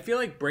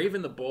like Brave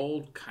and the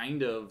Bold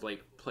kind of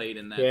like played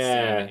in that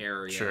same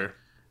area. Sure.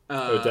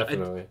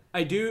 Definitely.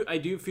 I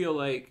do feel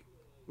like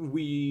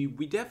we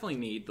definitely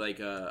need like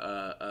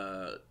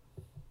a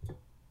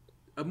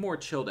more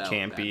chilled out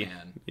campy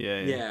Batman.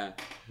 Yeah.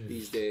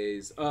 These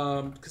days.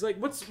 Because like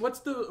what's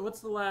the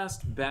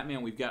last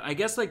Batman we've got? I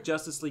guess like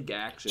Justice League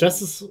Action.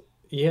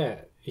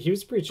 He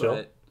was pretty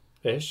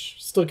chill-ish.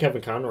 Still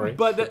Kevin Conroy.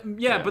 But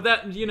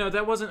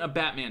that wasn't a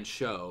Batman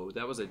show.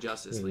 That was a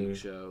Justice League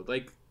show.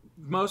 Like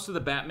most of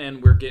the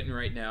Batman we're getting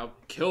right now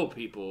kill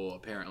people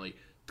apparently.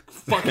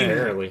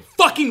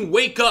 Fucking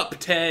wake up,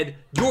 Ted.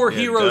 Your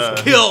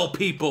heroes kill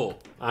people.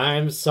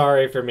 I'm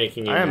sorry for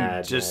making you mad.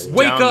 I'm just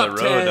Wake down up,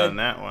 the road Ted. on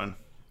that one.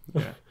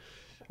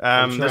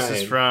 Yeah. This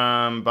is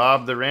from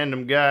Bob the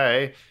Random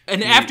Guy.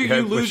 And after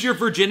you lose your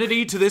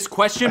virginity to this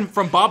question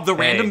from Bob the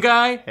Random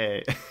Guy?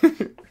 Hey.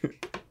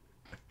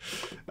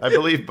 I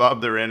believe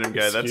Bob the Random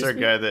Guy. That's our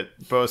guy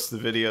that posts the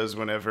videos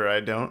whenever I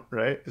don't,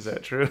 right? Is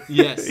that true?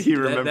 Yes. He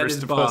remembers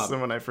that to Bob. post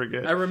them when I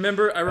forget. I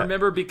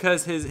remember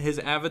because his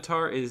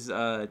avatar is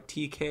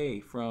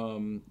TK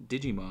from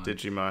Digimon.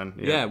 Digimon.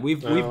 Yeah,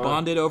 we've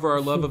bonded over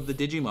our love of the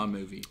Digimon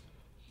movie.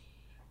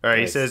 All right,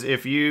 He says,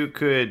 if you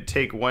could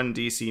take one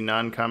DC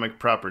non-comic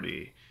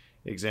property,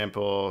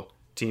 example,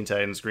 Teen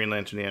Titans, Green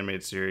Lantern, the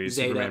animated series,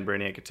 Zeta. Superman,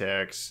 Brainiac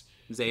Attacks.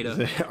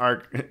 Zeta.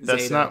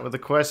 That's Zeta. not what the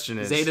question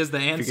is. Zeta's the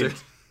answer.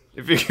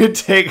 If you could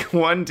take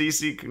one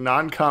DC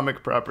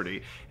non-comic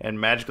property and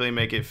magically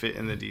make it fit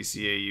in the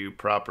DCAU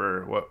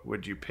proper, what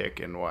would you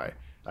pick and why?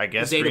 I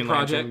guess Zeta Green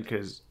Lantern, Project.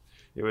 because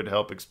it would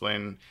help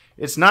explain.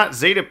 It's not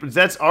Zeta.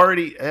 That's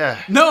already.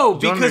 No,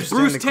 because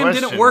Bruce Timm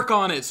didn't work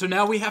on it, so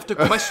now we have to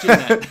question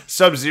that.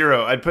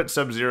 Sub-Zero. I'd put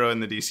Sub-Zero in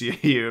the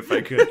DCAU if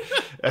I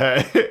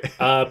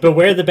could.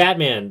 Beware the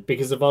Batman,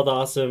 because of all the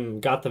awesome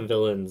Gotham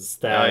villains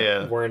that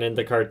Oh, weren't in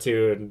the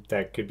cartoon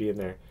that could be in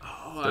there.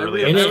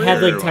 And it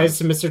had like ties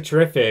to Mr.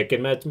 Terrific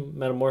and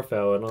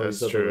Metamorpho and all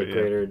these other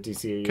greater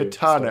DCAU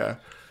Katana. stuff.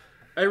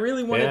 I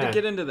really wanted to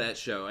get into that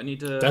show. I need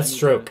to.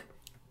 Deathstroke.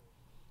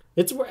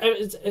 It's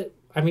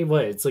I mean,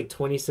 what? It's like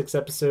 26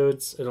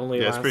 episodes. It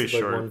only lasts like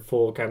short. one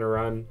full kind of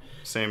run.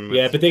 Same.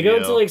 But they go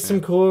into like some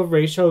cool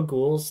Ra's al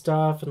Ghul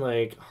stuff and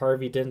like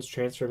Harvey Dent's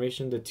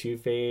transformation to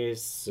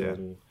Two-Face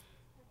and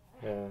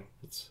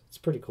it's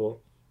pretty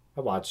cool.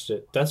 I watched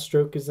it.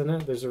 Deathstroke is in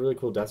it. There's a really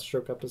cool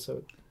Deathstroke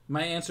episode.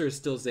 My answer is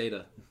still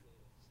Zeta.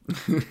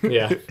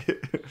 Yeah.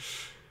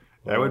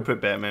 I would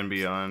put Batman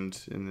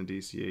Beyond in the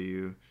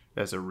DCAU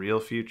as a real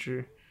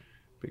future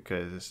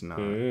because it's not.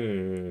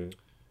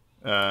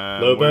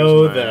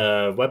 Lobo,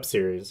 the web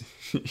series.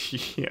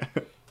 Yeah.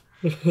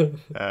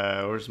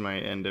 Where's my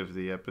end of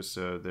the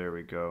episode? There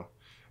we go.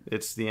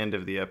 It's the end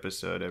of the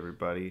episode,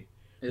 everybody.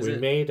 We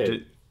made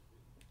it.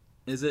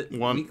 Is it?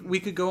 We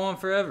could go on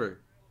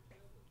forever.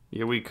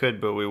 Yeah, we could,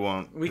 but we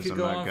won't. We could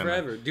go on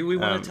forever. Do we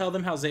want to tell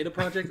them how Zeta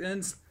Project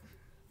ends?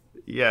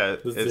 Yeah,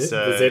 it's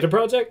the Zeta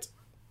Project.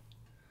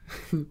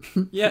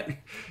 Yeah,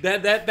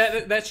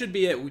 that should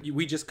be it.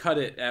 We just cut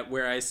it at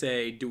where I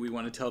say, "Do we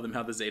want to tell them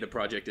how the Zeta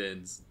Project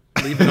ends?"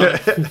 Leave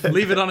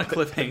it on a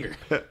cliffhanger.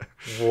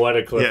 What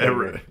a cliffhanger! Yeah,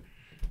 right.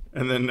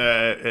 And then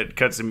it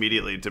cuts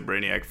immediately to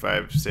Brainiac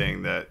 5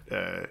 saying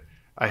that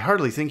I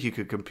hardly think you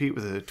could compete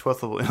with a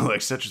 12th level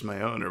intellect such as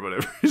my own, or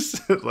whatever.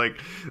 So, like,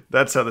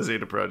 that's how the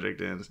Zeta Project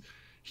ends.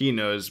 He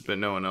knows, but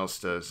no one else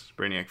does.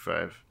 Brainiac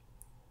 5.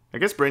 I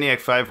guess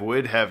Brainiac 5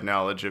 would have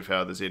knowledge of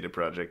how the Zeta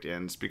Project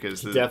ends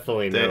because he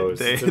definitely knows.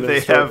 They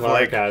have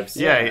like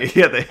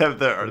they have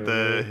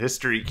the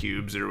history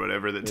cubes or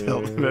whatever that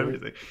tell them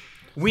everything.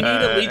 We need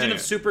a legion of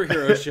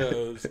superhero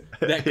shows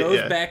that goes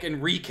back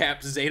and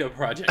recaps Zeta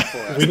Project for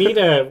us. We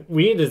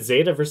need a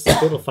Zeta versus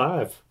Fatal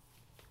 5.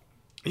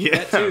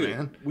 Yeah,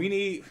 man. We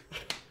need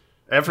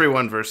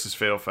everyone versus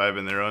Fatal 5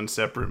 in their own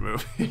separate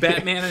movie.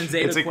 Batman and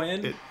Zeta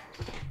Quinn.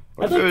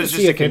 I'd like to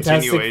see a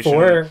Fantastic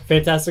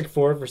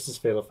Four versus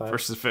Fatal Five.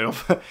 Versus Fatal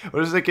Five.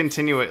 What is a like a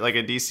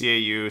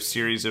DCAU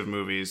series of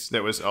movies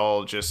that was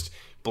all just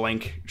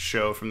blank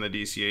show from the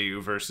DCAU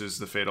versus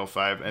the Fatal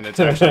Five, and it's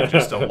actually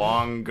just a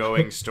long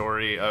going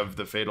story of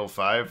the Fatal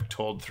Five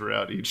told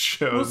throughout each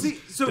show's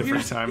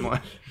different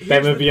timeline.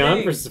 Batman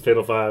Beyond versus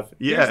Fatal Five.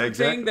 Yeah, exactly.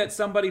 The thing that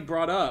somebody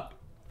brought up,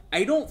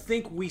 I don't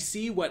think we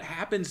see what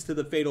happens to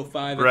the Fatal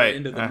Five at the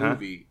end of the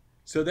movie.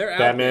 So they're out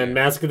Batman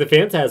there. Mask of the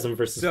Phantasm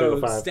versus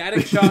Fatal Five.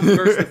 Static Shock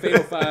versus the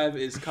Fatal Five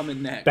is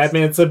coming next.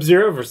 Batman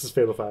Sub-Zero versus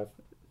Fatal Five.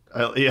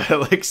 I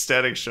like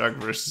Static Shock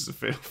versus the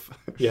Fatal Five.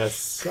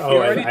 Yes. He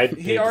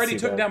already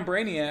took down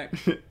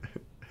Brainiac.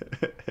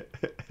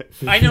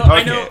 I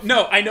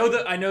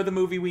know the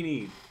movie we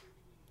need.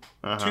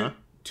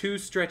 Two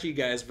stretchy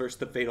guys versus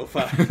the Fatal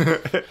Five.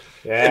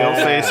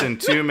 Philface and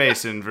Two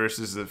Mason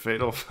versus the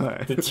Fatal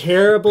Five. The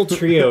Terrible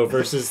Trio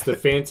versus the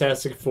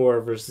Fantastic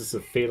Four versus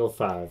the Fatal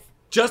Five.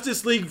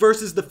 Justice League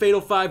versus the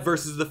Fatal Five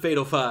versus the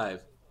Fatal Five.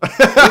 It's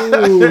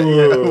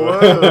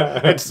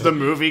the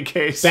movie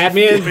case.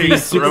 Batman v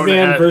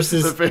Superman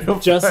versus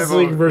Justice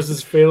League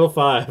versus Fatal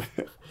Five.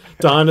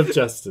 Dawn of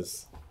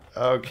Justice.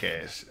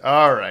 Okay.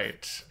 All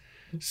right.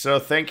 So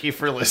thank you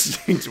for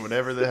listening to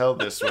whatever the hell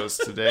this was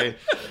today.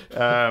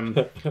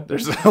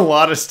 There's a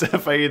lot of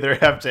stuff I either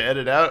have to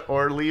edit out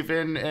or leave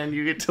in, and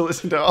you get to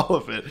listen to all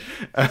of it.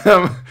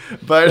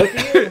 But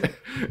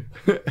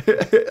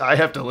I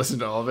have to listen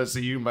to all of it, so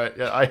you might.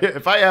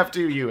 If I have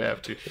to, you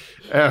have to.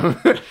 The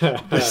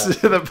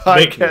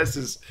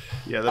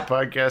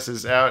podcast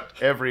is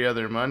out every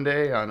other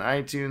Monday on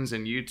iTunes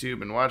and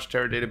YouTube and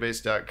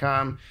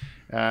WatchTowerDatabase.com.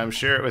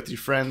 Share it with your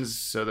friends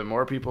so that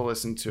more people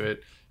listen to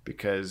it,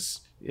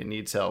 because it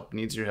needs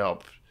your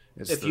help.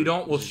 If you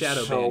don't, we'll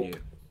shadow ban you.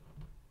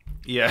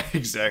 Yeah,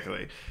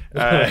 exactly.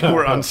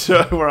 We're on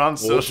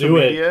social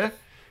media.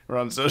 We're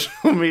on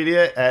social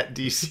media at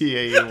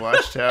DCAU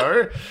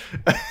Watchtower.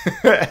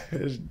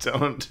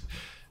 Don't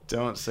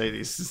say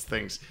these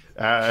things.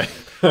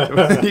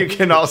 You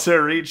can also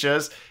reach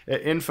us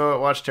at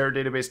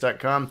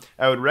info@watchtowerdatabase.com.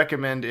 I would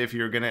recommend, if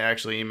you're going to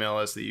actually email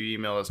us, that you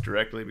email us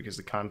directly, because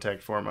the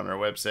contact form on our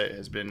website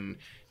has been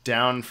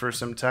down for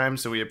some time,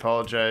 so we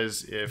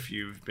apologize if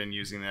you've been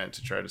using that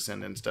to try to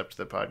send in stuff to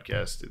the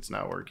podcast. It's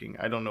not working.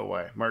 I don't know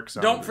why. Mark's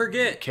on Don't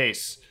forget,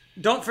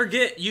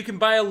 you can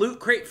buy a Loot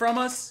Crate from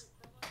us.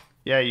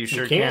 Yeah, you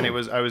sure can.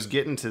 I was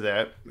getting to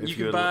that. If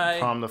you would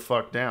calm the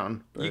fuck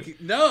down.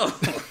 No.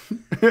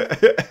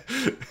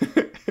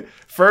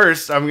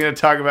 First, I'm going to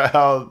talk about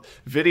how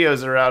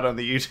videos are out on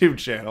the YouTube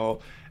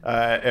channel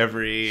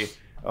every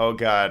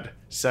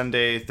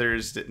Sunday,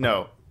 Thursday.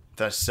 No,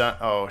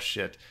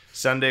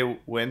 Sunday,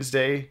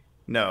 Wednesday.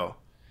 No.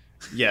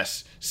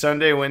 Yes.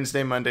 Sunday,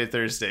 Wednesday, Monday,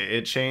 Thursday.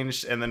 It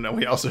changed, and then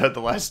we also had the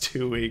last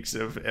 2 weeks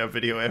of a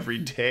video every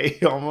day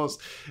almost.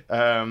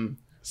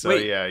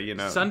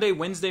 Sunday,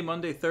 Wednesday,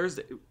 Monday,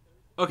 Thursday.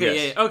 Okay,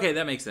 yes. Yeah, okay,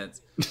 that makes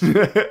sense.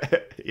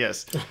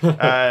 Yes.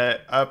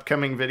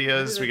 Upcoming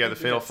videos, we got the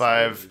Fatal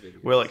Five.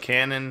 Will It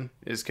Canon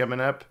is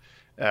coming up,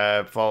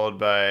 followed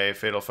by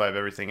Fatal Five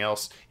Everything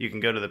Else. You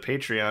can go to the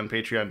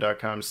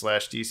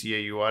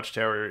patreon.com/DCAU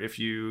Watchtower. If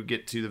you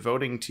get to the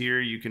voting tier,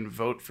 you can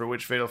vote for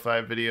which Fatal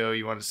Five video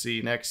you want to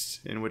see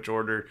next, in which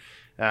order,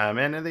 and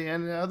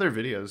other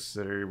videos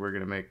that we're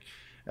going to make.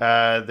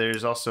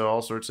 There's also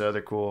all sorts of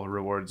other cool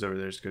rewards over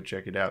there, so go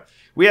check it out.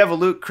 We have a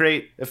Loot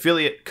Crate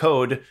affiliate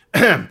code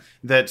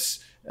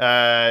that's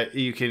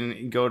you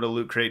can go to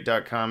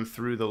lootcrate.com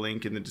through the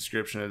link in the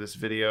description of this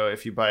video.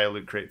 If you buy a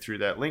Loot Crate through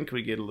that link,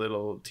 we get a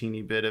little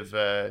teeny bit of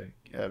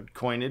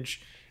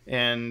coinage.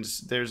 And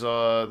there's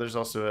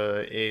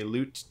also a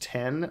Loot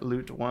 10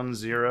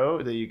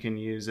 that you can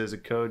use as a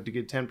code to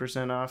get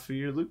 10% off of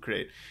your Loot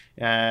Crate.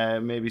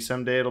 Maybe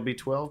someday it'll be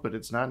 12, but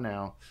it's not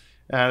now.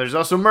 There's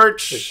also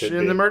merch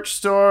in the merch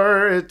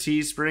store at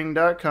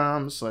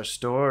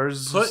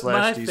teespring.com/stores/DCAU Put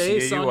my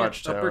face on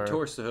Watchtower. Your upper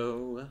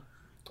torso.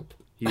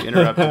 You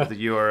interrupted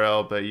the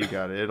URL, but you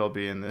got it. It'll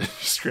be in the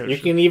description. You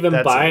can even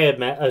buy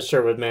a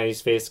shirt with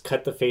Maddie's face,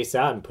 cut the face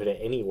out, and put it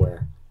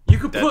anywhere. You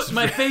could put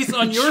my face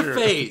on your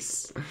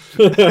face.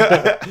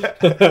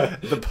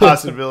 The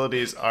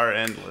possibilities are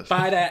endless.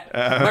 Buy that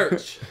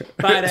merch.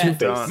 Buy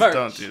that merch.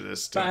 Don't do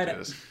this.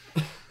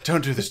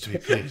 Don't do this to me,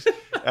 please.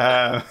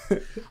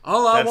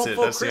 All I want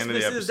for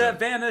Christmas is that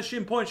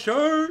Vanishing Point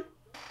shirt.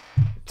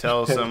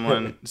 Tell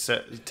someone.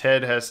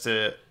 Ted has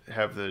to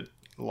have the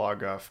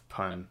log off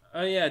pun.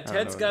 Oh yeah,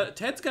 Ted's got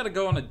to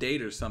go on a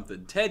date or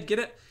something. Ted, get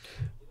it.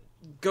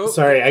 Go.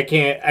 Sorry, I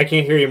can't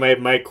hear you.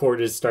 My cord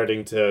is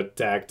starting to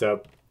act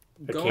up.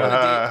 Go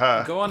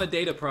on a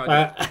data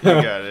project.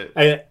 You got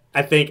it.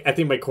 I think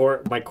my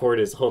cord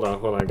is. Hold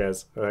on,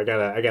 guys. I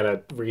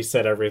gotta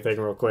reset everything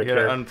real quick. You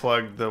gotta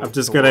unplug the. I'm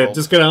just gonna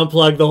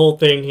unplug the whole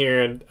thing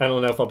here, and I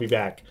don't know if I'll be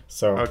back.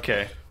 So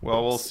okay.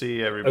 Well, we'll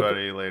see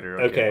everybody later.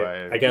 Okay.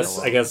 Bye. I guess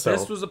so.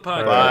 This was a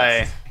podcast.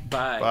 Bye.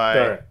 Bye.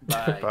 Bye.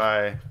 Bye.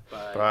 Bye.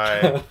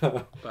 Bye.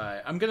 Bye.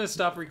 Bye. I'm gonna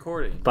stop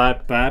recording.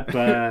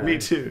 Bye. Me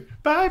too.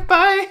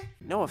 Bye.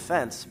 No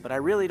offense, but I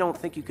really don't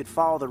think you could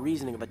follow the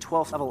reasoning of a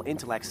 12th level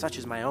intellect such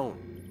as my own.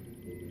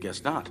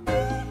 Guess not.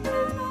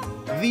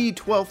 The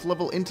 12th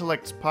Level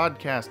Intellects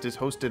podcast is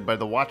hosted by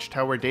the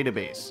Watchtower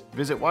Database.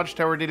 Visit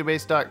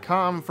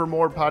watchtowerdatabase.com for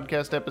more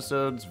podcast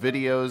episodes,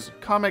 videos,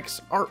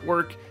 comics,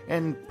 artwork,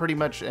 and pretty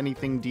much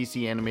anything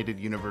DC Animated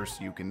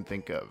Universe you can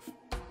think of.